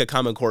just in, like, a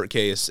common court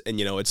case and,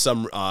 you know, it's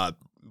some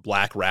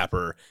black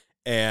rapper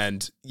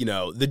and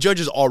the judge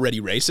is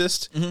already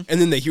racist, Mhm. and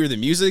then they hear the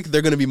music,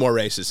 they're going to be more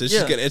racist. It's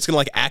Yeah. just it's gonna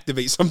like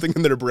activate something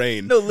in their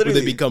brain. No, where literally.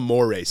 they become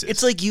more racist.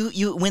 It's like you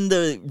when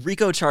the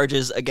RICO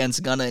charges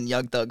against Gunna and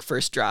Young Thug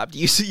first dropped,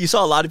 you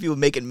saw a lot of people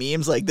making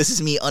memes like, this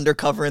is me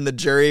undercover in the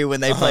jury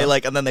when they play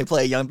and then they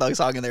play a Young Thug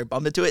song and they're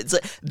bumping to it. It's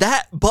like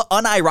that, but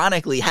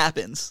unironically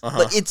happens.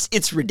 Like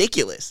it's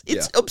ridiculous.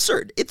 It's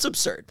absurd. It's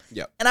absurd.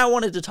 Yep. And I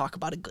wanted to talk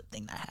about a good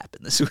thing that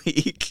happened this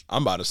week.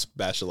 I'm about to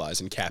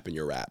specialize in capping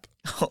your rap.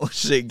 Oh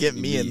shit, get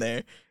me in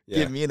there. Yeah.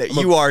 Get me in there.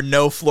 You are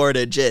no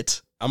Florida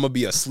jit. I'm gonna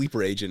be a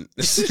sleeper agent.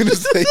 As soon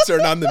as they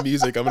turn on the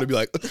music, I'm gonna be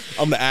like,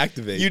 I'm gonna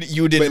activate. You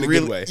but in didn't a really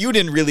good way. you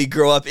didn't really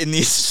grow up in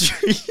these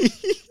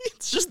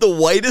streets. Just the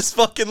whitest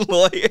fucking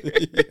lawyer.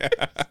 Yeah.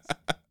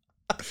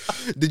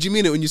 Did you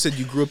mean it when you said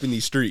you grew up in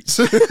these streets?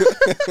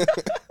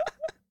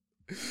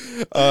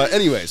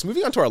 Anyways,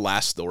 moving on to our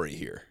last story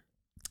here.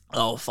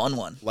 Oh, fun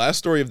one. Last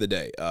story of the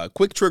day.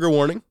 Quick trigger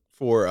warning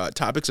for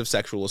topics of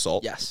sexual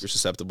assault. Yes. You're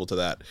susceptible to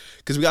that.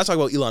 Because we got to talk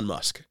about Elon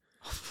Musk.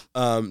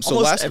 So Almost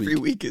last every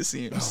week, week it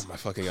seems. oh my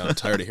fucking God, I'm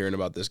tired of hearing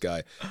about this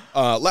guy.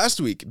 Last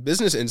week,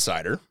 Business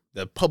Insider,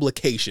 the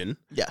publication,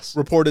 Yes.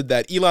 reported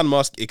that Elon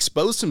Musk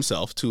exposed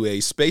himself to a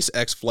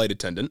SpaceX flight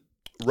attendant,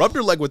 rubbed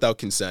her leg without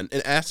consent,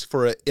 and asked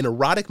for an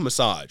erotic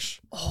massage.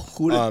 Oh,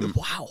 who did,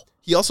 wow.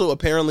 He also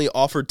apparently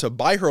offered to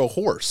buy her a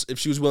horse if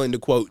she was willing to,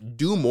 quote,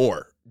 do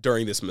more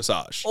during this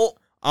massage Oh.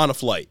 on a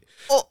flight.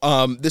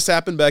 Oh. This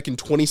happened back in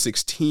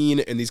 2016,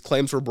 and these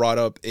claims were brought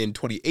up in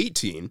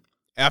 2018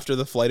 after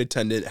the flight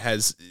attendant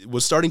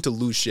was starting to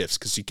lose shifts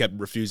because she kept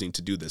refusing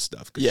to do this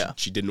stuff because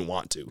she didn't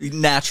want to.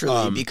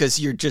 Naturally, because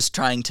you're just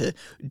trying to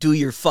do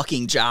your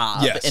fucking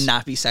job Yes. and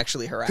not be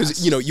sexually harassed.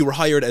 Because, you were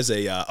hired as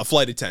a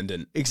flight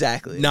attendant,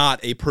 Exactly.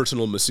 not a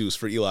personal masseuse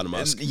for Elon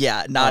Musk.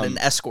 Yeah, not an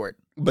escort.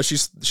 But she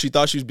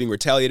thought she was being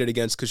retaliated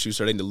against because she was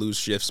starting to lose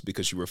shifts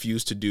because she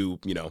refused to do,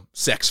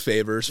 sex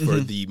favors for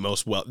the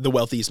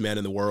wealthiest man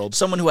in the world.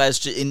 Someone who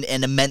has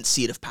an immense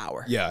seat of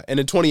power. Yeah, and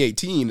in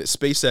 2018,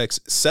 SpaceX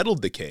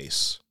settled the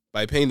case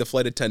by paying the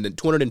flight attendant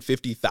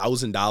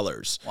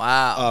 $250,000.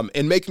 Wow.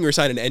 And making her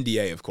sign an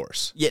NDA, of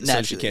course. Yeah, so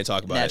naturally. she can't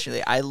talk about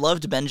naturally. I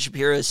loved Ben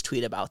Shapiro's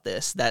tweet about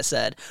this that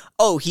said,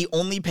 oh, he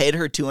only paid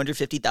her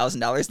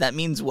 $250,000. That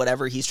means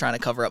whatever he's trying to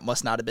cover up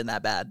must not have been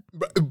that bad.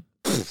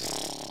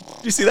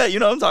 You see that? You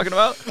know what I'm talking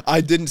about?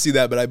 I didn't see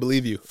that, but I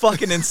believe you.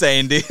 Fucking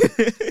insane, dude.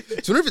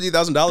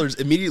 $250,000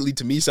 immediately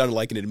to me sounded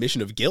like an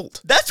admission of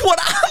guilt. That's what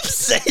I'm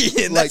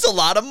saying. That's a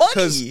lot of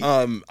Because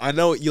money. I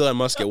know Elon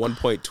Musk at one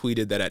point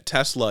tweeted that at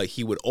Tesla,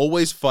 he would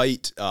always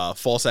fight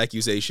false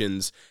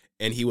accusations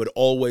and he would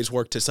always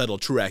work to settle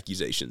true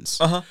accusations.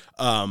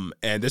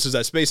 And this is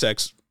at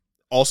SpaceX,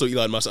 also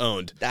Elon Musk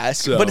owned.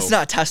 But it's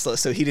not Tesla,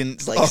 so he didn't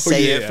say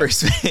it for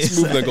SpaceX.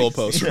 Let's move the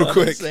goalposts You know real what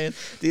I'm quick. saying?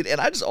 Dude,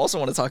 and I just also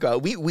want to talk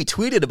about, we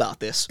tweeted about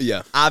this,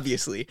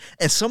 obviously,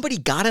 and somebody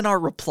got in our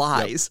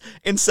replies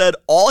and said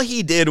all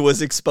he did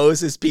was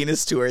expose his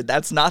penis to her.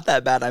 That's not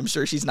that bad. I'm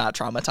sure she's not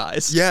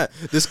traumatized. Yeah,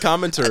 this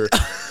commenter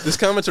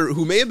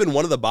who may have been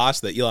one of the bots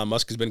that Elon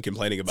Musk has been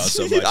complaining about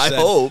so much. I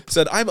hope.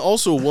 Said, I'm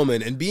also a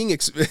woman, and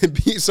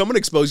someone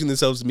exposing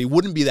themselves to me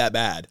wouldn't be that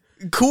bad.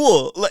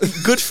 Cool. Like,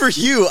 good for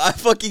you.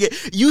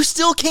 You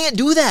still can't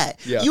do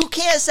that. Yeah. You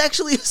can't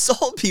sexually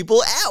assault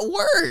people at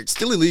work.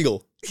 Still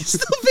illegal. It's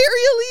still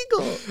very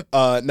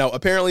illegal. Now,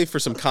 apparently, for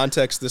some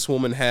context, this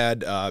woman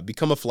had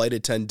become a flight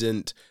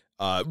attendant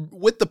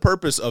with the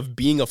purpose of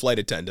being a flight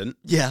attendant.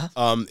 Yeah.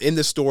 In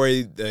the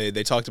story,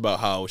 they talked about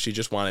how she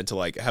just wanted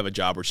to have a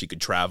job where she could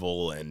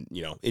travel and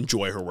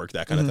enjoy her work,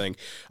 that kind of thing.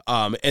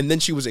 And then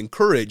she was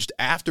encouraged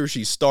after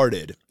she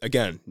started.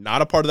 Again,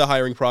 not a part of the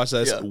hiring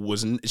process.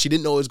 Yeah. She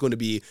didn't know it was going to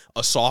be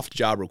a soft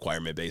job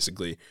requirement.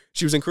 Basically,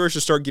 she was encouraged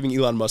to start giving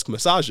Elon Musk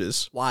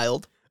massages.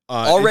 Wild.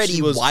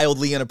 Already was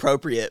wildly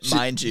inappropriate,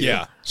 mind you.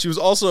 Yeah. She was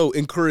also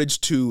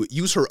encouraged to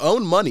use her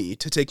own money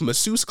to take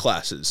masseuse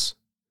classes.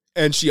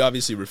 And she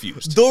obviously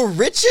refused. The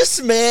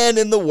richest man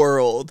in the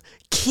world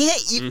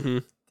can't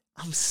eat.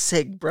 I'm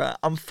sick, bruh.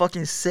 I'm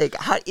fucking sick.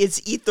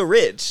 It's eat the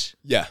rich.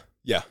 Yeah.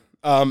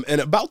 And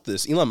about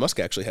this, Elon Musk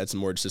actually had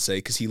some words to say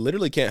because he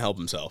literally can't help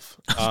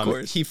himself. Of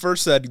course. He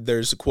first said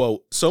there's,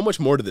 quote, so much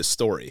more to this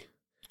story.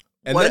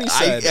 And then he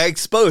said, I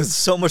exposed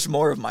so much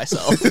more of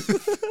myself.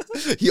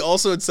 he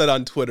also had said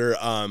on Twitter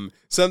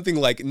something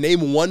like,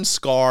 name one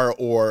scar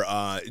or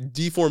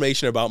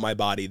deformation about my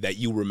body that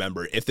you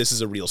remember if this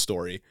is a real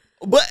story.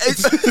 But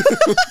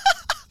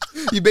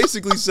He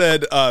basically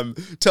said,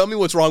 tell me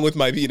what's wrong with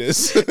my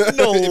penis.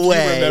 no if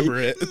way. You remember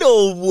it.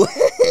 No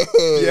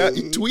way. Yeah,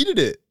 he tweeted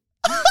it.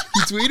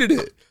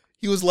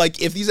 He was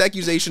like, if these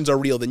accusations are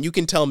real, then you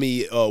can tell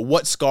me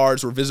what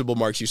scars or visible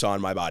marks you saw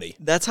on my body.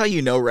 That's how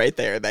you know right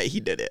there that he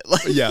did it.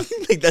 Yeah.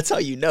 That's how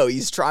you know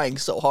he's trying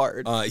so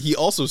hard. He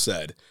also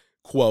said,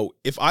 quote,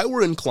 if I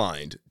were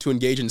inclined to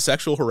engage in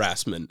sexual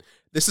harassment,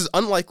 this is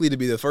unlikely to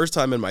be the first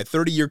time in my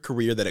 30-year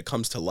career that it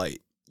comes to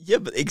light. Yeah,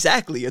 but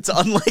exactly. It's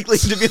unlikely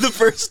to be the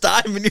first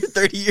time in your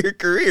 30-year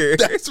career.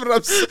 That's what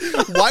I'm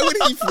saying. Why would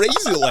he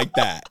phrase it like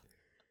that?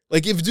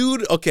 Like, if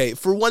dude, okay,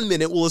 for 1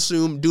 minute, we'll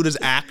assume dude is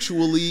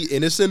actually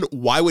innocent.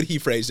 Why would he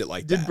phrase it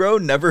like that? Did bro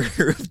never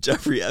hear of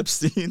Jeffrey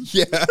Epstein?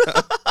 Yeah.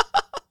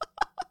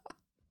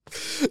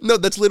 No,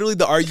 that's literally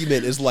the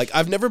argument is like,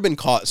 I've never been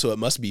caught, so it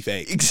must be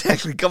fake.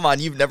 Exactly. Come on,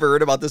 you've never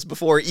heard about this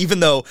before, even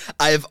though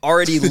I've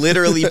already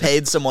literally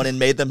paid someone and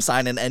made them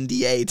sign an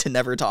NDA to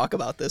never talk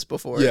about this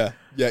before. Yeah.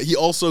 Yeah. He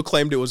also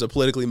claimed it was a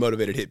politically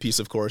motivated hit piece,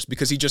 of course,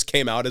 because he just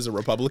came out as a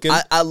Republican.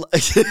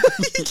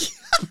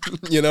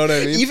 You know what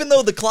I mean? Even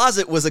though the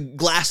closet was a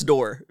glass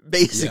door,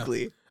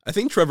 basically. Yeah. I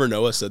think Trevor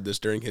Noah said this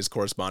during his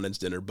correspondence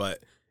dinner,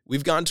 but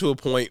we've gotten to a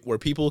point where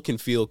people can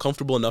feel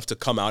comfortable enough to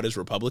come out as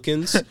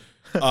Republicans.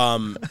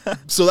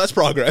 So that's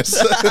progress.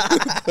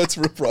 That's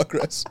real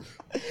progress.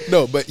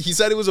 No, but he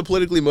said it was a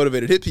politically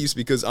motivated hit piece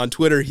because on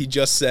Twitter he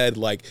just said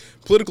like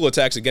political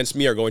attacks against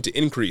me are going to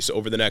increase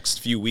over the next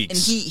few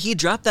weeks. And he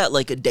dropped that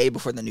like a day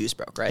before the news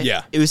broke, right?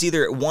 Yeah. It was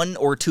either 1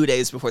 or 2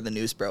 days before the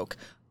news broke.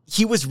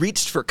 He was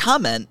reached for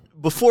comment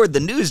before the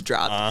news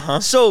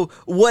dropped. So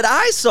what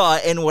I saw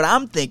and what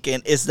I'm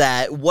thinking is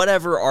that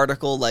whatever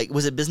article, like,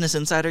 was it Business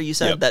Insider you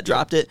said that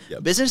dropped it?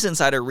 Yep. Business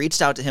Insider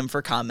reached out to him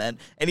for comment,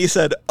 and he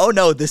said, oh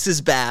no, this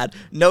is bad.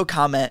 No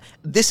comment.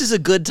 This is a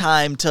good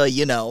time to,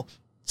 you know,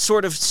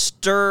 sort of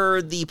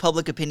stir the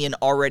public opinion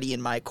already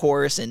in my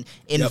course and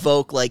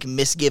invoke like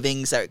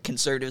misgivings that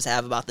conservatives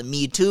have about the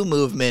Me Too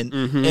movement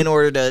in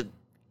order to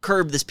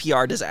curb this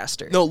PR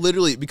disaster. No,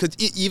 literally, because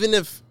even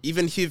if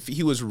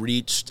he was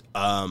reached,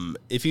 even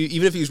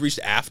if he was reached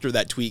after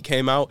that tweet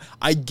came out,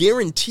 I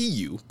guarantee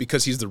you,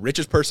 because he's the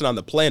richest person on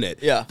the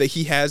planet, that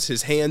he has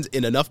his hands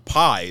in enough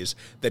pies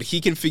that he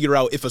can figure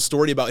out if a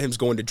story about him is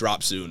going to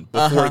drop soon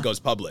before it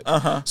goes public.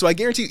 So I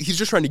guarantee he's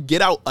just trying to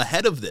get out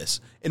ahead of this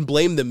and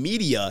blame the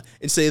media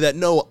and say that,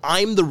 no,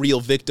 I'm the real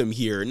victim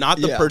here, not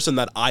the person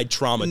that I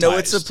traumatized. No,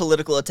 it's a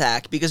political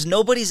attack because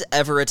nobody's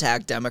ever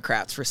attacked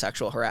Democrats for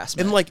sexual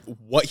harassment. And like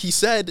what he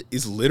said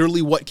is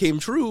literally what came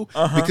true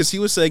because he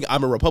was saying,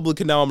 I'm a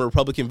Republican now, I'm a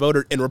Republican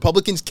voter, and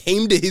Republicans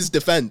came to his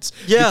defense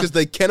because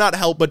they cannot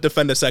help but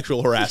defend a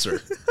sexual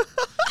harasser.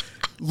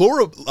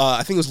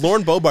 I think it was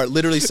Lauren Boebert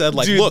literally said,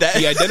 like, look,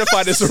 he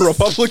identified as a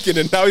Republican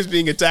and now he's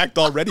being attacked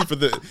already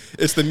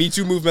it's the Me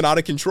Too movement out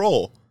of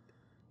control.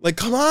 Like,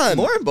 come on.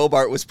 Lauren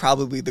Boebert was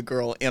probably the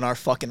girl in our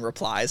fucking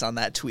replies on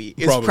that tweet.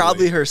 It's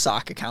probably her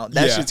sock account.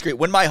 That shit's great.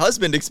 When my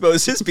husband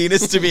exposed his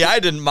penis to me, I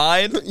didn't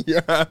mind.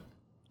 Yeah.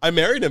 I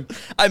married him.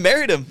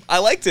 I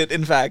liked it,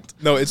 in fact.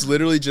 No, it's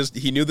literally just,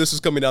 he knew this was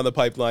coming down the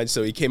pipeline,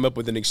 so he came up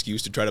with an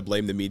excuse to try to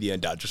blame the media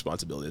and dodge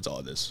responsibility. That's all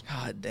it is.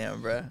 God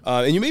damn, bro.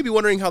 And you may be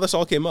wondering how this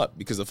all came up,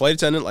 because the flight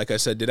attendant, like I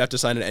said, did have to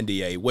sign an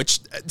NDA, which,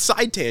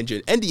 side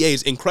tangent, NDA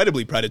is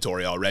incredibly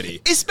predatory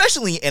already.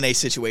 Especially in a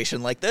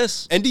situation like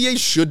this. NDAs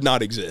should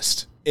not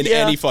exist. In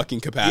any fucking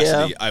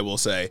capacity, I will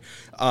say.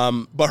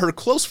 But her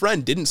close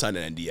friend didn't sign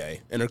an NDA.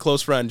 And her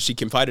close friend, she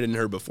confided in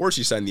her before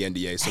she signed the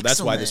NDA. So that's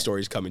why the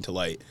story's coming to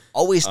light.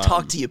 Always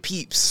talk to your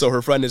peeps. So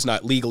her friend is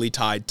not legally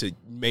tied to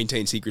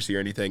maintain secrecy or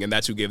anything. And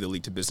that's who gave the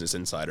leak to Business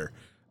Insider.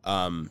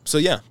 So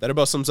yeah, that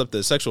about sums up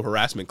the sexual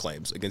harassment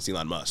claims against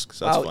Elon Musk.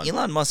 So that's fun.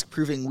 Elon Musk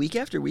proving week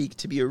after week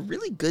to be a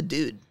really good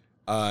dude.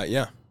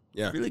 Yeah.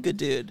 Really good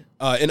dude.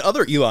 In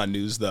other Elon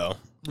news, though,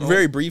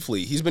 very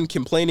briefly, he's been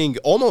complaining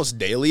almost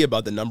daily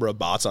about the number of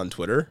bots on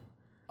Twitter.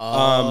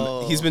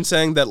 He's been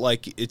saying that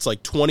like it's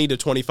like 20 to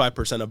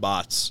 25% of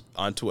bots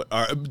on Twitter,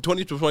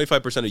 20 to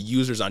 25% of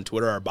users on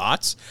Twitter are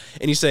bots.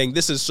 And he's saying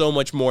this is so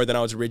much more than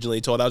I was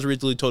originally told. I was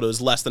originally told it was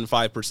less than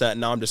 5%.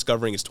 And now I'm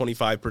discovering it's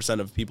 25%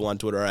 of people on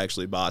Twitter are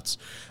actually bots.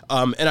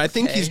 And I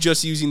think he's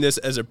just using this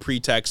as a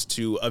pretext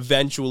to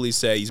eventually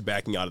say he's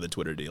backing out of the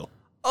Twitter deal.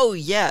 Oh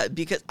yeah,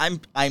 because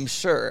I'm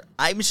sure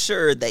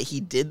that he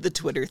did the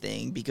Twitter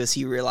thing because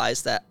he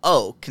realized that,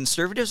 oh,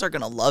 conservatives are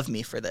gonna love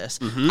me for this.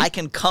 I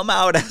can come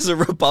out as a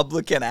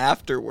Republican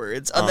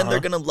afterwards, and then they're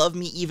gonna love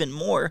me even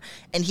more,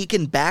 and he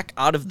can back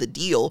out of the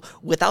deal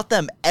without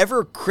them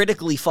ever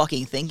critically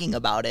fucking thinking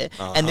about it.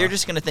 And they're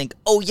just gonna think,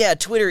 oh yeah,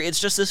 Twitter, it's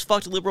just this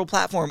fucked liberal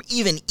platform.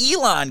 Even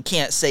Elon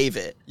can't save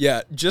it.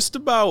 Yeah, just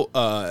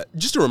a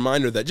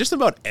reminder that just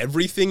about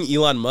everything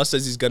Elon Musk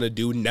says he's gonna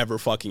do never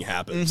fucking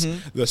happens.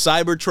 The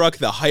Cybertruck,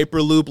 the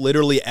Hyperloop,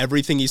 literally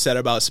everything he said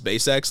about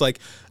SpaceX, like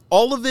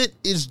all of it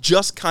is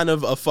just kind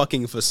of a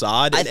fucking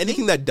facade. And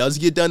anything that does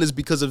get done is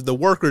because of the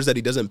workers that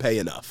he doesn't pay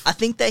enough. I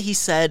think that he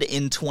said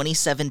in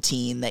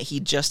 2017 that he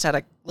just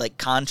had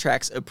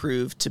contracts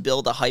approved to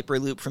build a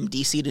Hyperloop from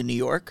DC to New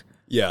York.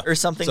 Yeah. Or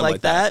something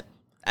like that.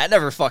 That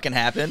never fucking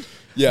happened.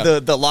 Yeah.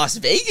 The Las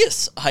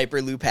Vegas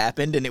Hyperloop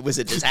happened, and it was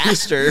a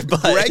disaster. But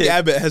Greg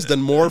Abbott has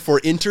done more for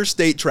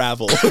interstate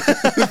travel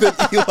than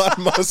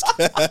Elon Musk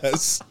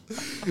has.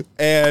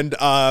 And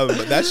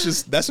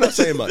that's not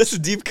saying much. That's a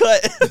deep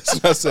cut.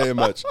 That's not saying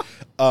much.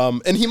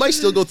 And he might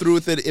still go through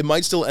with it. It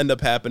might still end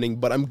up happening,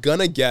 but I'm going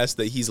to guess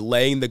that he's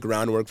laying the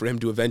groundwork for him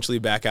to eventually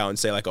back out and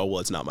say, like, oh, well,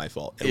 it's not my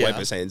fault, and wipe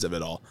his hands of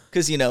it all.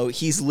 Because,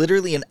 he's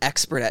literally an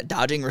expert at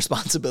dodging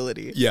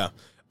responsibility. Yeah.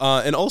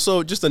 And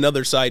also, just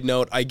another side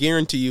note, I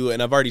guarantee you,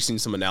 and I've already seen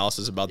some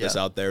analysis about this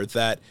out there,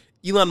 that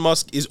Elon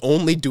Musk is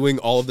only doing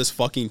all of this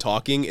fucking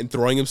talking and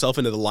throwing himself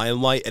into the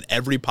limelight at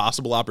every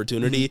possible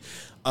opportunity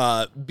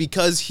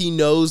because he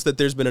knows that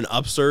there's been an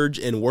upsurge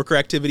in worker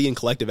activity and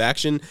collective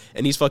action,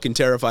 and he's fucking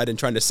terrified and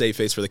trying to save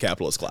face for the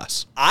capitalist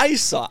class. I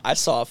saw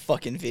a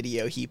fucking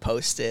video he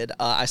posted.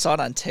 I saw it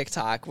on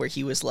TikTok where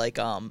he was like,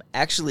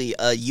 actually,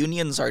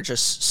 unions are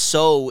just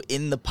so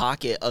in the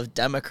pocket of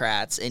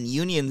Democrats, and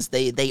unions,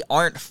 they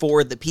aren't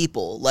for the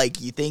people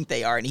like you think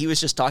they are. And he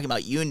was just talking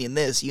about union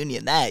this,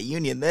 union that,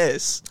 union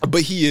this.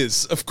 But he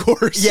is, of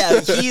course. Yeah,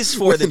 he's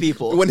for the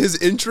people. When his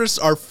interests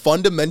are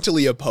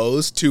fundamentally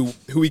opposed to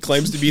who he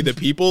claims to be the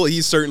people,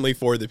 he's certainly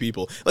for the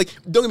people. Like,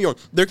 don't get me wrong,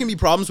 there can be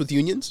problems with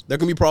unions. There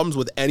can be problems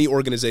with any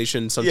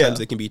organization. Sometimes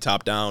they can be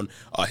top down.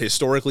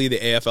 Historically, the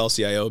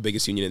AFL-CIO,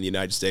 biggest union in the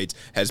United States,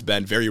 has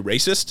been very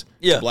racist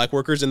to black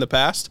workers in the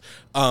past.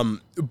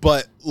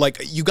 But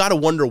like, you got to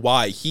wonder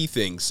why he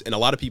thinks, and a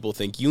lot of people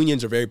think,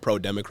 unions are very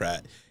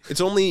pro-Democrat.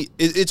 It's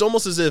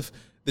almost as if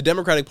the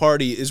Democratic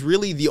Party is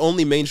really the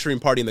only mainstream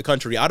party in the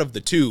country out of the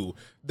two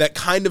that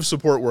kind of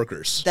support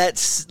workers.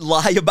 That's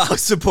lie about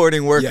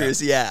supporting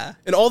workers, yeah.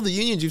 And all the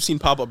unions you've seen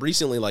pop up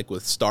recently, like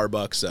with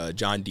Starbucks,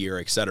 John Deere,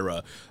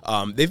 etc.,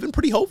 they've been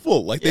pretty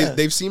hopeful. Like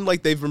they've seemed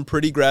like they've been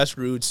pretty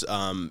grassroots,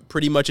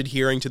 pretty much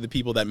adhering to the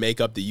people that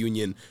make up the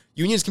union.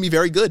 Unions can be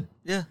very good.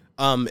 Yeah.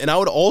 And I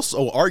would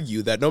also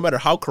argue that no matter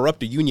how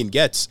corrupt a union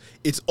gets,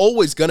 it's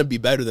always going to be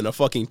better than a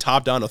fucking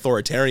top-down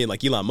authoritarian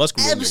like Elon Musk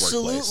ruling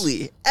your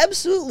workplace.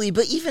 Absolutely.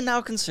 But even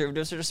now,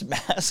 conservatives are just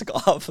mask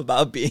off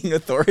about being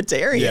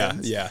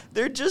authoritarians. Yeah.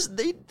 They're just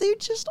they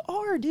just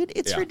are, dude.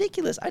 It's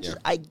ridiculous.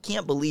 I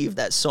can't believe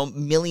that so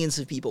millions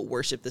of people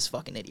worship this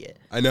fucking idiot.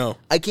 I know.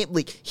 I can't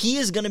believe he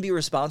is going to be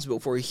responsible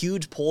for a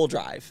huge poll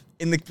drive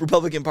in the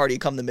Republican Party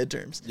come the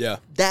midterms. Yeah.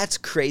 That's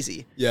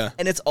crazy. Yeah.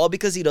 And it's all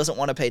because he doesn't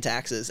want to pay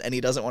taxes and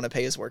he doesn't want to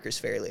pay his workers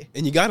fairly.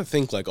 And you got to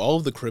think, like, all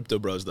of the crypto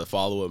bros that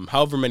follow him,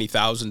 however many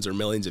thousands or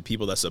millions of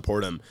people that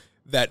support him,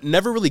 that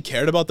never really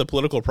cared about the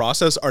political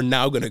process are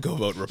now going to go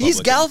vote Republican.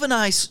 He's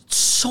galvanized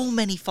so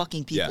many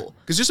fucking people. Yeah,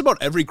 because just about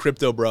every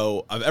crypto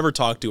bro I've ever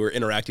talked to or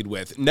interacted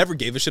with never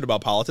gave a shit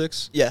about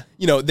politics. Yeah.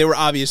 You know, they were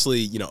obviously,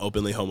 you know,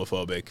 openly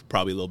homophobic,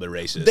 probably a little bit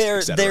racist,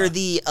 They're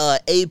the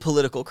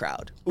apolitical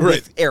crowd, right?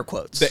 With air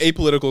quotes. The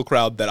apolitical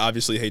crowd that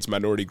obviously hates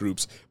minority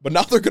groups, but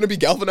now they're going to be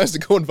galvanized to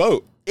go and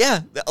vote.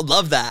 Yeah, I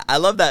love that. I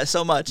love that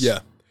so much. Yeah.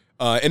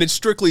 And it's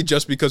strictly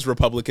just because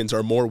Republicans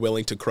are more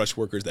willing to crush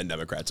workers than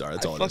Democrats are.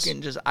 That's all it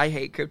is. I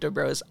hate crypto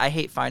bros. I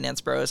hate finance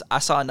bros. I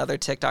saw another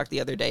TikTok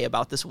the other day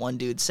about this one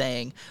dude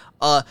saying,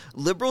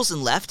 liberals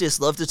and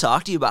leftists love to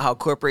talk to you about how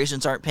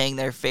corporations aren't paying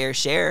their fair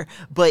share,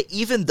 but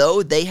even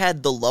though they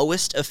had the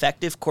lowest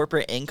effective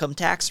corporate income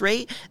tax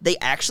rate, they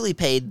actually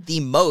paid the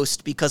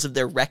most because of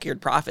their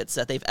record profits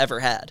that they've ever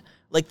had.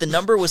 Like, the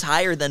number was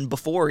higher than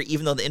before,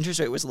 even though the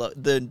interest rate was low,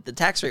 the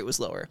tax rate was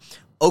lower.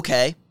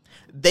 Okay.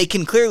 They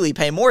can clearly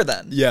pay more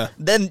then. Yeah.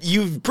 Then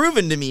you've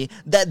proven to me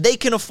that they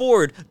can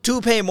afford to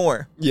pay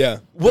more. Yeah.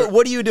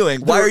 What are you doing?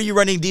 Why are you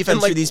running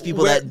defense for these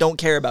people where, that don't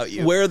care about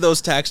you? Where are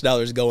those tax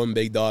dollars going,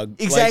 big dog?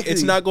 Exactly. Like,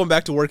 it's not going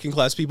back to working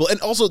class people. And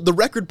also, the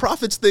record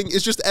profits thing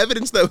is just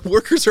evidence that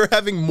workers are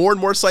having more and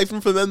more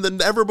siphoned from them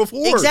than ever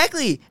before.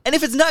 Exactly. And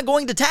if it's not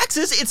going to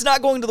taxes, it's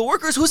not going to the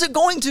workers. Who's it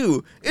going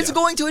to? It's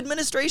going to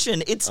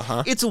administration.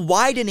 It's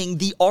widening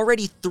the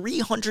already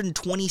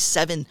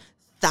 327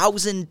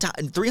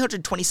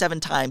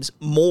 times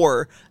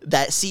more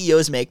that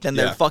CEOs make than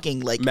their fucking,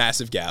 like,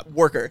 massive gap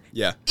worker.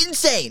 Yeah.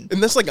 Insane.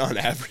 And that's, like, on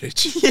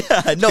average.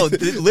 Yeah, no,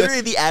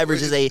 literally the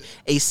average is a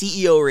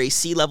CEO or a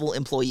C-level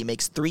employee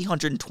makes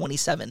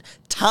 327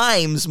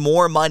 times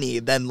more money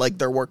than, like,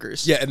 their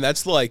workers. Yeah, and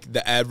that's, like,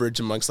 the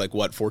average amongst, like,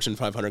 what, Fortune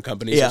 500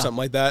 companies or something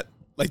like that?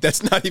 Like,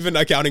 that's not even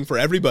accounting for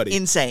everybody.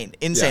 Insane.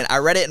 Yeah. I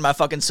read it in my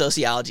fucking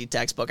sociology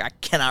textbook. I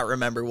cannot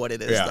remember what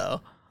it is, though.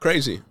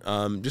 Crazy.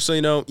 Just so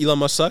you know, Elon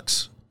Musk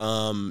sucks.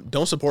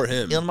 Don't support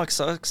him. Elon Musk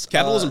sucks.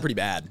 Capitalism pretty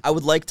bad. I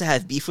would like to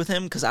have beef with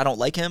him because I don't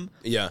like him.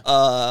 Yeah.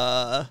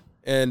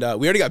 And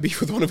we already got beef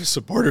with one of his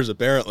supporters,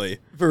 apparently.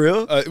 For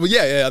real? Well,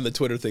 yeah, on the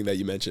Twitter thing that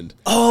you mentioned.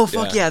 Oh,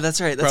 fuck yeah,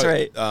 that's right,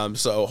 right.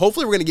 So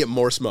hopefully we're going to get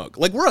more smoke.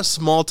 Like, we're a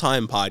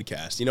small-time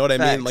podcast, you know what I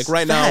mean? Like,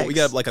 right now, we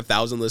got, like,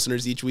 1,000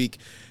 listeners each week.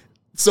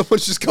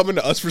 Someone's just coming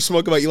to us for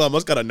smoke about Elon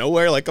Musk out of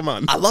nowhere. Like, come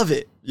on. I love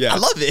it. Yeah. I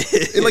love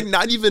it. And, like,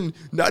 not even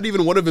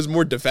one of his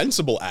more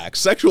defensible acts,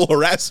 sexual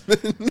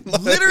harassment.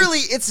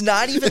 Literally, it's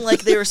not even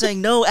like they were saying,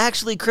 no,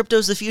 actually,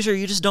 crypto's the future.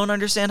 You just don't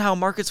understand how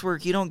markets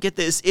work. You don't get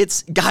this.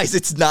 It's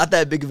not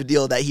that big of a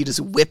deal that he just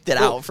whipped it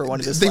out for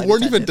one of his They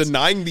weren't even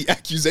denying the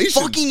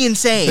accusation. Fucking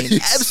insane.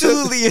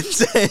 Absolutely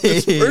insane.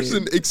 This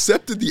person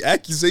accepted the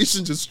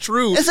accusations as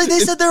true. It's like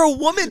they said they're a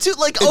woman, too.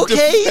 Like,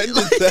 okay.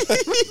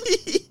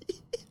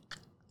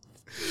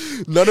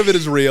 None of it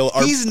is real.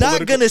 He's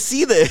not going to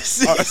see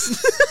this.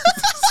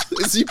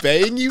 Is he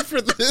paying you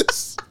for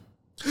this?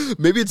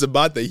 Maybe it's a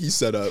bot that he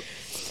set up.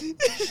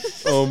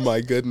 Oh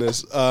my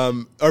goodness.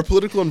 Our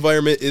political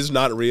environment is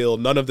not real.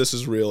 None of this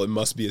is real. It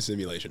must be a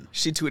simulation.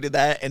 She tweeted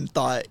that and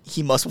thought,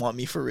 he must want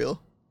me for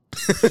real.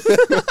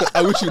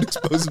 I wish he would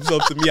expose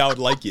himself to me. I would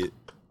like it.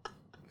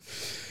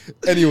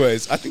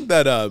 Anyways, I think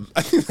that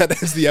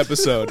ends the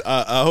episode.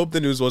 I hope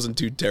the news wasn't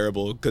too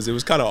terrible because it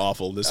was kind of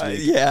awful this week.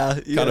 Yeah,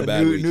 Kind of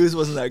bad week. News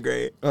wasn't that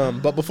great.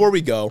 But before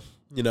we go,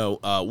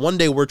 one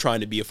day we're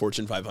trying to be a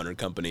Fortune 500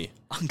 company.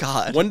 Oh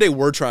God. One day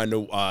we're trying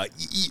to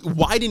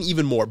widen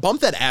even more,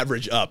 bump that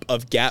average up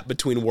of gap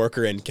between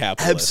worker and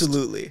capitalist.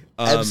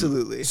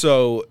 Absolutely.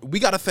 So we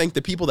got to thank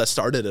the people that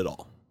started it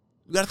all.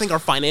 We got to thank our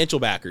financial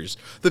backers,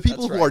 the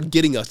people who are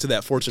getting us to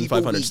that Fortune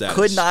 500 status.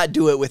 Could not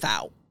do it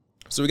without.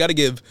 So we got to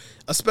give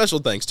a special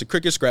thanks to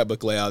Cricket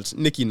Scrapbook Layouts,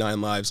 Nikki Nine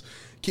Lives,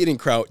 Keaton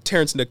Kraut,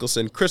 Terrence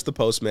Nicholson, Chris the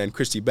Postman,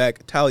 Christy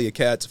Beck, Talia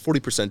Katz,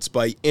 40%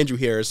 Spite, Andrew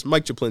Harris,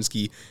 Mike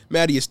Chaplinsky,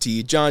 Mattias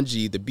T, John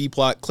G, The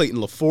B-Plot, Clayton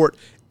LaForte,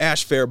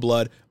 Ash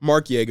Fairblood,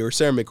 Mark Yeager,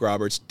 Sarah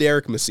McRoberts,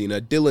 Derek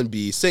Messina, Dylan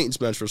B, Satan's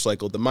Bench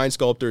Recycled, The Mind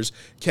Sculptors,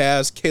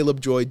 Kaz,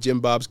 Caleb Joy, Jim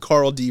Bobs,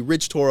 Carl D,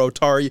 Rich Toro,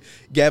 Tari,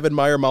 Gavin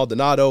Meyer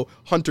Maldonado,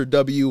 Hunter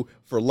W,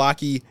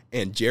 Verlaki,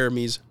 and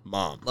Jeremy's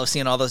mom. Love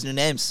seeing all those new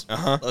names.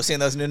 Love seeing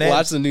those new names.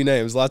 Lots of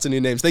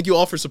new names. Thank you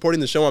all for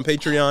supporting the show on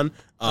Patreon.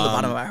 From the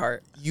bottom of my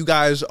heart. You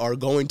guys are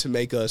going to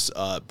make us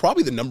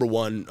probably the number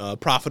one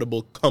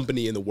profitable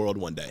company in the world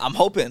one day. I'm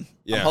hoping.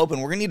 Yeah. We're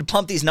gonna need to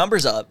pump these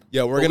numbers up.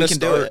 Yeah, we're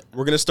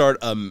gonna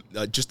start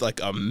just like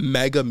a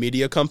mega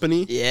media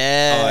company.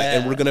 Yeah.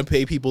 And we're gonna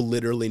pay people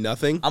literally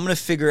nothing. I'm gonna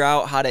figure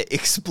out how to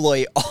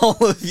exploit all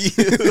of you.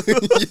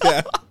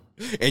 Yeah.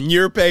 And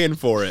you're paying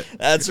for it.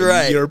 That's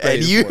right. You're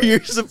paying for it.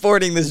 You're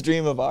supporting this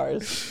dream of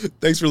ours.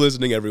 Thanks for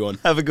listening, everyone.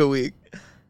 Have a good week.